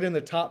to get in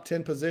the top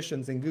 10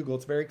 positions in Google,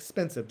 it's very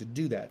expensive to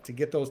do that, to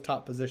get those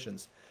top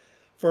positions.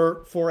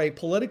 For a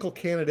political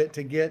candidate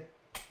to get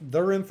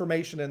their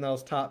information in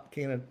those top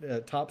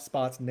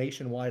spots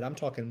nationwide, I'm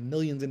talking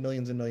millions and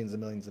millions and millions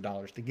and millions of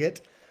dollars to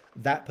get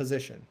that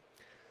position.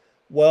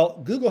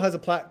 Well, Google has a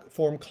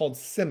platform called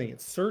SEMI,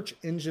 it's Search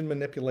Engine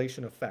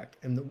Manipulation Effect.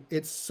 And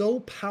it's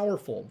so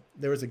powerful.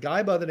 There was a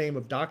guy by the name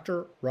of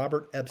Dr.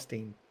 Robert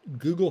Epstein.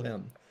 Google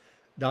him.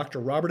 Dr.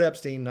 Robert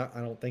Epstein, I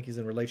don't think he's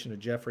in relation to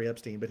Jeffrey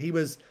Epstein, but he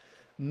was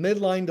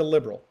midline to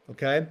liberal,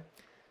 okay?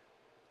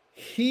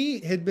 He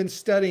had been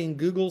studying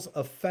Google's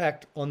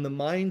effect on the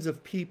minds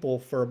of people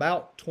for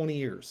about 20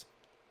 years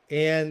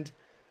and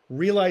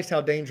realized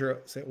how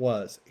dangerous it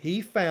was.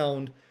 He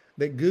found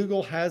that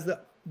Google has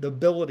the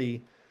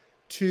ability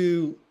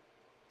to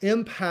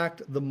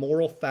impact the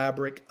moral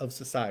fabric of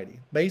society.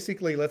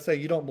 Basically, let's say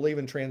you don't believe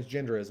in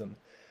transgenderism.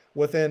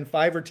 Within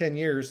 5 or 10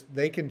 years,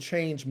 they can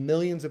change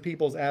millions of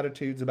people's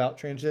attitudes about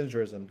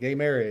transgenderism, gay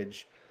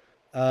marriage,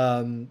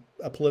 a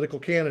political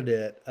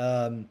candidate,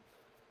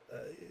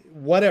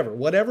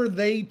 whatever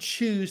they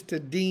choose to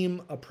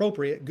deem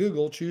appropriate,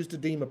 Google choose to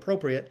deem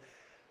appropriate.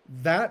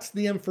 That's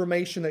the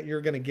information that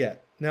you're going to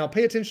get. Now,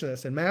 pay attention to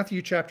this. In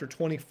Matthew chapter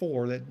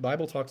 24, the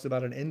Bible talks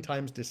about an end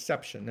times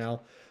deception.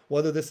 Now,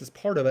 whether this is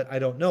part of it, I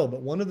don't know.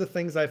 But one of the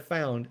things I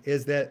found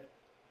is that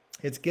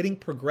it's getting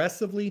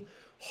progressively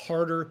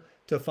harder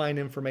to find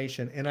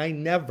information. And I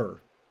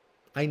never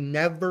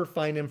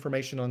find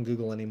information on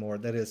Google anymore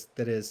that is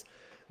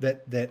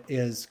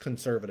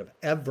conservative.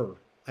 Ever.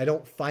 I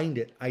don't find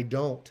it. I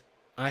don't.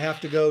 I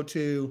have to go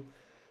to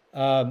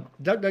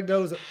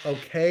DuckDuckGo is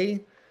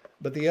okay,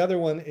 but the other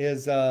one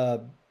is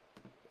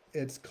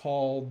it's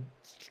called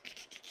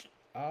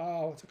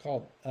what's it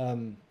called?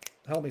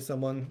 Help me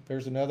someone.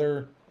 There's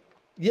another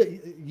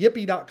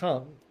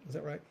Yippee.com. Is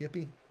that right?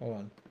 Yippee? Hold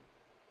on.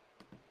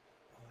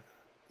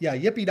 Yeah,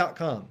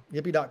 Yippee.com.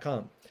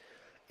 Yippee.com.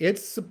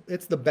 It's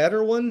the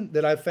better one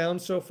that I've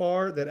found so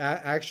far that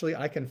actually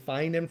I can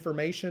find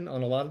information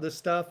on a lot of this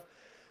stuff.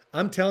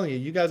 I'm telling you,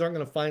 you guys aren't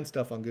going to find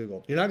stuff on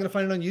Google. You're not going to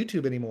find it on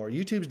YouTube anymore.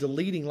 YouTube's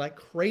deleting like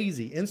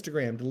crazy.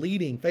 Instagram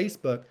deleting.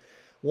 Facebook.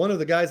 One of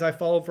the guys I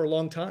followed for a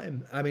long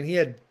time, I mean, he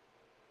had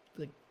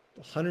like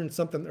 100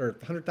 something or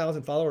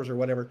 100,000 followers or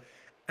whatever.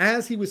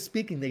 As he was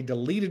speaking, they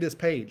deleted his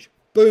page.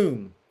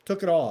 Boom,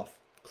 took it off.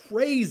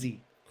 Crazy,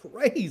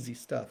 crazy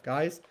stuff,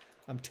 guys.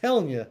 I'm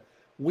telling you,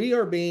 we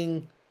are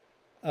being,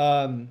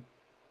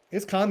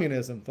 it's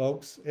communism,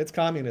 folks. It's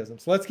communism.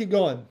 So let's keep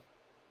going.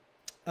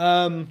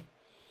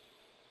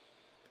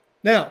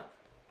 Now,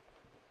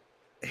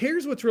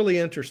 here's what's really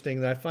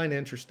interesting that I find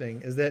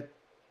interesting is that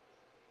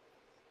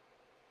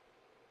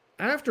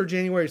after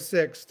January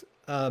 6th,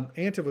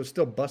 Antifa was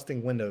still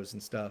busting windows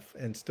and stuff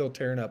and still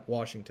tearing up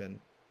Washington.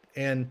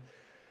 And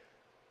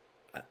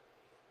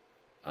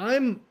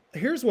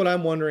here's what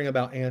I'm wondering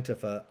about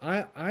Antifa.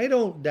 I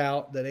don't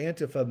doubt that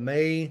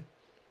Antifa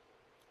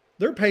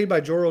they're paid by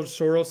George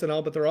Soros and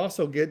all, but they're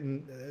also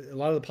getting, a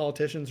lot of the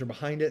politicians are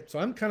behind it. So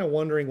I'm kind of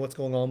wondering what's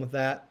going on with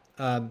that.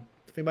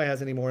 If anybody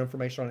has any more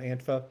information on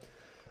Antifa.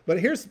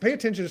 But pay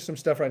attention to some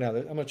stuff right now.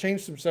 I'm going to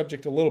change some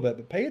subject a little bit,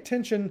 but pay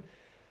attention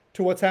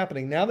to what's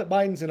happening. Now that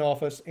Biden's in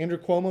office, Andrew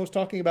Cuomo's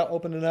talking about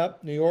opening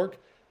up New York.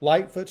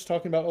 Lightfoot's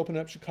talking about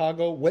opening up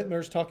Chicago.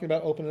 Whitmer's talking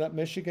about opening up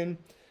Michigan.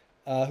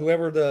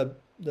 Whoever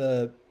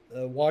the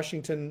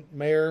Washington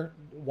mayor,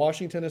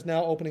 Washington is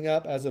now opening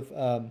up as of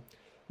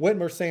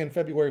Whitmer saying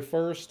February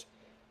 1st.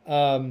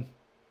 And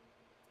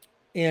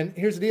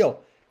here's the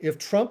deal. If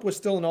Trump was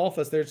still in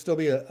office, there'd still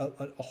be a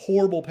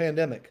horrible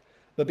pandemic.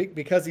 But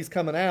because he's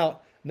coming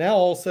out, now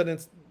all of a sudden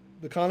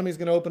the economy is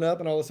going to open up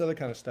and all this other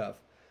kind of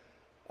stuff.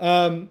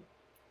 A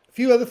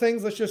few other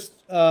things. Let's just,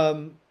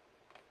 I'm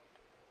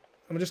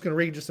just going to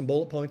read just some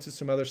bullet points and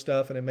some other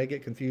stuff, and it may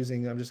get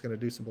confusing. I'm just going to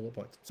do some bullet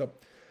points. So,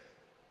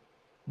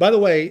 by the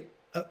way,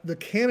 the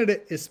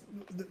candidate is,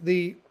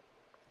 the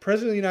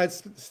President of the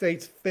United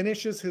States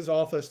finishes his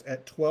office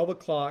at 12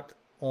 o'clock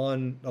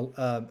on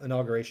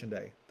Inauguration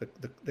Day.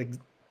 The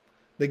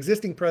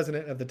existing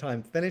president of the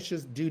time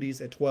finishes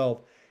duties at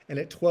 12, and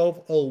at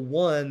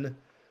 12:01,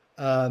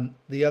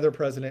 the other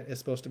president is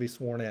supposed to be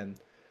sworn in.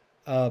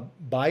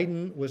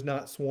 Biden was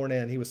not sworn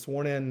in. He was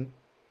sworn in,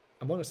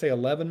 I want to say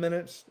 11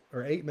 minutes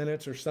or 8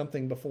 minutes or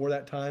something before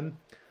that time.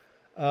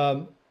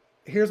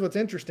 Here's what's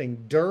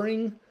interesting.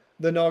 During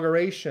the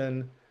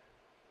inauguration,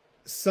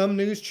 some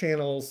news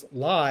channels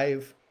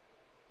live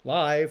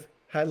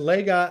had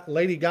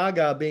Lady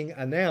Gaga being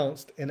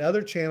announced, and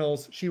other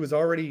channels, she was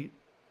already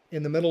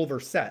in the middle of her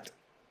set.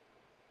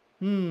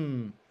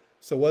 So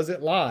was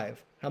it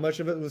live? How much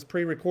of it was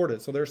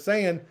pre-recorded? So they're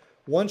saying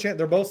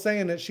they're both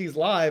saying that she's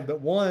live,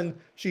 but one,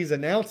 she's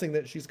announcing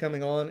that she's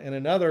coming on, and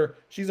another,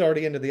 she's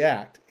already into the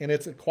act. And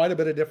it's quite a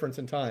bit of difference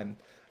in time.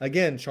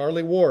 Again,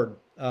 Charlie Ward,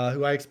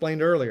 who I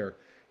explained earlier,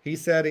 he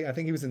said, I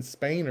think he was in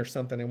Spain or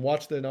something, and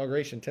watched the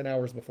inauguration 10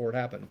 hours before it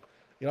happened.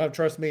 You know,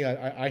 trust me,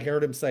 I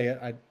heard him say it.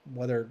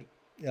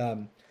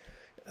 And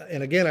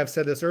again, I've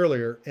said this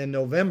earlier, in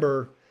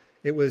November,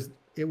 it was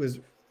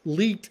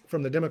leaked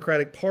from the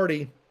Democratic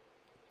Party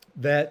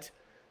that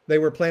they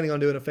were planning on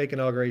doing a fake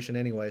inauguration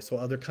anyway. So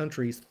other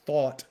countries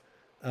thought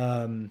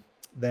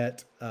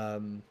that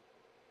Biden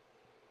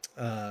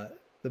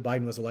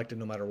was elected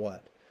no matter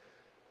what.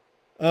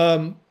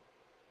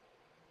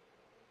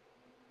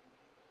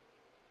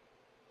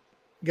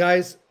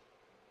 Guys,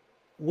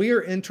 we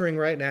are entering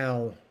right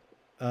now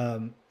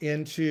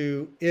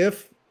into,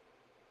 if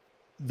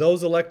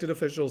those elected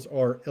officials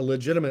are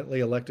illegitimately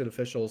elected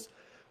officials,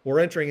 we're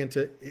entering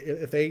into,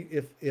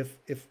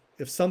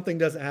 if something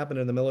doesn't happen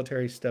and the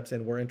military steps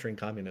in, we're entering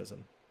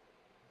communism.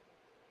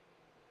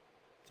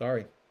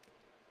 Sorry.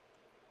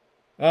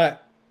 All right.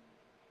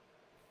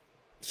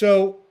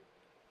 So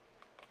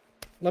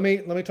let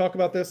me talk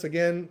about this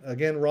again.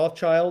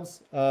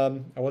 Rothschilds. I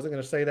wasn't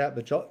going to say that,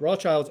 but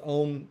Rothschilds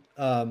own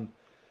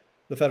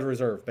the Federal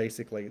Reserve,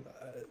 basically.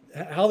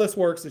 How this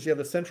works is you have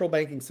the central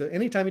banking. So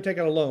anytime you take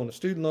out a loan, a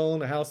student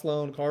loan, a house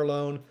loan, car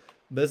loan,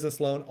 business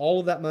loan, all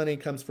of that money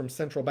comes from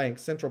central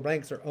banks. Central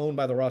banks are owned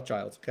by the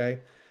Rothschilds. Okay.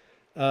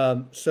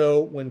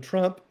 So when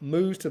Trump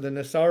moves to the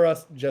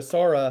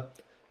Jassara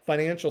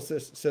financial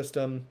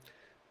system,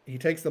 he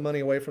takes the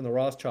money away from the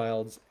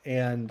Rothschilds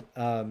and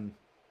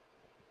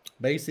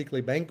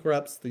basically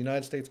bankrupts the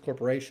United States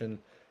corporation.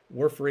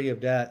 We're free of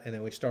debt, and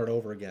then we start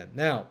over again.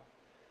 Now,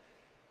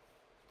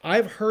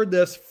 I've heard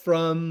this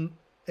from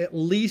at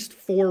least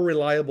 4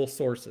 reliable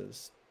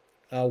sources.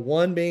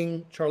 One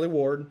being Charlie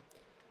Ward,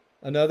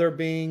 another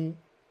being,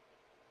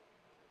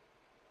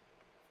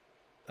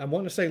 I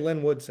want to say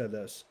Lynn Wood said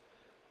this.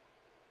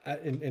 I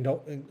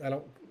don't,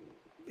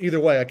 either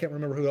way, I can't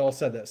remember who all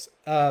said this,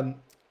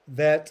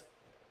 that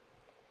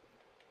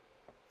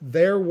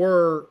there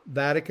were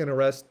Vatican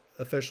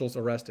officials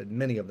arrested,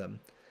 many of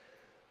them.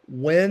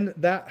 When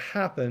that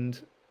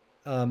happened,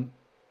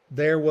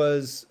 there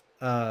was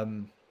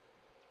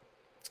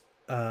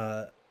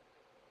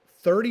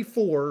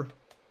 34,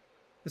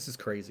 this is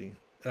crazy.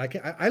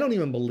 And I don't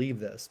even believe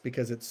this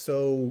because it's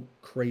so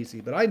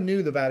crazy, but I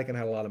knew the Vatican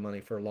had a lot of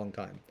money for a long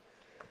time.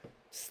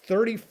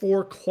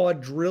 $34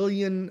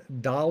 quadrillion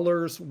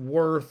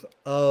worth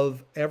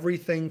of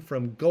everything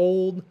from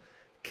gold,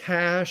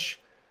 cash,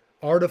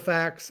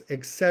 artifacts,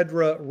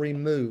 etc.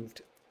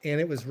 removed. And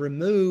it was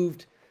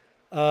removed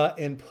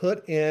and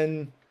put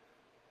in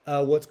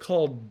what's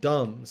called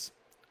DUMBs.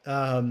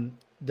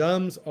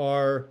 DUMBs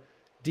are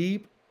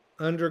deep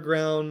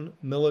underground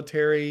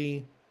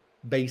military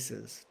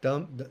bases.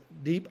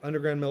 Deep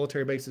underground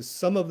military bases.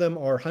 Some of them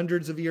are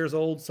hundreds of years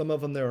old. Some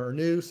of them are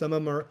new. Some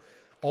of them are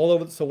all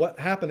over. So what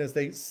happened is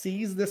they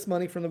seized this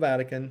money from the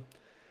Vatican,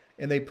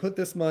 and they put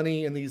this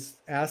money and these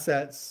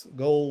assets,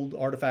 gold,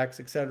 artifacts,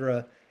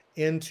 etc.,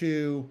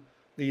 into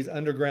these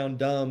underground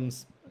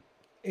DUMBs.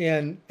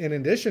 And in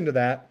addition to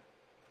that,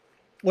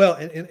 well,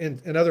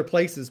 in other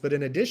places, but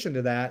in addition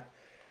to that,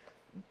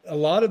 a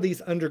lot of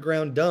these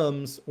underground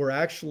DUMBs were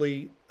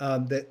actually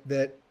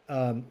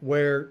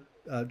where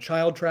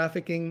child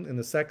trafficking and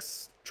the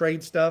sex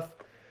trade stuff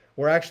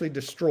were actually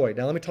destroyed.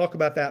 Now, let me talk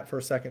about that for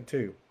a second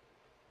too.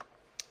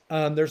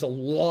 There's a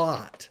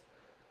lot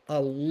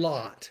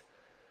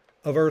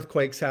of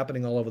earthquakes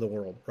happening all over the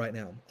world right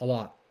now. A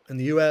lot in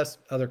the U.S.,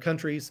 other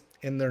countries,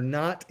 and they're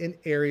not in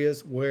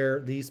areas where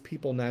these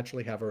people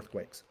naturally have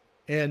earthquakes.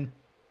 And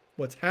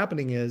what's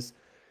happening is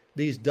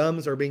these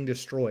DUMBs are being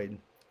destroyed.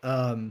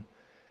 And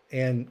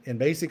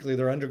basically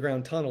they're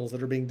underground tunnels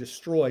that are being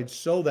destroyed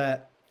so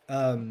that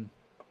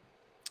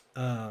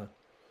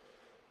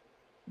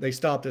they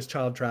stop this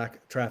child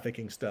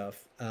trafficking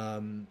stuff.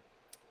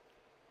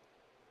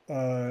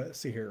 Let's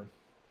see here.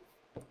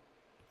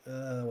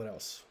 What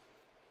else?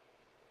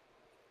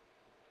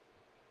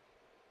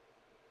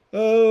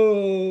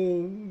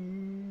 Oh,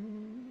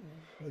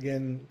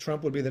 again,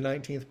 Trump would be the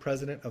 19th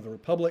president of the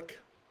Republic.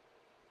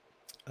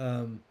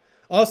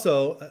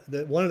 Also,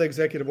 one of the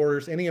executive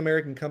orders, any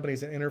American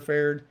companies that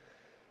interfered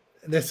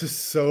This is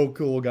so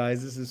cool,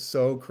 guys. This is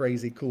so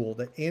crazy cool.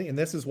 And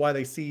this is why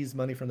they seize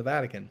money from the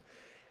Vatican.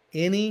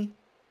 Any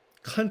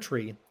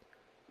country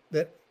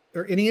that,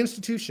 or any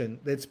institution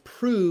that's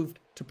proved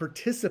to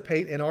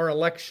participate in our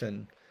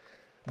election,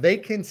 they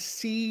can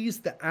seize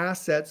the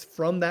assets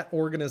from that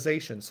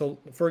organization. So,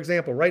 for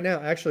example, right now,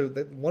 actually,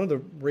 one of the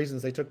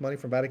reasons they took money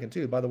from Vatican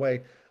too, by the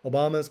way,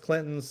 Obama's,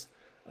 Clinton's,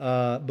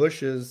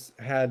 Bush's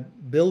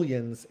had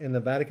billions in the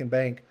Vatican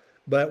Bank.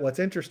 But what's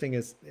interesting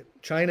is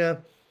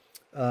China,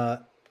 uh,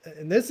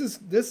 and this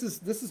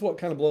is what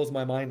kind of blows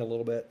my mind a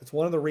little bit. It's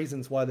one of the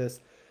reasons why this.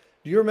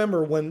 Do you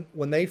remember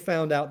when they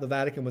found out the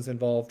Vatican was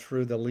involved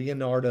through the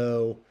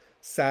Leonardo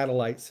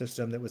satellite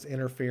system that was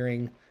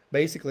interfering?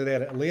 Basically, they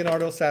had a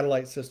Leonardo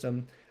satellite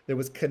system that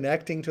was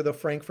connecting to the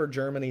Frankfurt,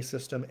 Germany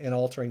system and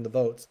altering the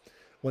votes.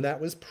 When that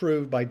was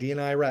proved by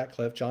DNI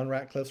Ratcliffe, John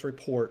Ratcliffe's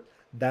report,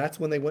 that's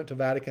when they went to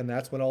Vatican.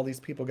 That's when all these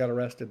people got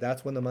arrested.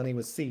 That's when the money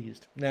was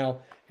seized. Now,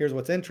 here's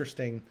what's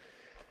interesting.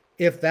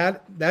 If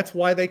that's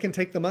why they can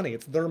take the money.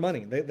 It's their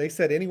money. They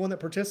said anyone that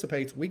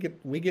participates, we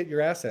get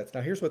your assets. Now,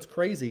 here's what's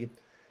crazy.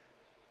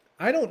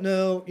 I don't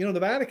know. The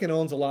Vatican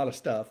owns a lot of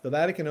stuff. The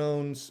Vatican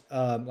owns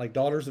like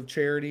Daughters of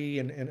Charity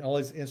and all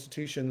these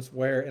institutions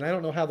where, and I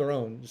don't know how they're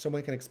owned.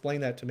 Someone can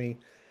explain that to me.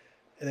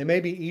 And they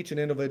may be each an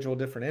individual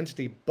different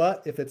entity,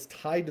 but if it's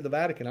tied to the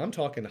Vatican, I'm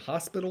talking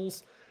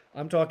hospitals.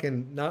 I'm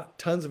talking not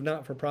tons of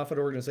not-for-profit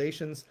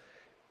organizations.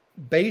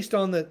 Based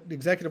on the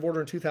executive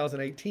order in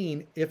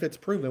 2018, if it's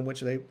proven,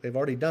 which they've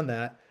already done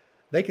that,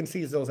 they can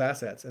seize those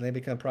assets and they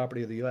become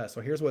property of the U.S.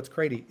 So here's what's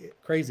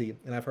crazy,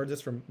 and I've heard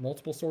this from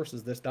multiple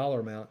sources, this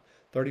dollar amount,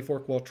 34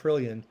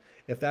 quadrillion.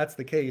 If that's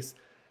the case,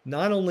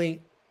 not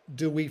only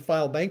do we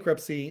file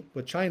bankruptcy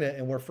with China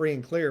and we're free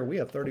and clear, we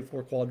have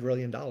 34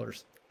 quadrillion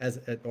dollars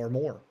or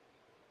more,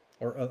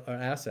 or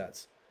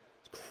assets.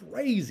 It's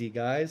crazy,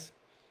 guys.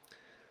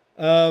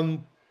 All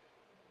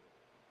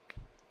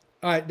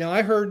right, now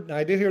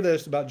I did hear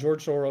this about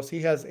George Soros.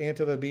 He has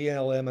Antifa,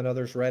 BLM, and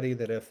others ready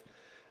that if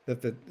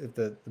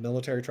the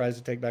military tries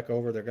to take back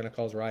over, they're going to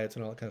cause riots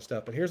and all that kind of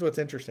stuff. But here's what's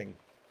interesting.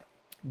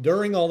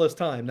 During all this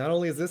time, not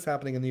only is this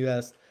happening in the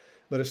U.S.,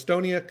 but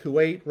Estonia,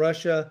 Kuwait,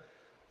 Russia,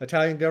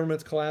 Italian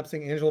governments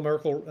collapsing, Angela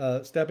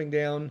Merkel stepping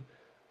down,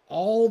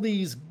 all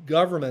these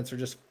governments are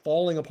just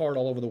falling apart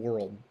all over the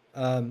world.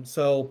 Now,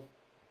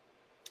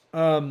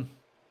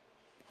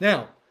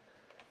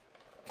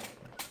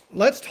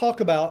 let's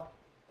talk about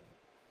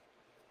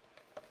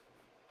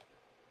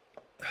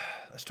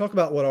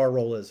what our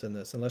role is in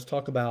this, and let's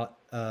talk about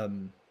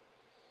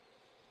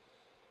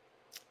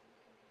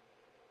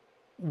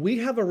we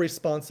have a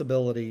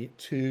responsibility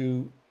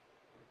to.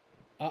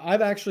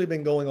 I've actually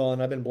been going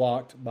on. I've been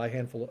blocked by a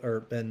handful,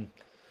 or been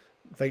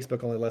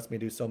Facebook only lets me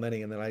do so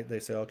many, and then they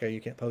say, okay, you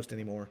can't post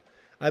anymore.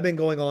 I've been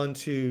going on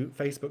to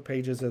Facebook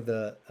pages of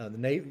the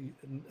Navy,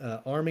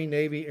 Army,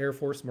 Navy, Air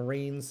Force,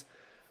 Marines.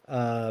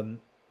 And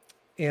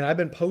I've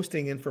been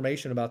posting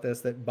information about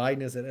this, that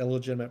Biden is an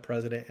illegitimate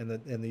president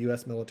and the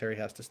U.S. military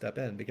has to step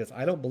in, because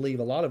I don't believe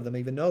a lot of them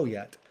even know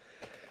yet.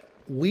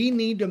 We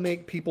need to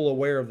make people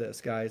aware of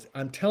this, guys.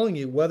 I'm telling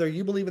you, whether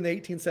you believe in the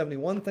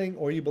 1871 thing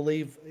or you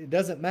believe, it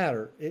doesn't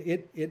matter.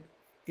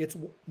 It's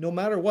no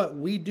matter what,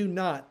 we do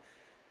not.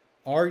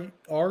 Our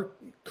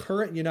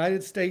current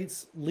United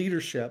States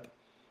leadership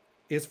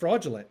is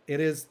fraudulent.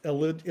 It is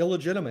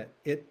illegitimate.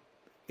 It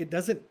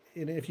doesn't.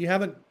 And if you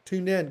haven't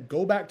tuned in,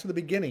 go back to the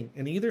beginning.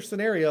 In either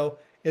scenario,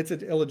 it's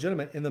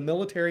illegitimate, and the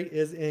military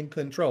is in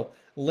control.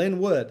 Lynn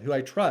Wood, who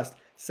I trust,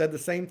 said the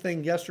same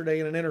thing yesterday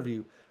in an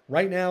interview.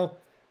 Right now,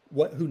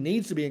 who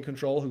needs to be in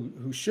control,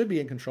 who should be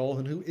in control,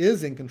 and who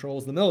is in control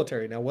is the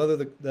military. Now,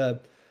 whether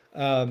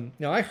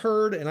now I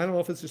heard, and I don't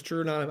know if this is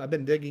true or not, I've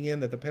been digging in,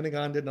 that the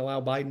Pentagon didn't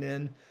allow Biden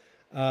in,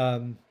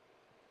 and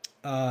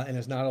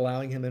is not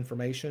allowing him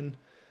information.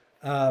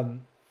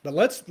 But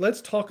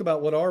let's talk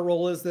about what our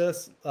role is.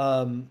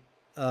 I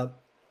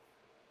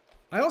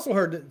also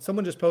heard that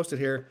someone just posted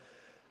here,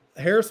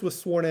 Harris was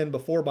sworn in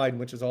before Biden,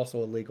 which is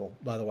also illegal,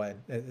 by the way.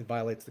 It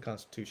violates the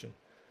Constitution.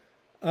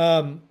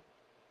 All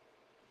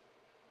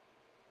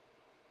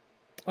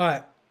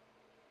right.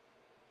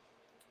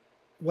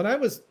 When I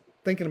was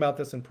thinking about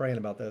this and praying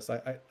about this,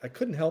 I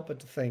couldn't help but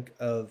to think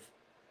of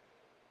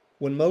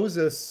when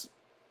Moses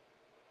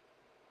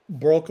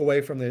broke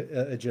away from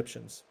the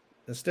Egyptians.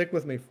 And stick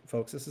with me,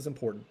 folks. This is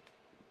important.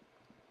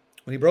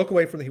 When he broke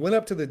away from he went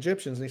up to the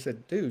Egyptians and he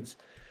said, dudes,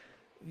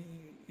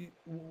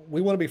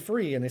 we want to be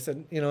free. And they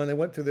said, and they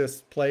went through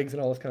this plagues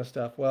and all this kind of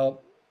stuff.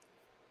 Well,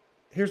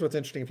 here's what's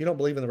interesting. If you don't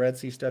believe in the Red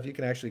Sea stuff, you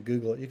can actually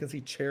Google it. You can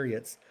see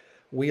chariots,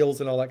 wheels,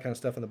 and all that kind of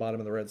stuff in the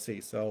bottom of the Red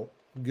Sea. So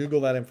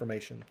Google that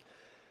information.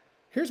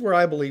 Here's where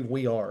I believe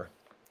we are.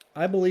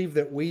 I believe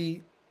that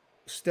we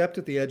stepped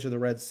at the edge of the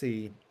Red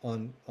Sea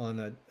on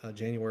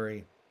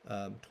January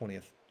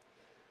 20th.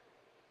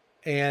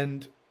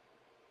 And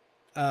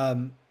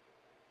the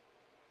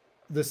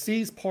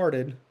seas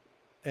parted,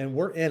 and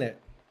we're in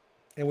it,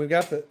 and we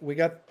got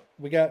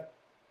the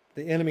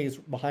enemies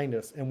behind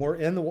us, and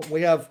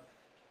we have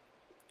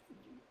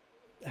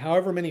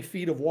however many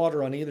feet of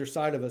water on either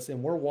side of us,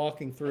 and we're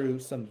walking through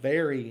some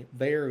very,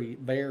 very,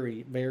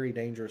 very, very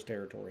dangerous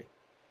territory.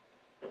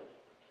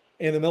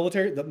 And the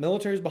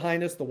military's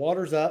behind us, the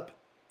water's up,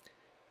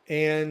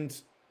 and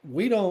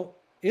we don't,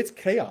 it's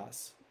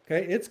chaos.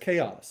 Okay, it's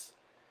chaos.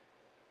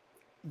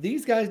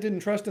 These guys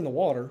didn't trust in the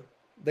water.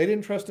 They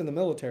didn't trust in the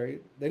military.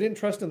 They didn't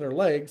trust in their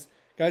legs.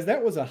 Guys,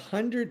 that was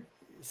 100,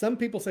 some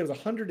people say it was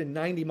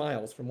 190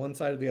 miles from one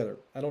side to the other.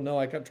 I don't know.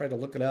 I tried to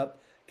look it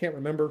up. Can't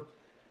remember.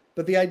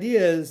 But the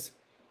idea is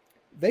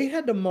they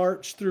had to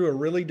march through a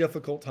really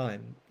difficult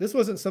time. This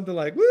wasn't something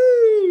like, woo,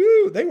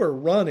 woo. They were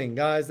running,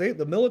 guys.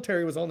 The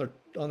military was on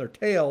their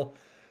tail.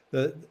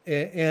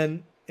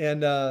 And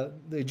the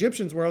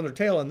Egyptians were on their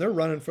tail, and they're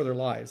running for their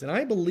lives. And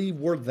I believe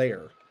we're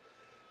there.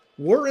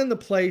 We're in the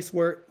place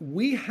where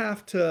we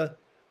have to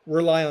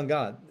rely on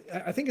God.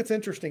 I think it's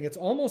interesting. It's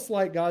almost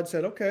like God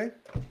said, okay,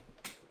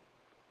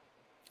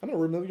 I'm going to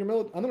remove I'm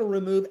going to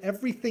remove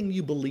everything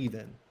you believe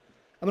in.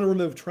 I'm going to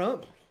remove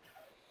Trump.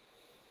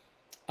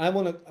 Right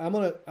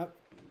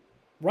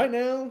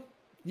now,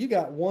 you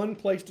got one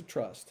place to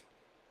trust.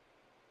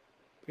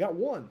 You got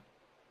one.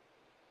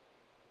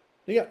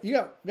 You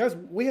got, guys,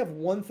 we have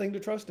one thing to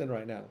trust in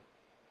right now.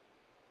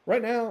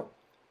 Right now,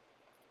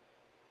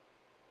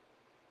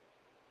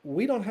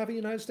 we don't have a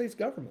United States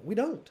government. We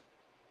don't.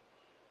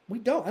 We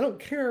don't. I don't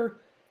care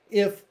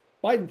if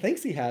Biden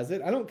thinks he has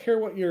it. I don't care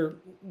what your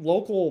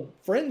local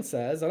friend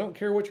says. I don't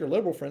care what your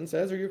liberal friend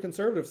says or your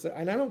conservative says.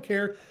 And I don't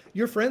care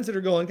your friends that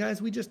are going,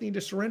 guys, we just need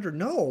to surrender.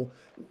 No.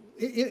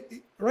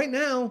 Right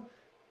now,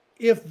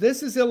 if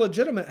this is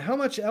illegitimate, how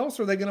much else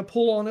are they going to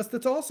pull on us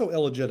that's also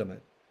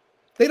illegitimate?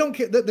 They don't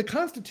care. The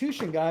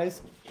Constitution,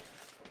 guys,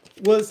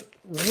 was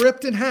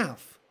ripped in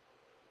half.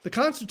 The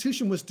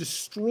Constitution was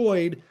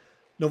destroyed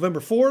November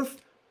 4th,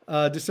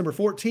 December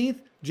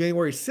 14th,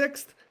 January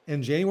 6th,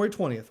 and January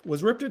 20th.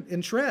 Was ripped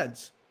in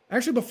shreds.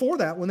 Actually, before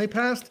that, when they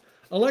passed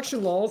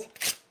election laws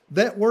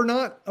that were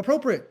not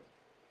appropriate.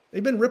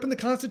 They've been ripping the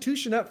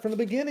Constitution up from the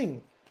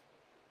beginning.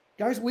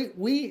 Guys,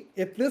 we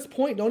at this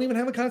point don't even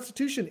have a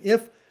Constitution.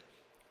 If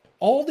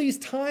all these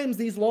times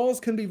these laws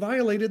can be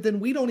violated, then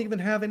we don't even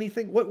have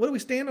anything. What do we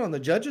stand on? The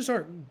judges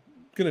aren't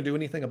going to do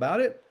anything about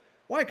it.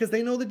 Why? Because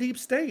they know the deep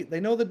state. They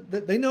know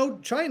that they know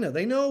China.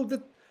 They know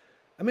that.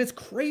 I mean, it's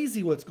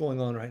crazy what's going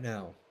on right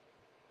now.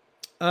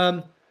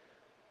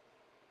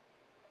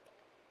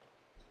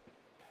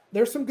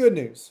 There's some good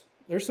news.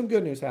 There's some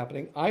good news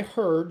happening. I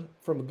heard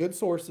from good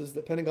sources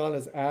that Pentagon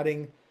is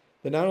adding,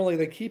 that not only are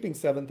they keeping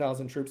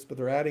 7,000 troops, but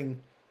they're adding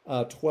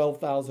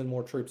 12,000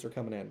 more troops are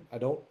coming in.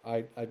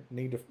 I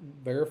need to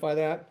verify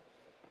that.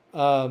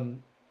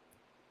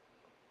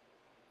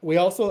 We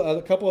also,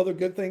 a couple other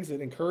good things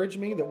that encourage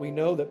me that we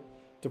know that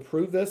to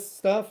prove this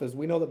stuff is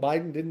we know that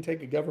Biden didn't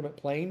take a government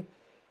plane,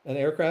 an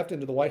aircraft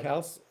into the White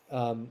House.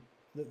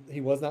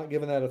 He was not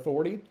given that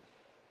authority.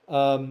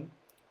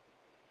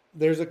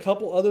 There's a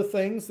couple other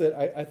things that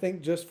I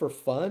think just for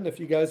fun, if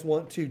you guys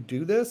want to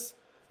do this,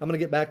 I'm going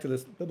to get back to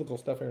this biblical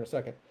stuff here in a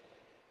second.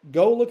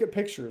 Go look at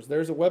pictures.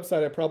 There's a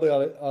website I probably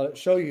ought to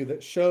show you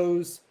that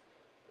shows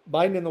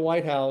Biden in the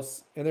White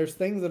House, and there's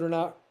things that are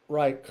not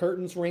right.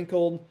 Curtains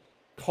wrinkled,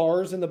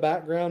 cars in the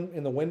background,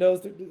 in the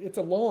windows. It's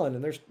a lawn,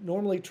 and there's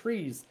normally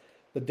trees.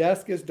 The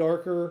desk is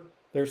darker.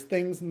 There's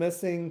things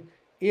missing.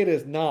 It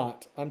is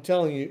not. I'm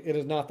telling you, it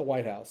is not the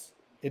White House.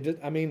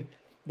 I mean,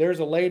 there's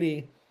a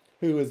lady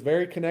who is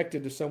very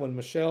connected to someone,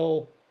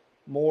 Michelle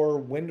Moore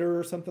Winder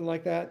or something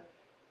like that.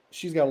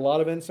 She's got a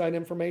lot of inside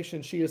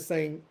information. She is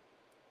saying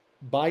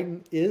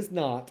Biden is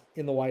not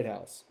in the White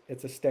House.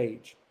 It's a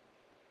stage.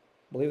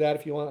 Believe that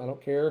if you want. I don't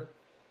care.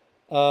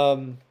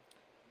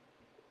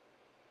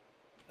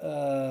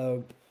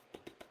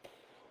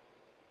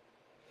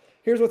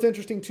 Here's what's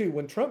interesting too.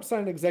 When Trump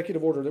signed an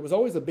executive order, it was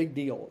always a big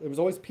deal. There was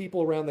always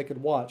people around that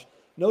could watch.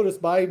 Notice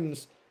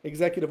Biden's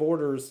executive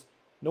orders,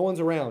 no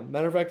one's around.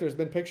 Matter of fact, there's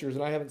been pictures,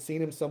 and I haven't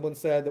seen him. Someone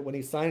said that when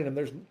he's signing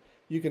them,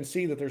 you can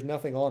see that there's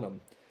nothing on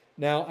them.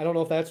 Now, I don't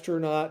know if that's true or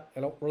not.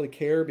 I don't really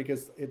care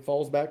because it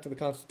falls back to the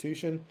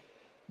Constitution.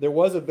 There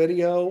was a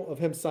video of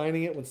him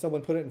signing it when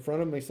someone put it in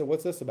front of him. He said,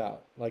 what's this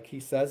about? Like, he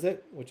says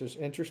it, which is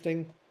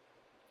interesting.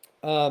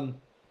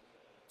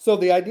 So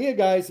the idea,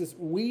 guys, is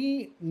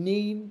we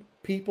need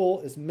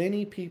people, as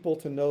many people,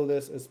 to know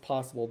this as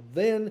possible.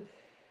 Then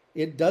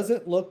it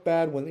doesn't look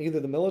bad when either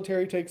the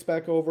military takes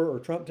back over or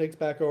Trump takes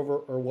back over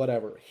or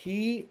whatever.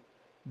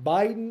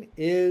 Biden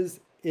is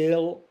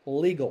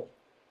illegal.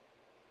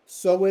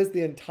 So is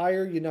the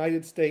entire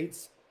United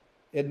States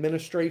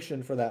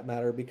administration, for that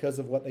matter, because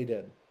of what they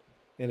did.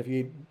 And if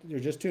you're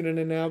just tuning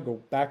in now, go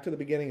back to the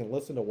beginning and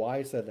listen to why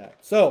I said that.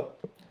 So,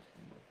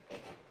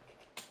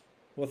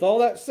 with all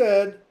that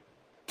said,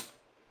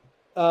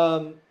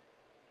 I'm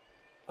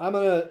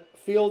going to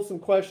field some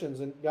questions.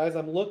 And guys,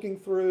 I'm looking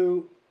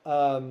through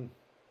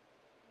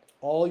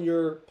all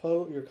your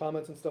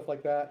comments and stuff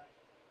like that.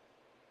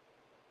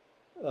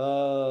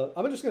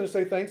 I'm just going to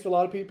say thanks to a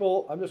lot of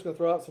people. I'm just going to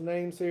throw out some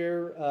names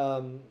here.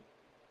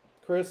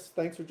 Chris,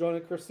 thanks for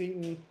joining. Chris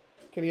Seaton,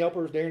 Kenny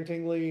Elpers, Darren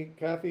Tingley,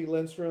 Kathy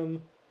Lindstrom,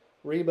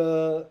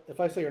 Reba, if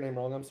I say your name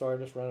wrong, I'm sorry,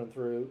 I'm just running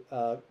through.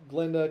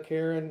 Glenda,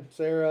 Karen,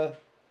 Sarah,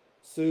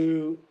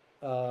 Sue,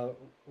 uh,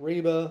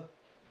 Reba,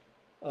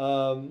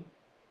 um,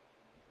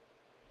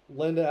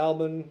 Linda,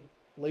 Albin,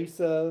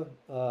 Lisa,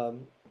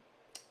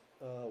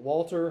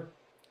 Walter.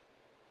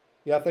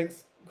 Yeah,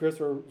 thanks, Chris,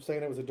 for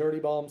saying it was a dirty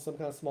bomb, some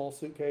kind of small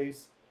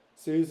suitcase.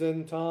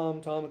 Susan,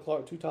 Tom and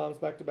Clark, two Toms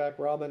back to back.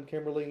 Robin,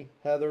 Kimberly,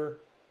 Heather,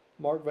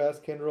 Mark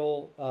Vest,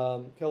 Kendall,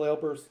 Kelly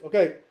Elpers.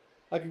 Okay,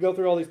 I could go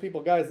through all these people,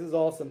 guys. This is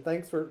awesome.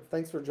 Thanks for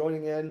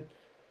joining in.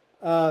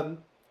 Um,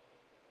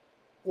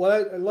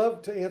 I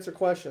love to answer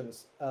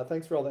questions.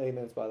 Thanks for all the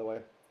amens, by the way.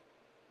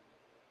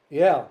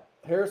 Yeah,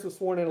 Harris was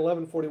sworn in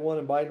 1141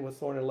 and Biden was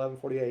sworn in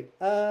 1148.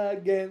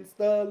 Against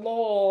the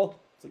law.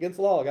 It's against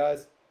the law,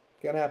 guys.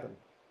 Can't happen.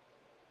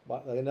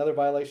 Another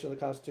violation of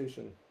the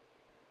Constitution.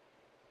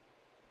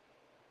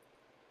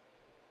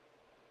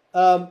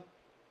 No,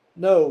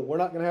 we're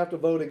not going to have to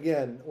vote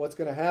again. What's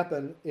going to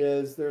happen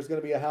is there's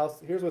going to be a House.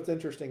 Here's what's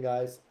interesting,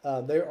 guys.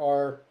 There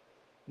are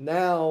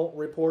now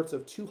reports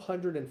of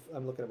 200 and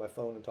I'm looking at my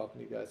phone and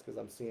talking to you guys because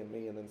I'm seeing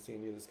me and then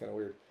seeing you. This is kind of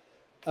weird.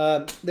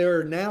 There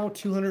are now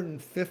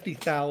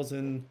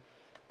 250,000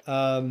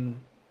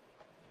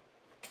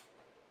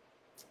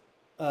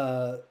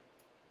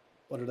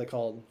 what are they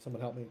called?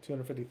 Someone help me.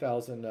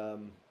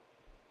 250,000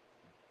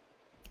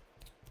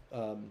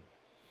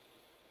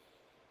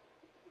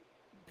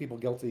 people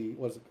guilty.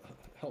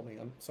 Help me?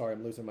 I'm sorry,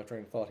 I'm losing my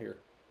train of thought here.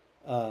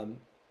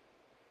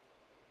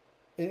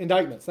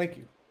 Indictments. Thank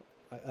you.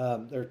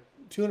 There are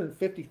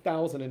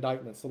 250,000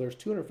 indictments. So there's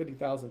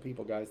 250,000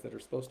 people, guys, that are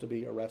supposed to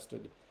be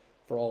arrested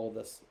for all of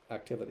this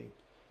activity.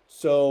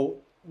 So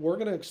we're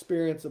going to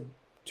experience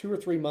 2 or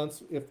 3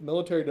 months, if the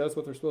military does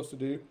what they're supposed to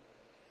do,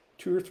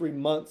 2 or 3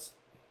 months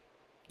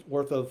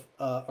worth of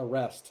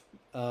arrest.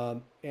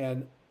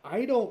 And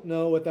I don't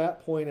know at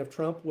that point if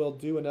Trump will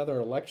do another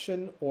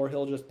election or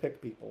he'll just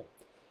pick people.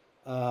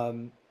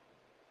 Don't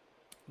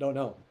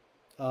know.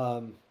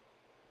 All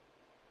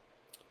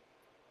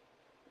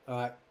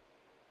right.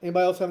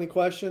 Anybody else have any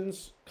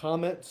questions,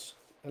 comments?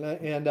 And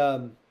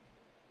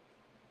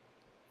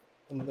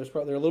there's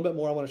probably a little bit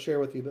more I want to share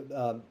with you.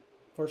 But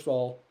first of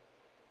all,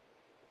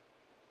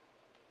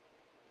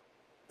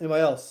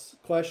 anybody else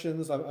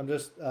questions? I'm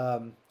just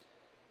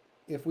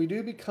if we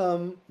do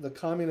become the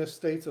communist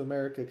states of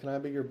America, can I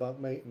be your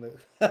bunkmate? In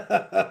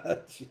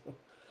the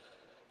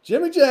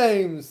Jimmy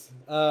James.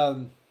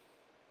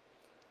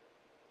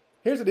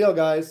 Here's the deal,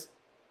 guys.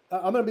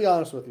 I'm going to be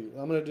honest with you.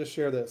 I'm going to just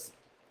share this.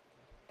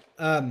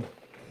 My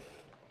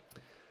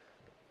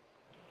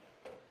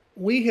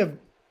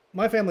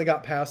family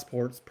got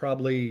passports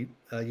probably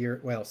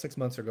 6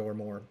 months ago or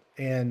more.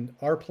 And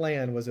our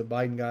plan was if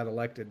Biden got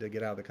elected to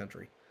get out of the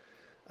country.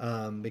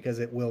 Because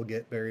it will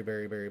get very,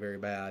 very, very, very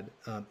bad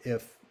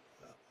if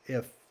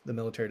the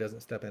military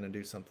doesn't step in and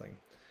do something.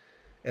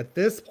 At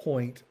this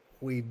point,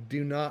 we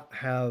do not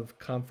have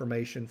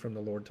confirmation from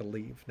the Lord to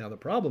leave. Now, the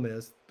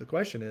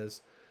question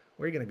is,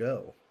 where are you going to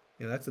go?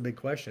 That's the big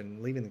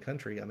question. Leaving the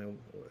country,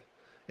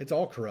 it's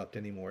all corrupt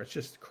anymore. It's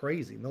just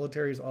crazy.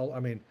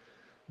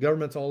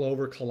 Government's all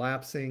over,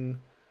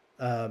 collapsing.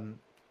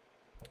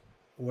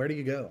 Where do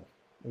you go?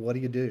 What do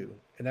you do?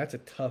 And that's a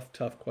tough,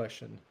 tough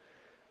question.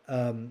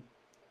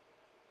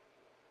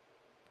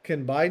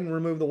 Can Biden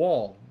remove the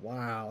wall?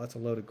 Wow, that's a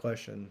loaded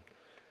question.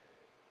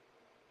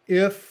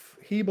 If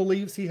he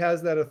believes he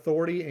has that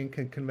authority and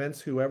can convince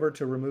whoever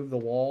to remove the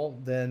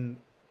wall, then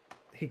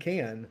he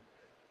can.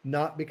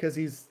 Not because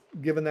he's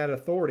given that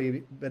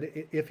authority, but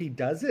if he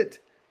does it,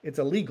 it's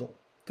illegal.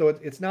 So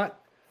it's not,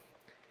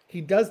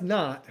 he does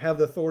not have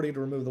the authority to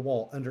remove the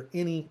wall under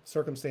any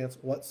circumstance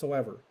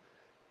whatsoever.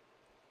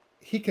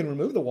 He can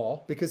remove the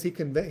wall because he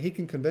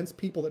can convince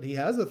people that he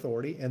has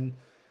authority and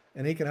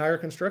he can hire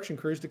construction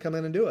crews to come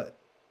in and do it.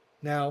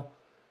 Now,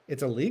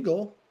 it's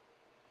illegal,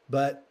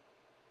 but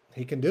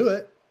he can do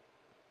it.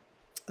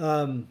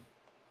 When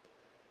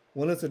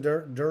is the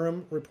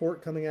Durham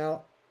report coming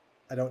out?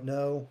 I don't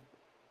know.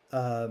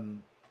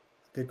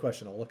 Good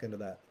question. I'll look into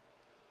that.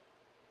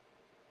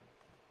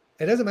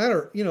 It doesn't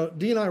matter.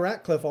 D&I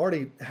Ratcliffe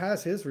already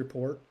has his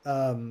report.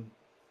 That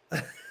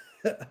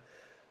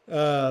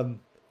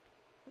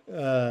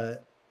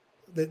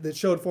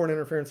showed foreign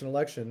interference in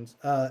elections.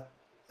 If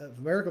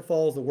America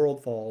falls, the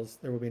world falls.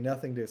 There will be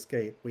nothing to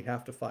escape. We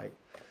have to fight.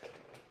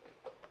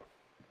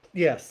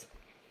 Yes.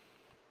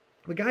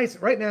 But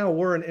guys, right now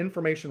we're in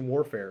information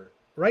warfare.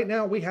 Right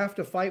now we have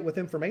to fight with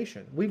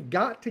information. We've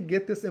got to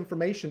get this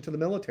information to the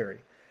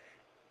military.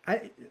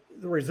 The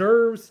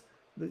reserves,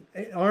 the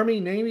Army,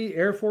 Navy,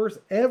 Air Force,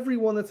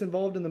 everyone that's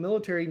involved in the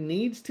military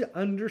needs to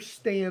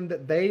understand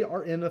that they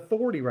are in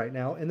authority right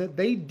now and that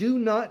they do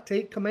not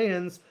take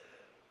commands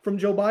from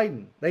Joe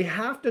Biden. They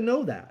have to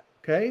know that,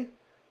 okay?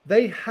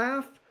 They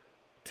have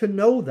to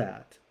know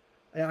that.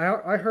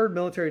 I heard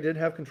military did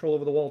have control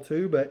over the wall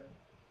too, but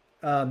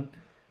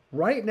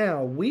right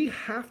now we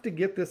have to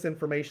get this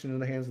information in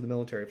the hands of the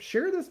military.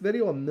 Share this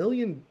video a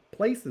million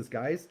places,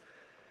 guys.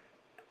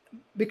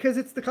 Because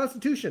it's the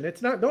Constitution.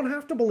 It's not, don't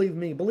have to believe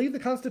me. Believe the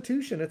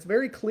Constitution. It's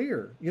very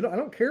clear. You know, I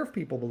don't care if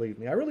people believe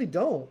me. I really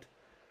don't.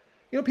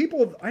 You know,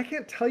 people, I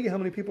can't tell you how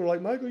many people are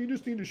like, Michael, you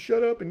just need to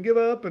shut up and give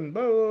up and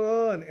blah, blah,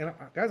 blah. And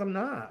guys, I'm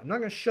not. I'm not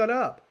going to shut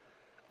up.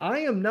 I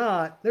am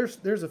not.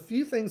 There's a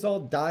few things I'll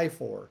die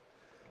for.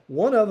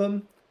 One of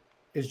them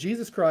is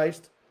Jesus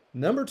Christ.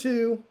 Number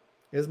two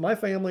is my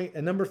family.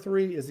 And number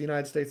three is the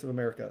United States of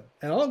America.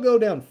 And I'll go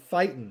down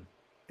fighting.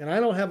 And I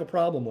don't have a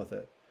problem with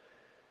it.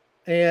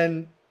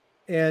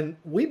 And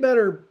we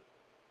better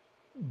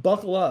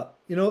buckle up.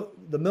 You know,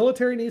 the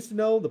military needs to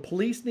know. The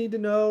police need to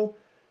know.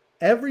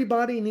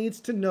 Everybody needs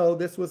to know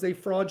this was a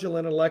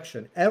fraudulent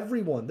election.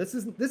 Everyone. This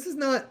is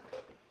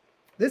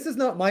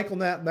not Michael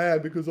Knapp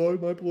mad because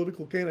my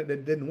political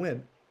candidate didn't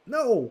win.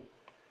 No.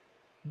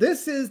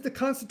 This is the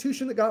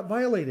Constitution that got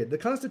violated. The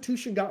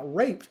Constitution got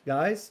raped,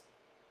 guys.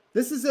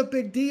 This is a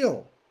big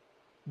deal.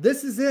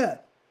 This is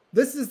it.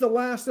 This is the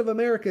last of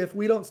America if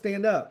we don't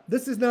stand up.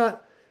 This is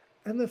not,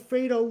 I'm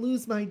afraid I'll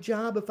lose my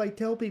job if I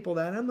tell people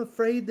that. I'm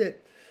afraid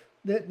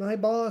that my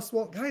boss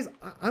won't. Guys,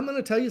 I'm going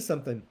to tell you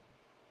something.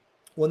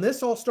 When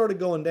this all started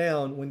going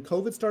down, when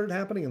COVID started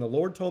happening and the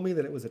Lord told me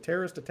that it was a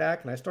terrorist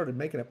attack and I started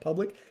making it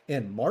public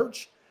in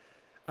March,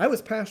 I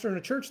was pastoring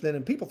a church then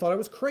and people thought I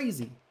was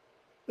crazy.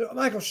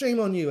 Michael, shame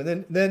on you.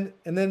 And then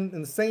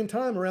in the same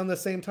time, around the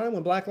same time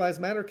when Black Lives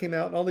Matter came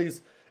out and all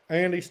these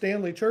Andy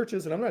Stanley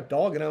churches, and I'm not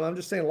dogging them, I'm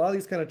just saying a lot of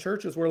these kind of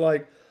churches were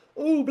like,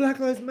 oh, Black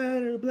Lives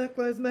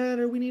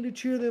Matter, we need to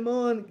cheer them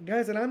on.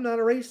 Guys, and I'm not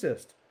a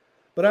racist.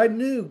 But I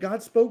knew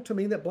God spoke to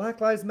me that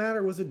Black Lives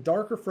Matter was a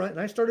darker front, and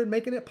I started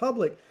making it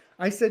public.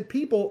 I said,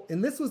 people,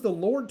 and this was the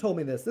Lord told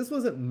me this. This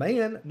wasn't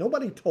man.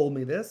 Nobody told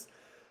me this.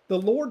 The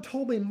Lord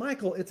told me,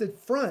 Michael, it's a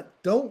front.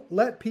 Don't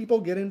let people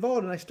get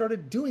involved. And I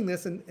started doing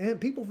this,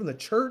 and people from the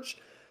church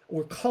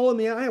were calling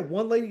me out. I had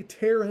one lady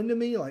tear into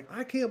me like,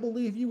 I can't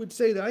believe you would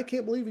say that. I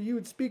can't believe you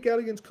would speak out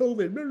against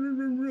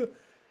COVID.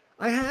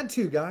 I had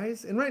to,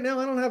 guys. And right now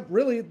I don't have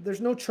really, there's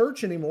no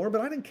church anymore,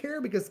 but I didn't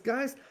care because,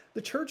 guys,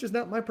 the church is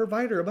not my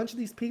provider. A bunch of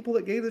these people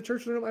that gave the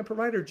church are not my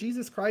provider.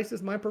 Jesus Christ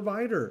is my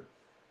provider.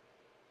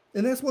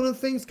 And that's one of the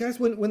things,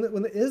 guys, when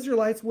the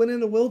Israelites went in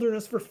the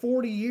wilderness for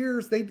 40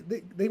 years,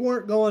 they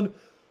weren't going,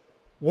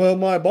 well,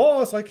 my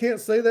boss, I can't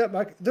say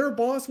that. Their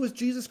boss was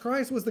Jesus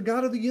Christ, was the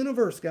God of the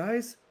universe,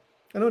 guys.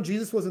 I know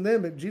Jesus wasn't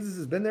them, but Jesus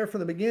has been there from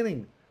the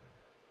beginning.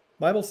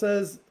 Bible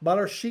says,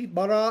 Barashit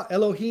bara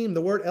Elohim.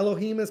 The word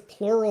Elohim is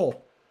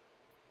plural.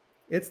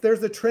 There's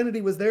the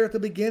Trinity was there at the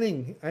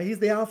beginning. He's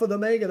the Alpha, the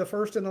Omega, the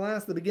first and the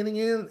last, the beginning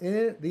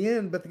and the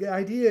end. But the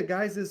idea,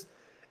 guys, is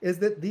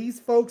that these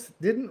folks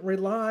didn't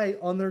rely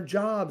on their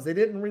jobs. They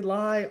didn't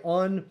rely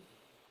on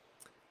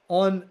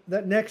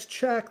that next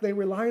check. They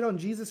relied on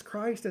Jesus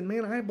Christ. And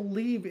man, I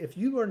believe if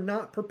you are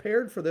not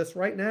prepared for this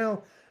right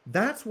now,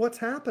 that's what's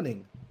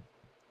happening.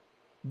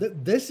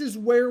 This is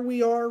where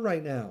we are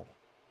right now.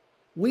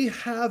 We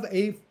have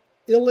a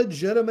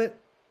illegitimate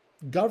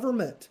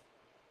government.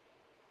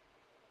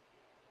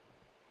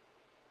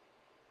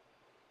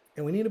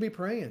 And we need to be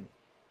praying.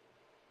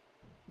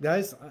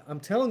 Guys, I'm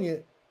telling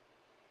you,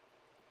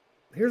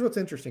 here's what's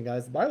interesting,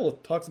 guys. The Bible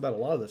talks about a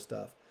lot of this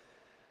stuff.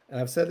 And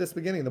I've said this at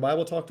the beginning. The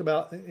Bible talked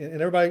about,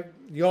 and everybody,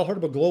 you all heard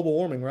about global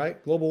warming,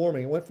 right? Global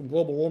warming. It went from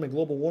global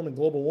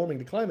warming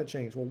to climate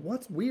change. Well,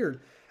 what's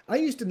weird? I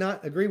used to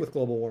not agree with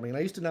global warming. And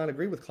I used to not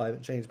agree with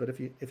climate change. But if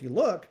you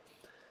look,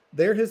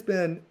 there has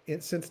been,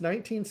 since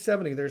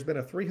 1970, there's been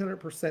a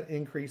 300%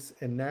 increase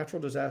in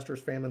natural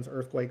disasters, famines,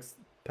 earthquakes,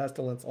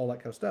 pestilence, all that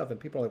kind of stuff. And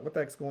people are like, what the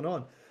heck's going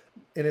on?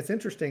 And it's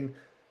interesting.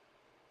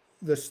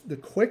 The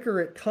quicker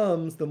it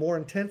comes, the more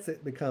intense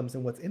it becomes.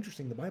 And what's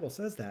interesting, the Bible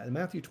says that. In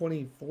Matthew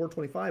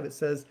 24:25, it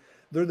says,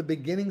 they're the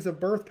beginnings of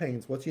birth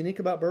pains. What's unique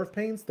about birth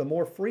pains? The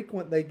more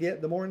frequent they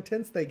get, the more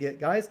intense they get.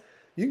 Guys,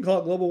 you can call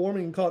it global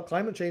warming, you can call it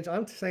climate change.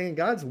 I'm saying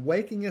God's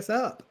waking us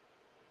up.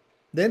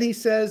 Then he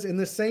says in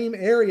the same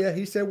area,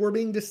 he said,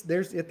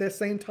 at the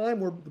same time,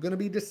 we're going to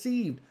be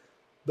deceived.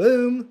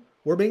 Boom.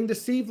 We're being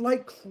deceived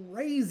like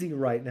crazy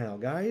right now,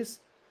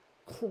 guys.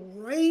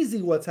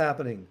 Crazy what's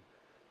happening.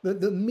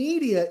 The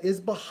media is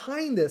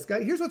behind this,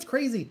 guys. Here's what's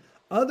crazy.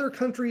 Other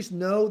countries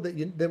know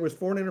that there was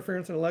foreign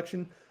interference in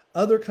election.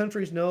 Other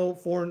countries know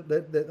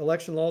that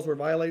election laws were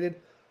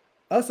violated.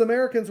 Us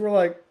Americans were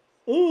like,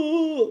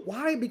 ooh,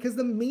 why? Because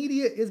the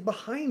media is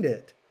behind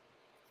it.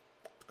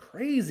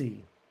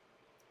 Crazy.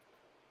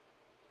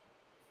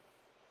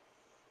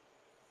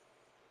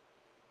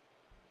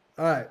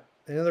 All right.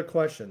 Any other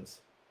questions?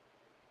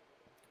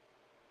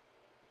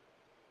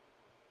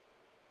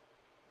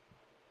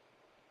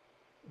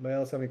 Anybody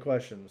else have any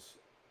questions?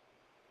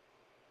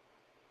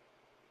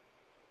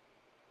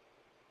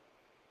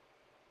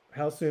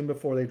 How soon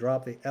before they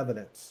drop the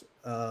evidence?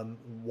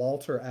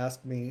 Walter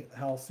asked me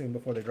how soon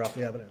before they drop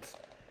the evidence.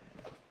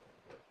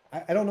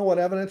 I don't know what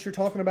evidence you're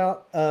talking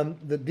about.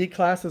 The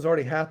D-class has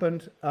already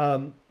happened.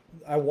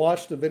 I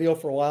watched the video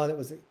for a while and it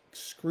was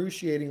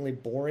excruciatingly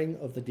boring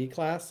of the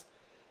D-class.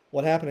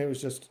 What happened, it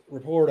was just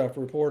report after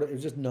report. It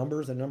was just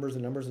numbers and numbers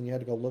and numbers, and you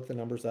had to go look the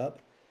numbers up.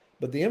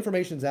 But the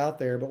information's out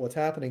there, but what's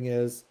happening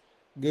is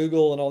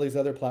Google and all these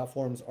other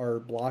platforms are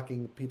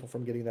blocking people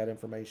from getting that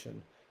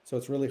information. So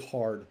it's really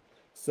hard.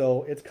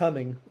 So it's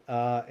coming,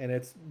 and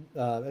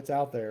it's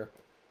out there.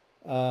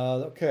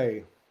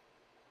 Okay.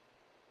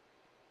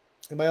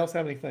 Anybody else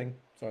have anything?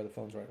 Sorry, the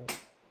phone's right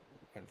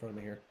in front of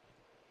me here.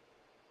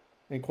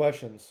 Any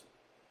questions?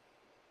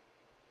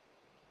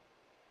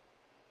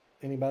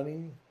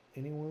 Anybody?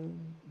 Anyone?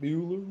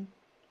 Bueller?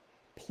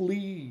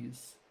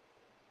 Please,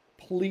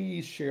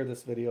 please share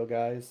this video,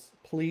 guys.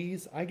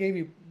 Please. I gave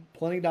you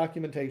plenty of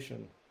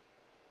documentation.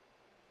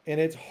 And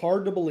it's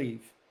hard to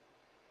believe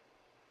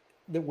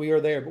that we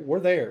are there, but we're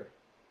there.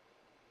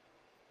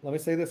 Let me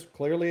say this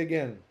clearly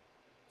again.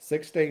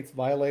 6 states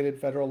violated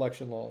federal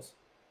election laws.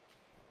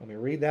 Let me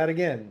read that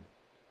again.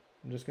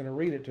 I'm just going to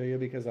read it to you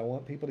because I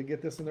want people to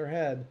get this in their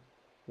head.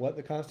 What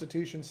the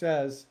Constitution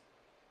says.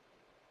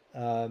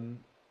 The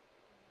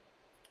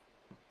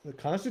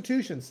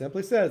Constitution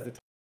simply says the time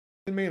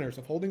and manners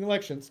of holding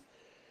elections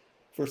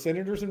for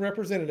senators and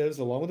representatives,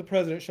 along with the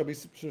president, shall be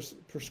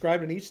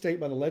prescribed in each state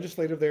by the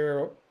legislative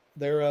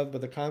thereof,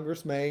 but the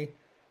Congress may,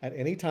 at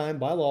any time,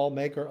 by law,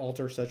 make or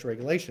alter such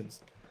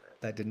regulations.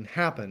 That didn't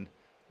happen.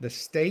 The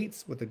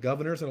states, with the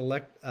governors and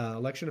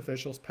election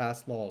officials,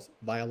 passed laws.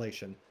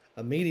 Violation.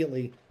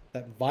 Immediately,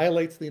 that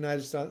violates the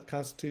United States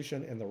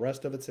Constitution and the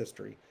rest of its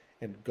history.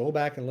 And go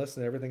back and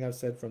listen to everything I've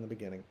said from the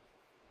beginning.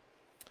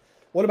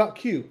 What about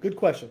Q? Good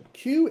question.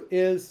 Q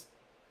is,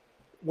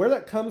 where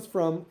that comes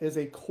from is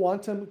a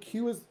quantum,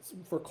 Q is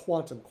for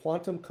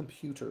quantum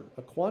computer.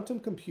 A quantum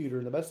computer,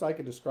 and the best I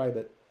could describe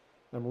it,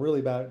 I'm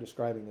really bad at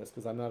describing this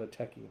because I'm not a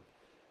techie.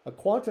 A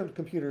quantum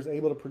computer is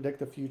able to predict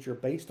the future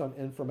based on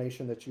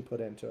information that you put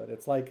into it.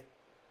 It's like,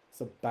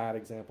 it's a bad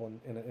example,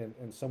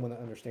 and someone that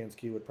understands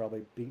Q would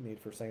probably beat me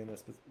for saying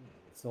this, but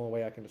it's the only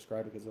way I can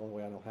describe it because it's the only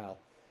way I know how.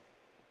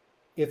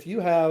 If you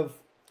have,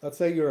 let's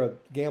say you're a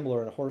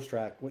gambler in a horse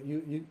track,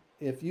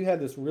 if you had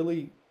this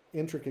really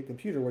intricate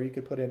computer where you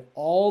could put in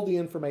all the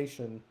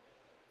information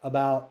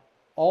about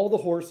all the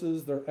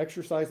horses, their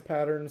exercise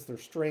patterns, their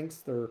strengths,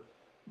 their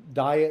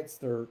diets,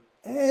 their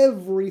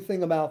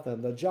everything about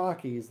them, the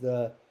jockeys,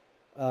 the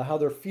how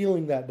they're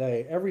feeling that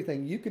day,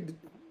 everything, you could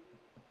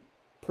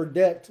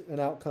predict an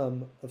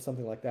outcome of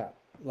something like that,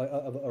 like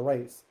of a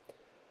race.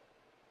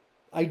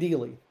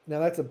 Ideally. Now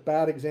that's a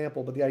bad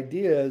example, but the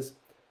idea is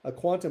a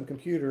quantum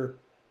computer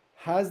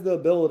has the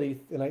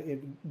ability,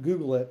 and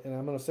Google it, and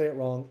I'm going to say it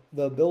wrong,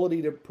 the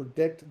ability to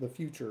predict the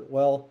future.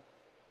 Well,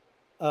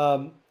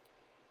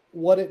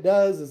 what it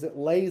does is it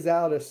lays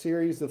out a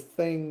series of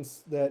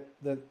things that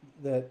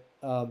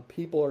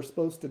people are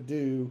supposed to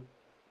do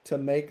to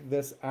make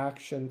this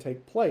action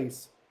take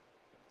place.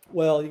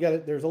 Well,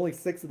 there's only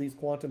 6 of these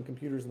quantum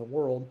computers in the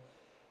world,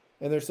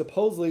 and there's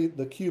supposedly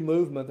the Q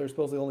movement. There's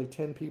supposedly only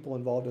 10 people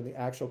involved in the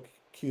actual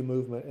Q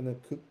movement, and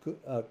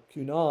the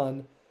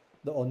QAnon,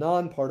 the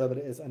Anon part of it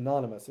is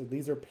anonymous. So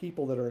these are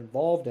people that are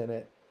involved in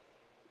it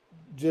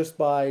just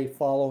by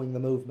following the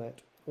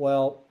movement.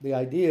 Well, the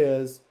idea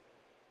is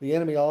the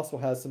enemy also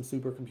has some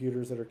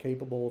supercomputers that are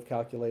capable of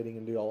calculating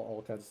and do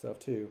all kinds of stuff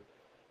too.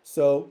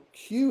 So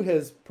Q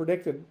has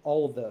predicted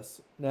all of this.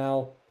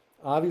 Now,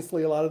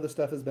 obviously, a lot of the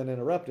stuff has been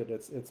interrupted.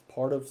 It's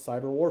part of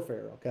cyber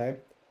warfare, okay?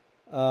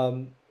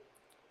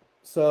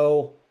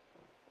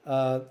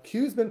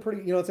 Q's been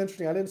pretty, it's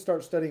interesting. I didn't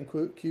start studying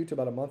Q till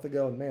about a month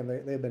ago, and man,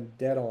 they've been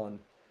dead on.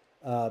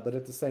 But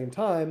at the same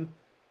time,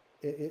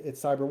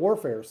 it's cyber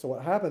warfare. So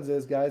what happens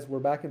is, guys, we're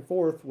back and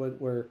forth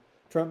where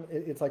Trump,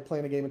 it's like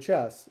playing a game of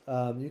chess.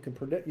 You can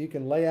predict, you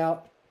can lay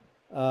out,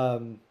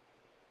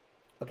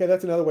 okay,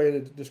 that's another way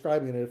of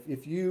describing it.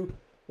 If you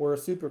were a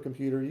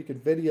supercomputer, you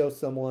could video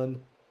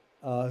someone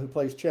who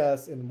plays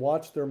chess and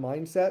watch their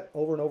mindset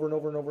over and over and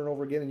over and over and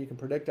over again, and you can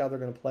predict how they're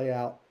going to play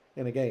out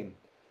in a game.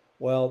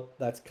 Well,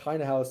 that's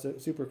kind of how a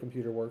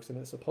supercomputer works,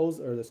 and this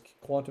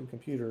quantum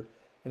computer,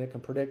 and it can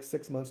predict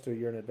 6 months to a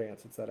year in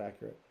advance. It's that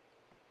accurate.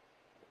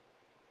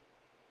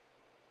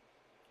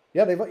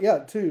 Yeah,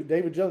 too.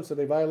 David Jones said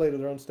they violated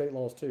their own state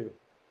laws too.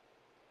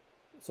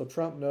 So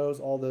Trump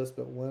knows all this,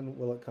 but when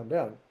will it come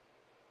down?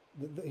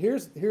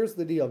 Here's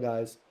the deal,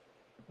 guys.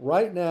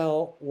 Right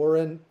now, we're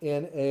in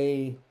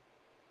a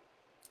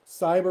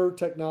cyber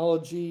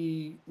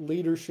technology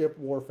leadership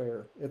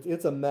warfare.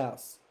 It's a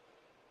mess.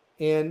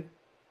 And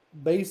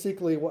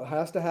basically what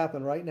has to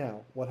happen right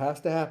now,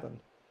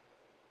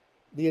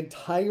 the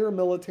entire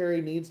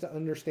military needs to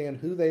understand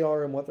who they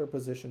are and what their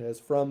position is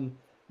from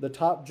the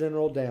top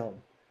general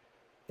down.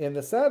 And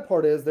the sad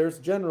part is there's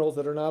generals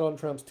that are not on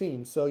Trump's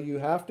team. So you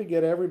have to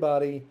get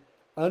everybody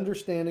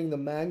understanding the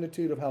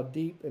magnitude of how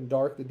deep and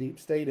dark the deep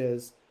state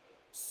is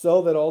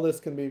so that all this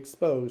can be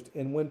exposed.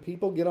 And when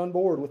people get on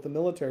board with the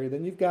military,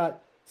 then you've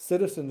got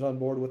citizens on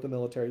board with the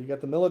military. You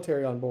got the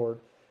military on board.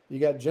 You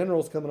got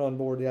generals coming on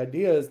board. The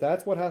idea is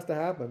that's what has to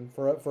happen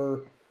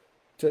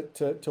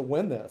to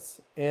win this.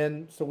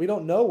 And so we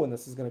don't know when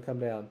this is going to come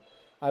down.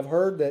 I've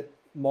heard that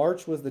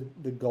March was the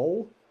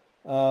goal.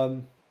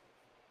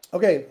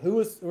 Okay, who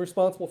is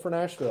responsible for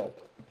Nashville?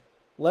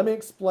 Let me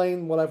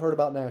explain what I've heard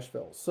about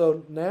Nashville.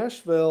 So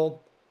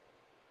Nashville,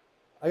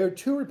 I heard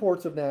 2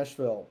 reports of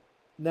Nashville.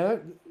 now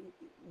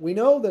we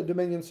know that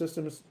Dominion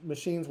Systems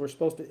machines were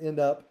supposed to end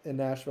up in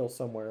Nashville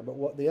somewhere, but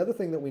what the other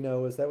thing that we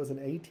know is that was an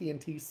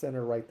AT&T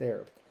center right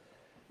there.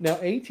 Now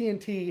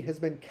AT&T has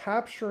been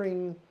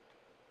capturing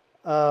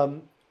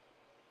um,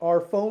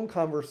 our phone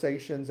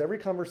conversations, every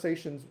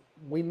conversations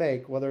we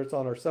make, whether it's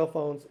on our cell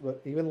phones,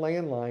 but even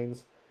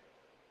landlines,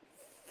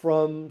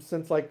 from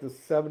since like the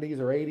 70s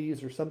or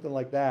 80s or something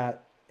like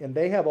that, and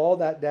they have all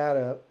that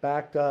data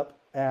backed up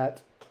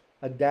at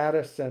a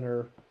data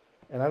center,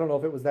 and I don't know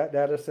if it was that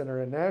data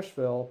center in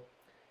Nashville,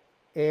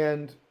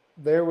 and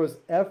there was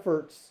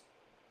efforts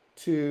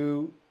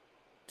to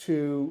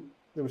to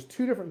there was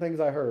two different things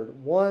I heard.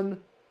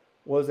 One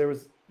was they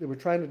were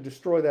trying to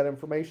destroy that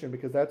information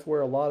because that's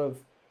where a lot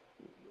of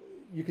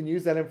you can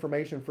use that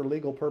information for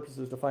legal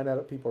purposes to find out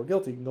if people are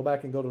guilty. You can go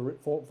back and go to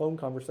phone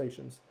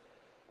conversations.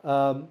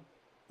 Um,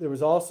 there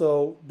was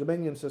also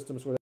Dominion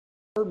Systems where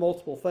I heard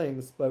multiple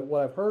things, but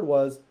what I've heard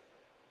was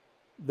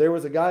there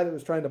was a guy that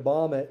was trying to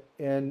bomb it,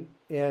 and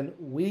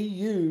we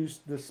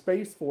used the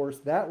Space Force.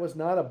 That was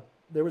not a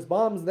there was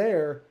bombs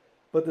there,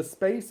 but the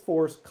Space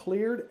Force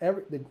cleared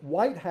the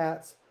white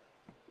hats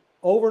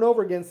over and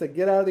over again said,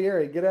 "Get out of the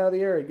area, get out of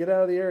the area, get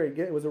out of the area."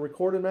 It was a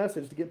recorded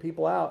message to get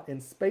people out,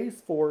 and Space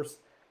Force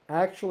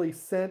actually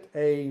sent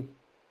a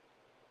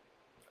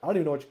I don't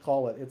even know what you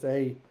call it. It's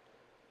a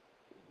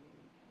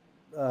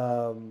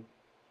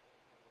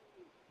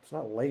it's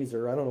not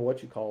laser. I don't know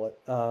what you call it,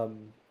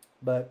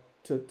 but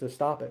to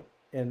stop it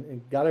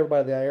and got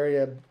everybody in the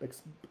area,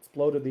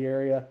 exploded the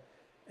area,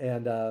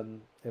 and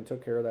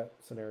took care of that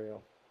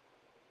scenario.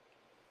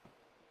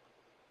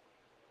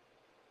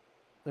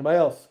 Anybody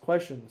else?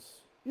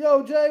 Questions?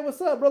 Yo, Jay,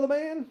 what's up, brother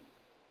man?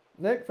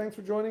 Nick, thanks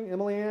for joining.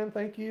 Emily Ann,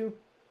 thank you.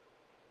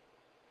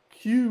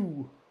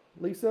 Q,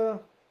 Lisa.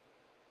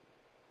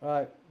 All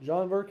right,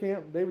 John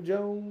Verkamp, David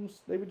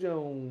Jones, David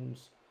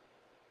Jones.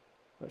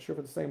 Not sure if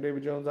it's the same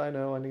David Jones I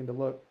know. I need to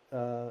look.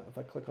 If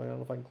I click on, I don't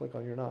know if I can click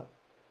on you or not.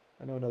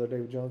 I know another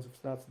David Jones. If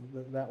it's not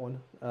that one.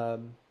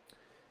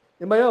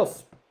 Anybody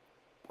else?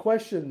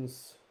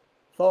 Questions,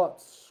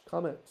 thoughts,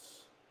 comments?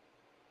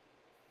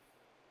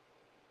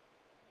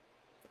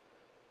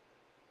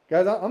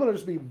 Guys, I'm going to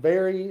just be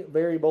very,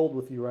 very bold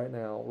with you right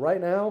now.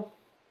 Right now,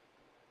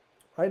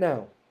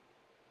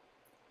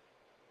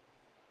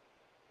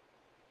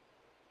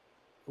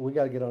 we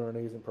got to get on our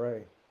knees and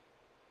pray.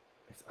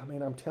 I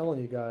mean, I'm telling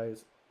you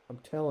guys, I'm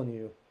telling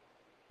you.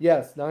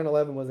 Yes,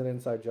 9/11 was an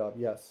inside job.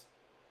 Yes.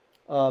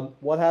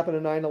 What happened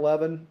in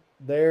 9/11?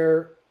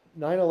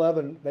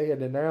 9/11, they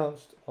had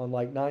announced on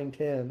like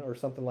 9/10 or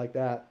something like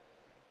that,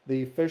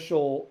 the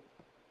official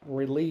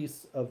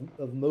release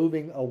of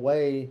moving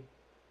away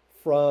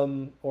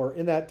from, or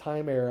in that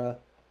time era,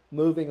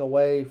 moving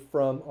away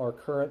from our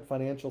current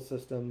financial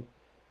system.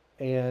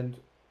 And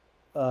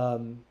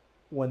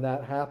when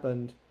that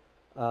happened,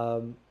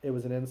 it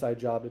was an inside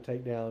job to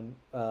take down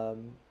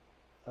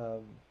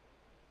the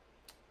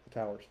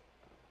towers.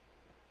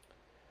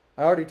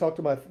 I already talked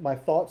to my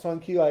thoughts on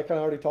Q. I kind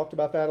of already talked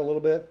about that a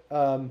little bit.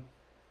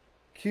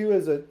 Q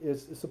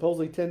is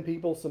supposedly 10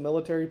 people, some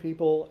military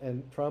people,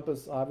 and Trump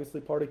is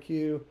obviously part of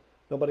Q.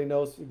 Nobody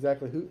knows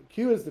exactly who.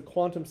 Q is the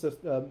quantum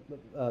system,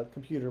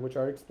 computer, which I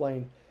already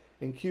explained,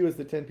 and Q is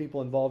the 10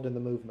 people involved in the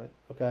movement.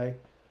 Okay,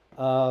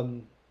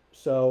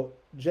 so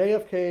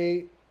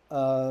JFK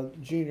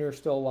Jr. is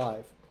still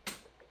alive.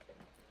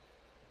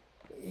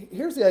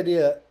 Here's the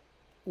idea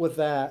with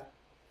that.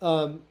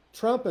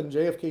 Trump and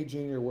JFK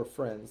Jr. were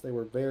friends. They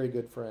were very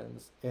good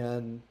friends,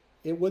 and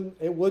it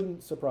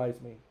wouldn't surprise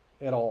me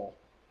at all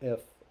if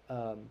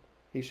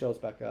he shows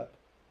back up.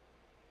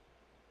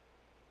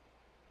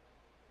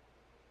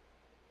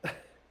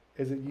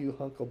 Is it you,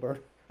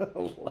 Huckleberry?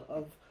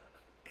 Love.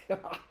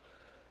 God.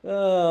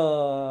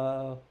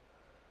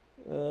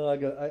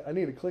 I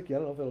need to click you. I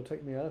don't know if it'll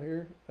take me out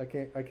here. I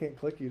can't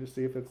click you to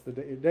see if it's the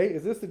Dave.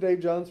 Is this the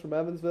Dave Jones from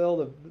Evansville,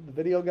 the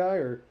video guy,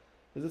 or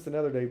is this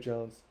another Dave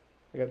Jones?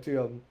 I got two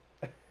of them.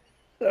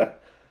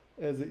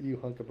 Is it you,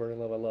 hunk of burning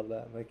love? I love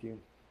that. Thank you.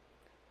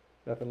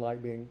 Nothing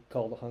like being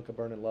called a hunk of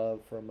burning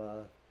love from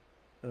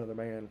another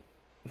man.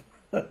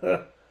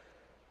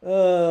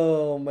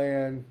 Oh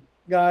man,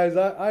 guys,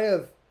 I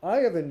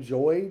have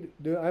enjoyed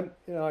doing.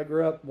 I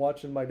grew up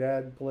watching my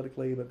dad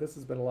politically, but this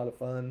has been a lot of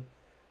fun.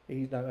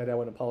 He's not. My dad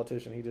wasn't a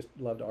politician. He just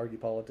loved to argue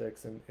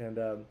politics,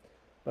 but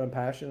I'm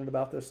passionate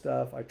about this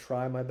stuff. I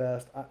try my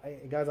best.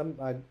 Guys, you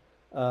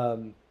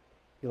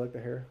like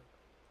the hair?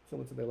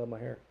 Someone said they love my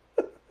hair.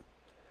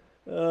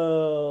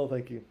 Oh,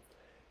 thank you.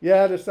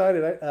 Yeah, I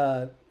decided.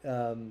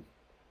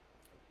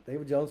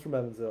 David Jones from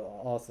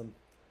Evansville. Awesome.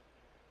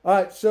 All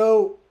right.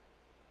 So,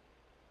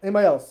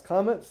 anybody else?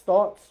 Comments,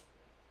 thoughts?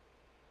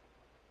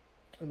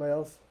 Anybody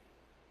else?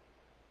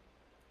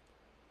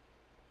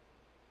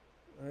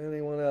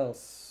 Anyone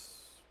else?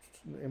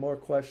 Any more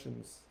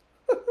questions?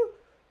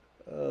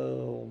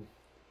 Oh.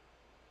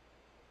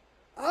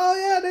 Oh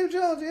yeah, David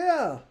Jones.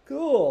 Yeah,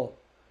 cool.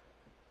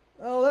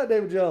 Oh, that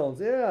David Jones.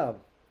 Yeah.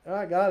 All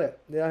right, got it.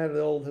 Yeah, I had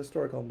the old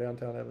historic home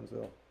downtown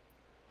Evansville.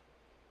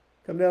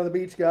 Come down to the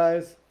beach,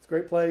 guys. It's a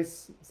great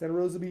place. Santa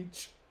Rosa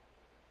Beach.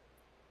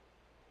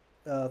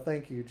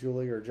 Thank you,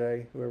 Julie or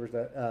Jay, whoever's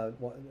that.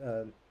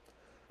 All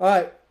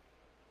right.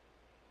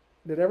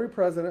 Did every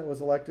president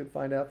was elected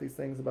find out these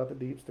things about the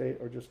deep state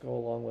or just go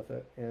along with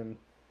it? And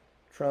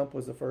Trump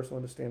was the first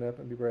one to stand up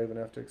and be brave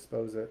enough to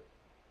expose it.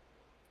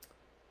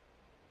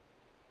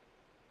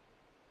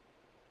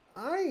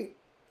 I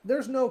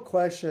there's no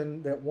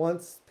question that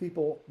once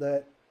people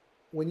that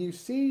when you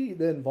see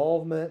the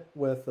involvement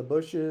with the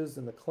Bushes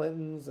and the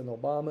Clintons and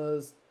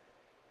Obamas,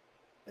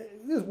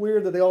 it's just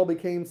weird that they all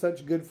became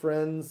such good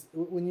friends.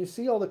 When you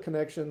see all the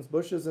connections,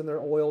 Bushes and their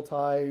oil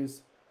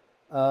ties,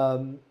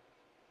 um,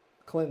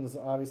 Clinton's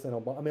obviously,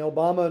 and Obama. I mean,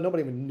 Obama,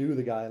 nobody even knew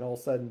the guy, and all of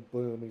a sudden,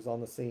 boom, he's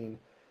on the scene.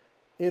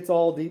 It's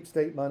all deep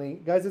state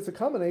money, guys. It's a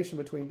combination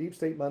between deep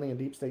state money and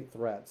deep state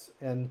threats.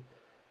 And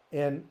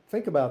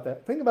think about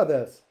that. Think about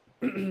this.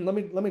 let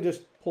me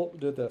just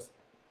do it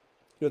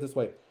this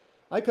way.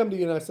 I come to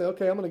you and I say,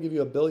 okay, I'm going to give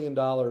you $1 billion,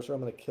 or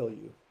I'm going to kill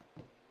you.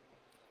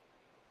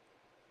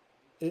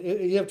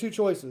 You have two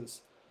choices.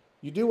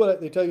 You do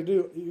what they tell you to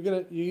do.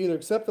 You either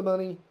accept the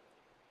money,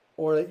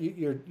 or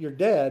you're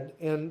dead.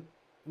 And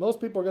most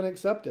people are going to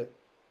accept it.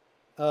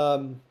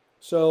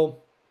 So,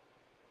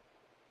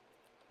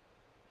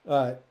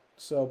 all right.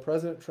 So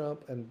President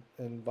Trump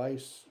and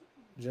Vice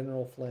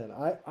General Flynn.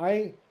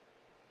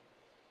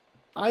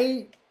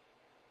 I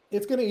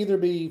it's going to either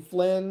be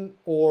Flynn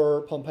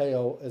or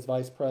Pompeo as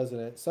vice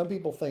president. Some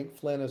people think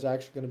Flynn is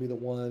actually going to be the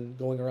one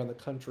going around the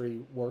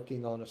country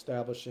working on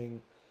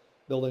establishing,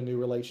 building new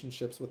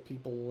relationships with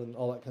people and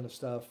all that kind of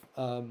stuff.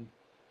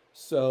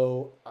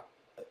 So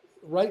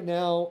right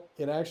now,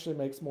 it actually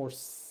makes more.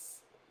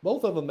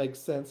 Both of them make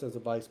sense as a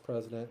vice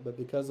president, but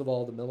because of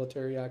all the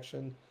military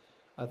action,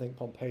 I think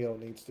Pompeo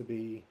needs to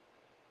be.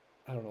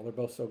 I don't know. They're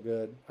both so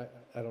good.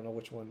 I don't know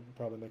which one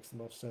probably makes the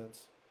most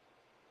sense.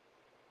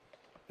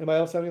 Anybody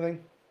else have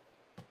anything?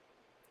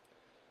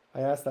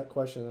 I asked that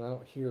question and I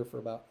don't hear for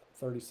about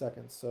 30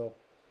 seconds. So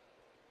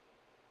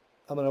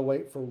I'm going to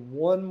wait for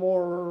one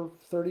more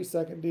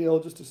 30-second deal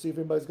just to see if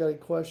anybody's got any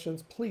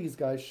questions. Please,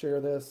 guys,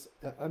 share this.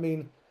 I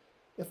mean,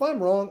 if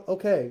I'm wrong,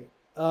 okay.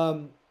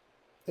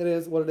 It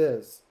is what it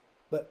is.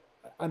 But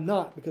I'm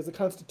not, because the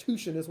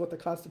Constitution is what the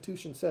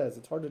Constitution says.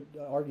 It's hard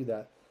to argue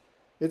that.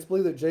 It's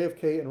believed that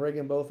JFK and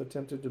Reagan both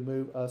attempted to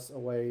move us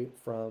away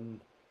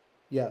from.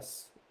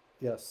 Yes,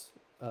 yes.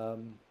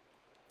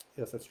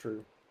 Yes, that's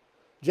true.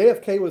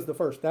 JFK was the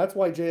first. That's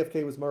why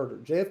JFK was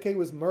murdered. JFK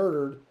was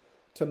murdered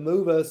to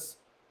move us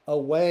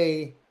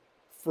away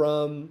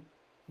from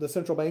the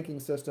central banking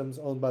systems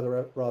owned by the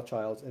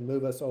Rothschilds and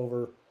move us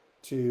over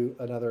to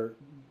another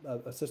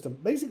a system.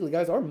 Basically,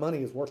 guys, our money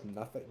is worth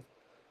nothing.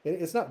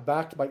 It's not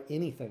backed by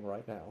anything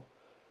right now.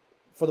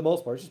 For the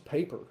most part, it's just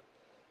paper.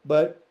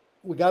 But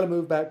we got to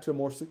move back to a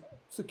more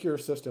secure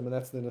system, and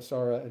that's the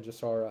Nasara and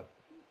Jassara.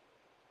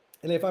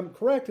 And if I'm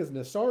correct, is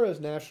Nasara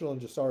is national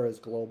and Jassara is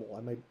global.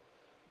 I may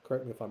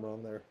correct me if I'm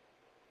wrong there.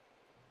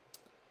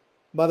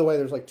 By the way,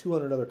 there's like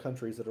 200 other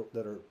countries that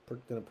are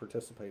going to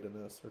participate in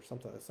this, or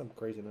something, some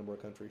crazy number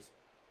of countries.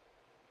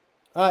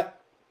 All right,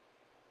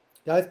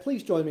 guys,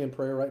 please join me in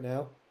prayer right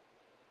now.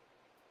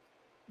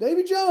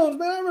 David Jones,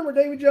 man, I remember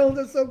David Jones.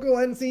 That's so cool. I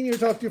hadn't seen you or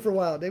talked to you for a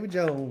while. David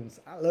Jones,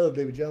 I love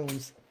David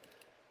Jones.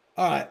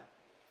 All right,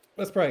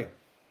 let's pray.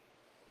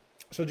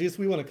 So Jesus,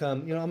 we want to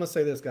come. I'm going to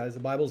say this, guys.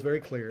 The Bible is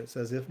very clear. It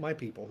says, if my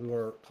people who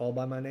are called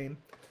by my name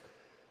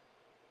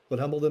would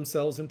humble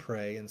themselves and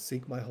pray and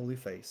seek my holy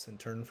face and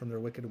turn from their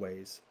wicked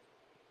ways,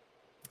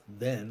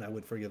 then I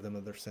would forgive them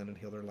of their sin and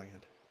heal their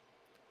land.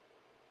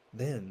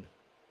 Then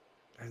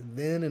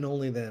and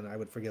only then I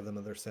would forgive them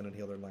of their sin and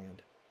heal their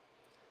land.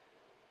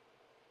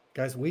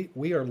 Guys,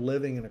 we are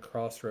living in a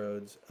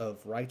crossroads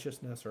of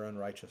righteousness or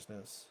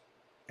unrighteousness.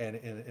 And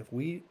if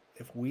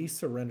we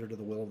surrender to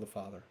the will of the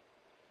Father,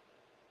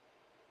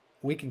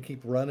 we can keep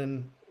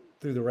running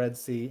through the Red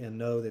Sea and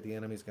know that the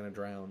enemy's going to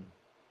drown.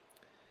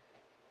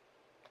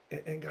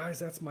 And guys,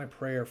 that's my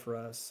prayer for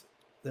us,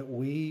 that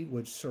we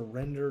would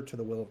surrender to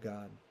the will of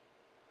God.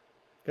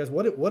 Guys,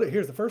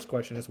 here's the first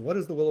question is, what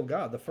is the will of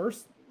God? The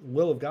first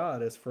will of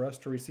God is for us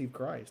to receive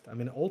Christ. I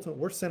mean,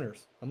 ultimately, we're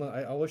sinners.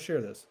 I always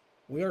share this.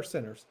 We are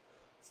sinners,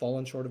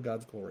 fallen short of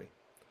God's glory.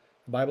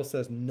 The Bible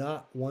says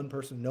not one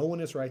person, no one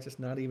is righteous,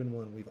 not even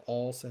one. We've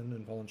all sinned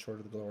and fallen short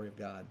of the glory of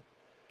God.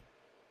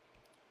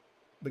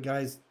 But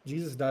guys,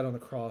 Jesus died on the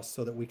cross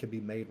so that we could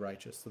be made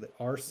righteous, so that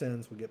our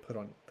sins would get put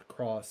on the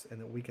cross and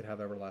that we could have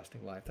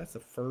everlasting life. That's the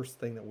first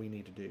thing that we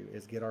need to do,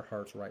 is get our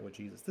hearts right with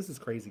Jesus. This is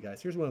crazy,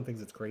 guys. Here's one of the things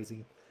that's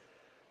crazy.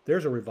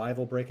 There's a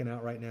revival breaking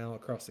out right now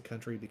across the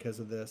country because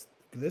of this.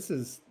 This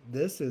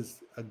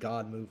is a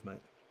God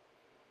movement.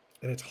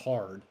 And it's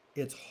hard.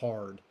 It's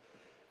hard.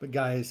 But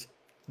guys,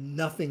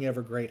 nothing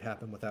ever great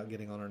happened without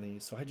getting on our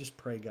knees. So I just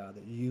pray, God,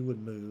 that you would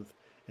move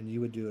and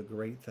you would do a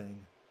great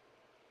thing,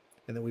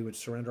 and that we would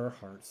surrender our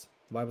hearts.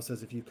 The Bible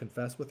says if you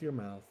confess with your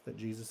mouth that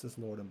Jesus is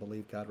Lord and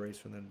believe God raised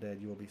from the dead,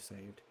 you will be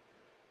saved.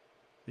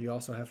 But you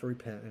also have to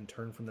repent and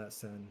turn from that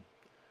sin.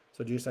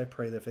 So Jesus, I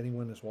pray that if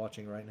anyone is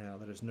watching right now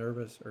that is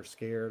nervous or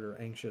scared or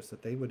anxious,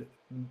 that they would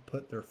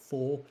put their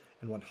full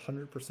and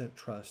 100%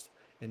 trust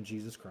in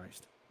Jesus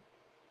Christ.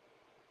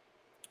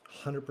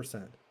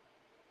 100%.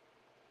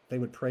 They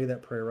would pray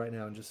that prayer right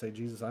now and just say,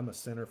 Jesus, I'm a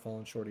sinner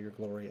falling short of your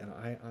glory, and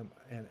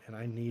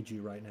I need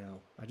you right now.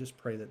 I just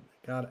pray that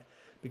God,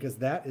 because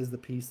that is the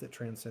peace that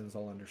transcends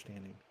all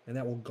understanding, and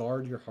that will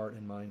guard your heart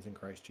and minds in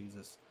Christ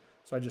Jesus.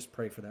 So I just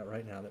pray for that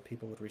right now, that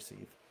people would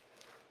receive.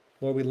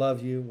 Lord, we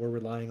love you. We're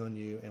relying on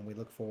you, and we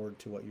look forward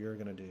to what you're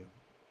going to do.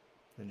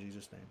 In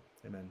Jesus' name,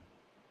 amen.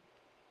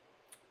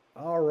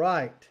 All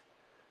right.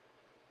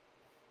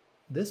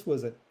 This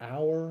was an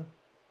hour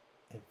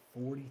and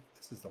 40.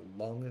 This is the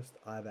longest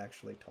I've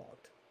actually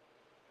talked.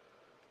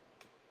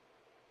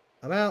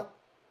 I'm out.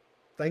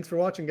 Thanks for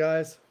watching,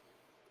 guys.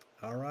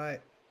 All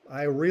right.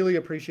 I really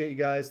appreciate you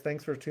guys.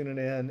 Thanks for tuning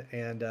in,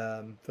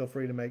 and feel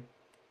free to make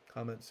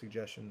comments,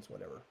 suggestions,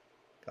 whatever.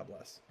 God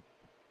bless.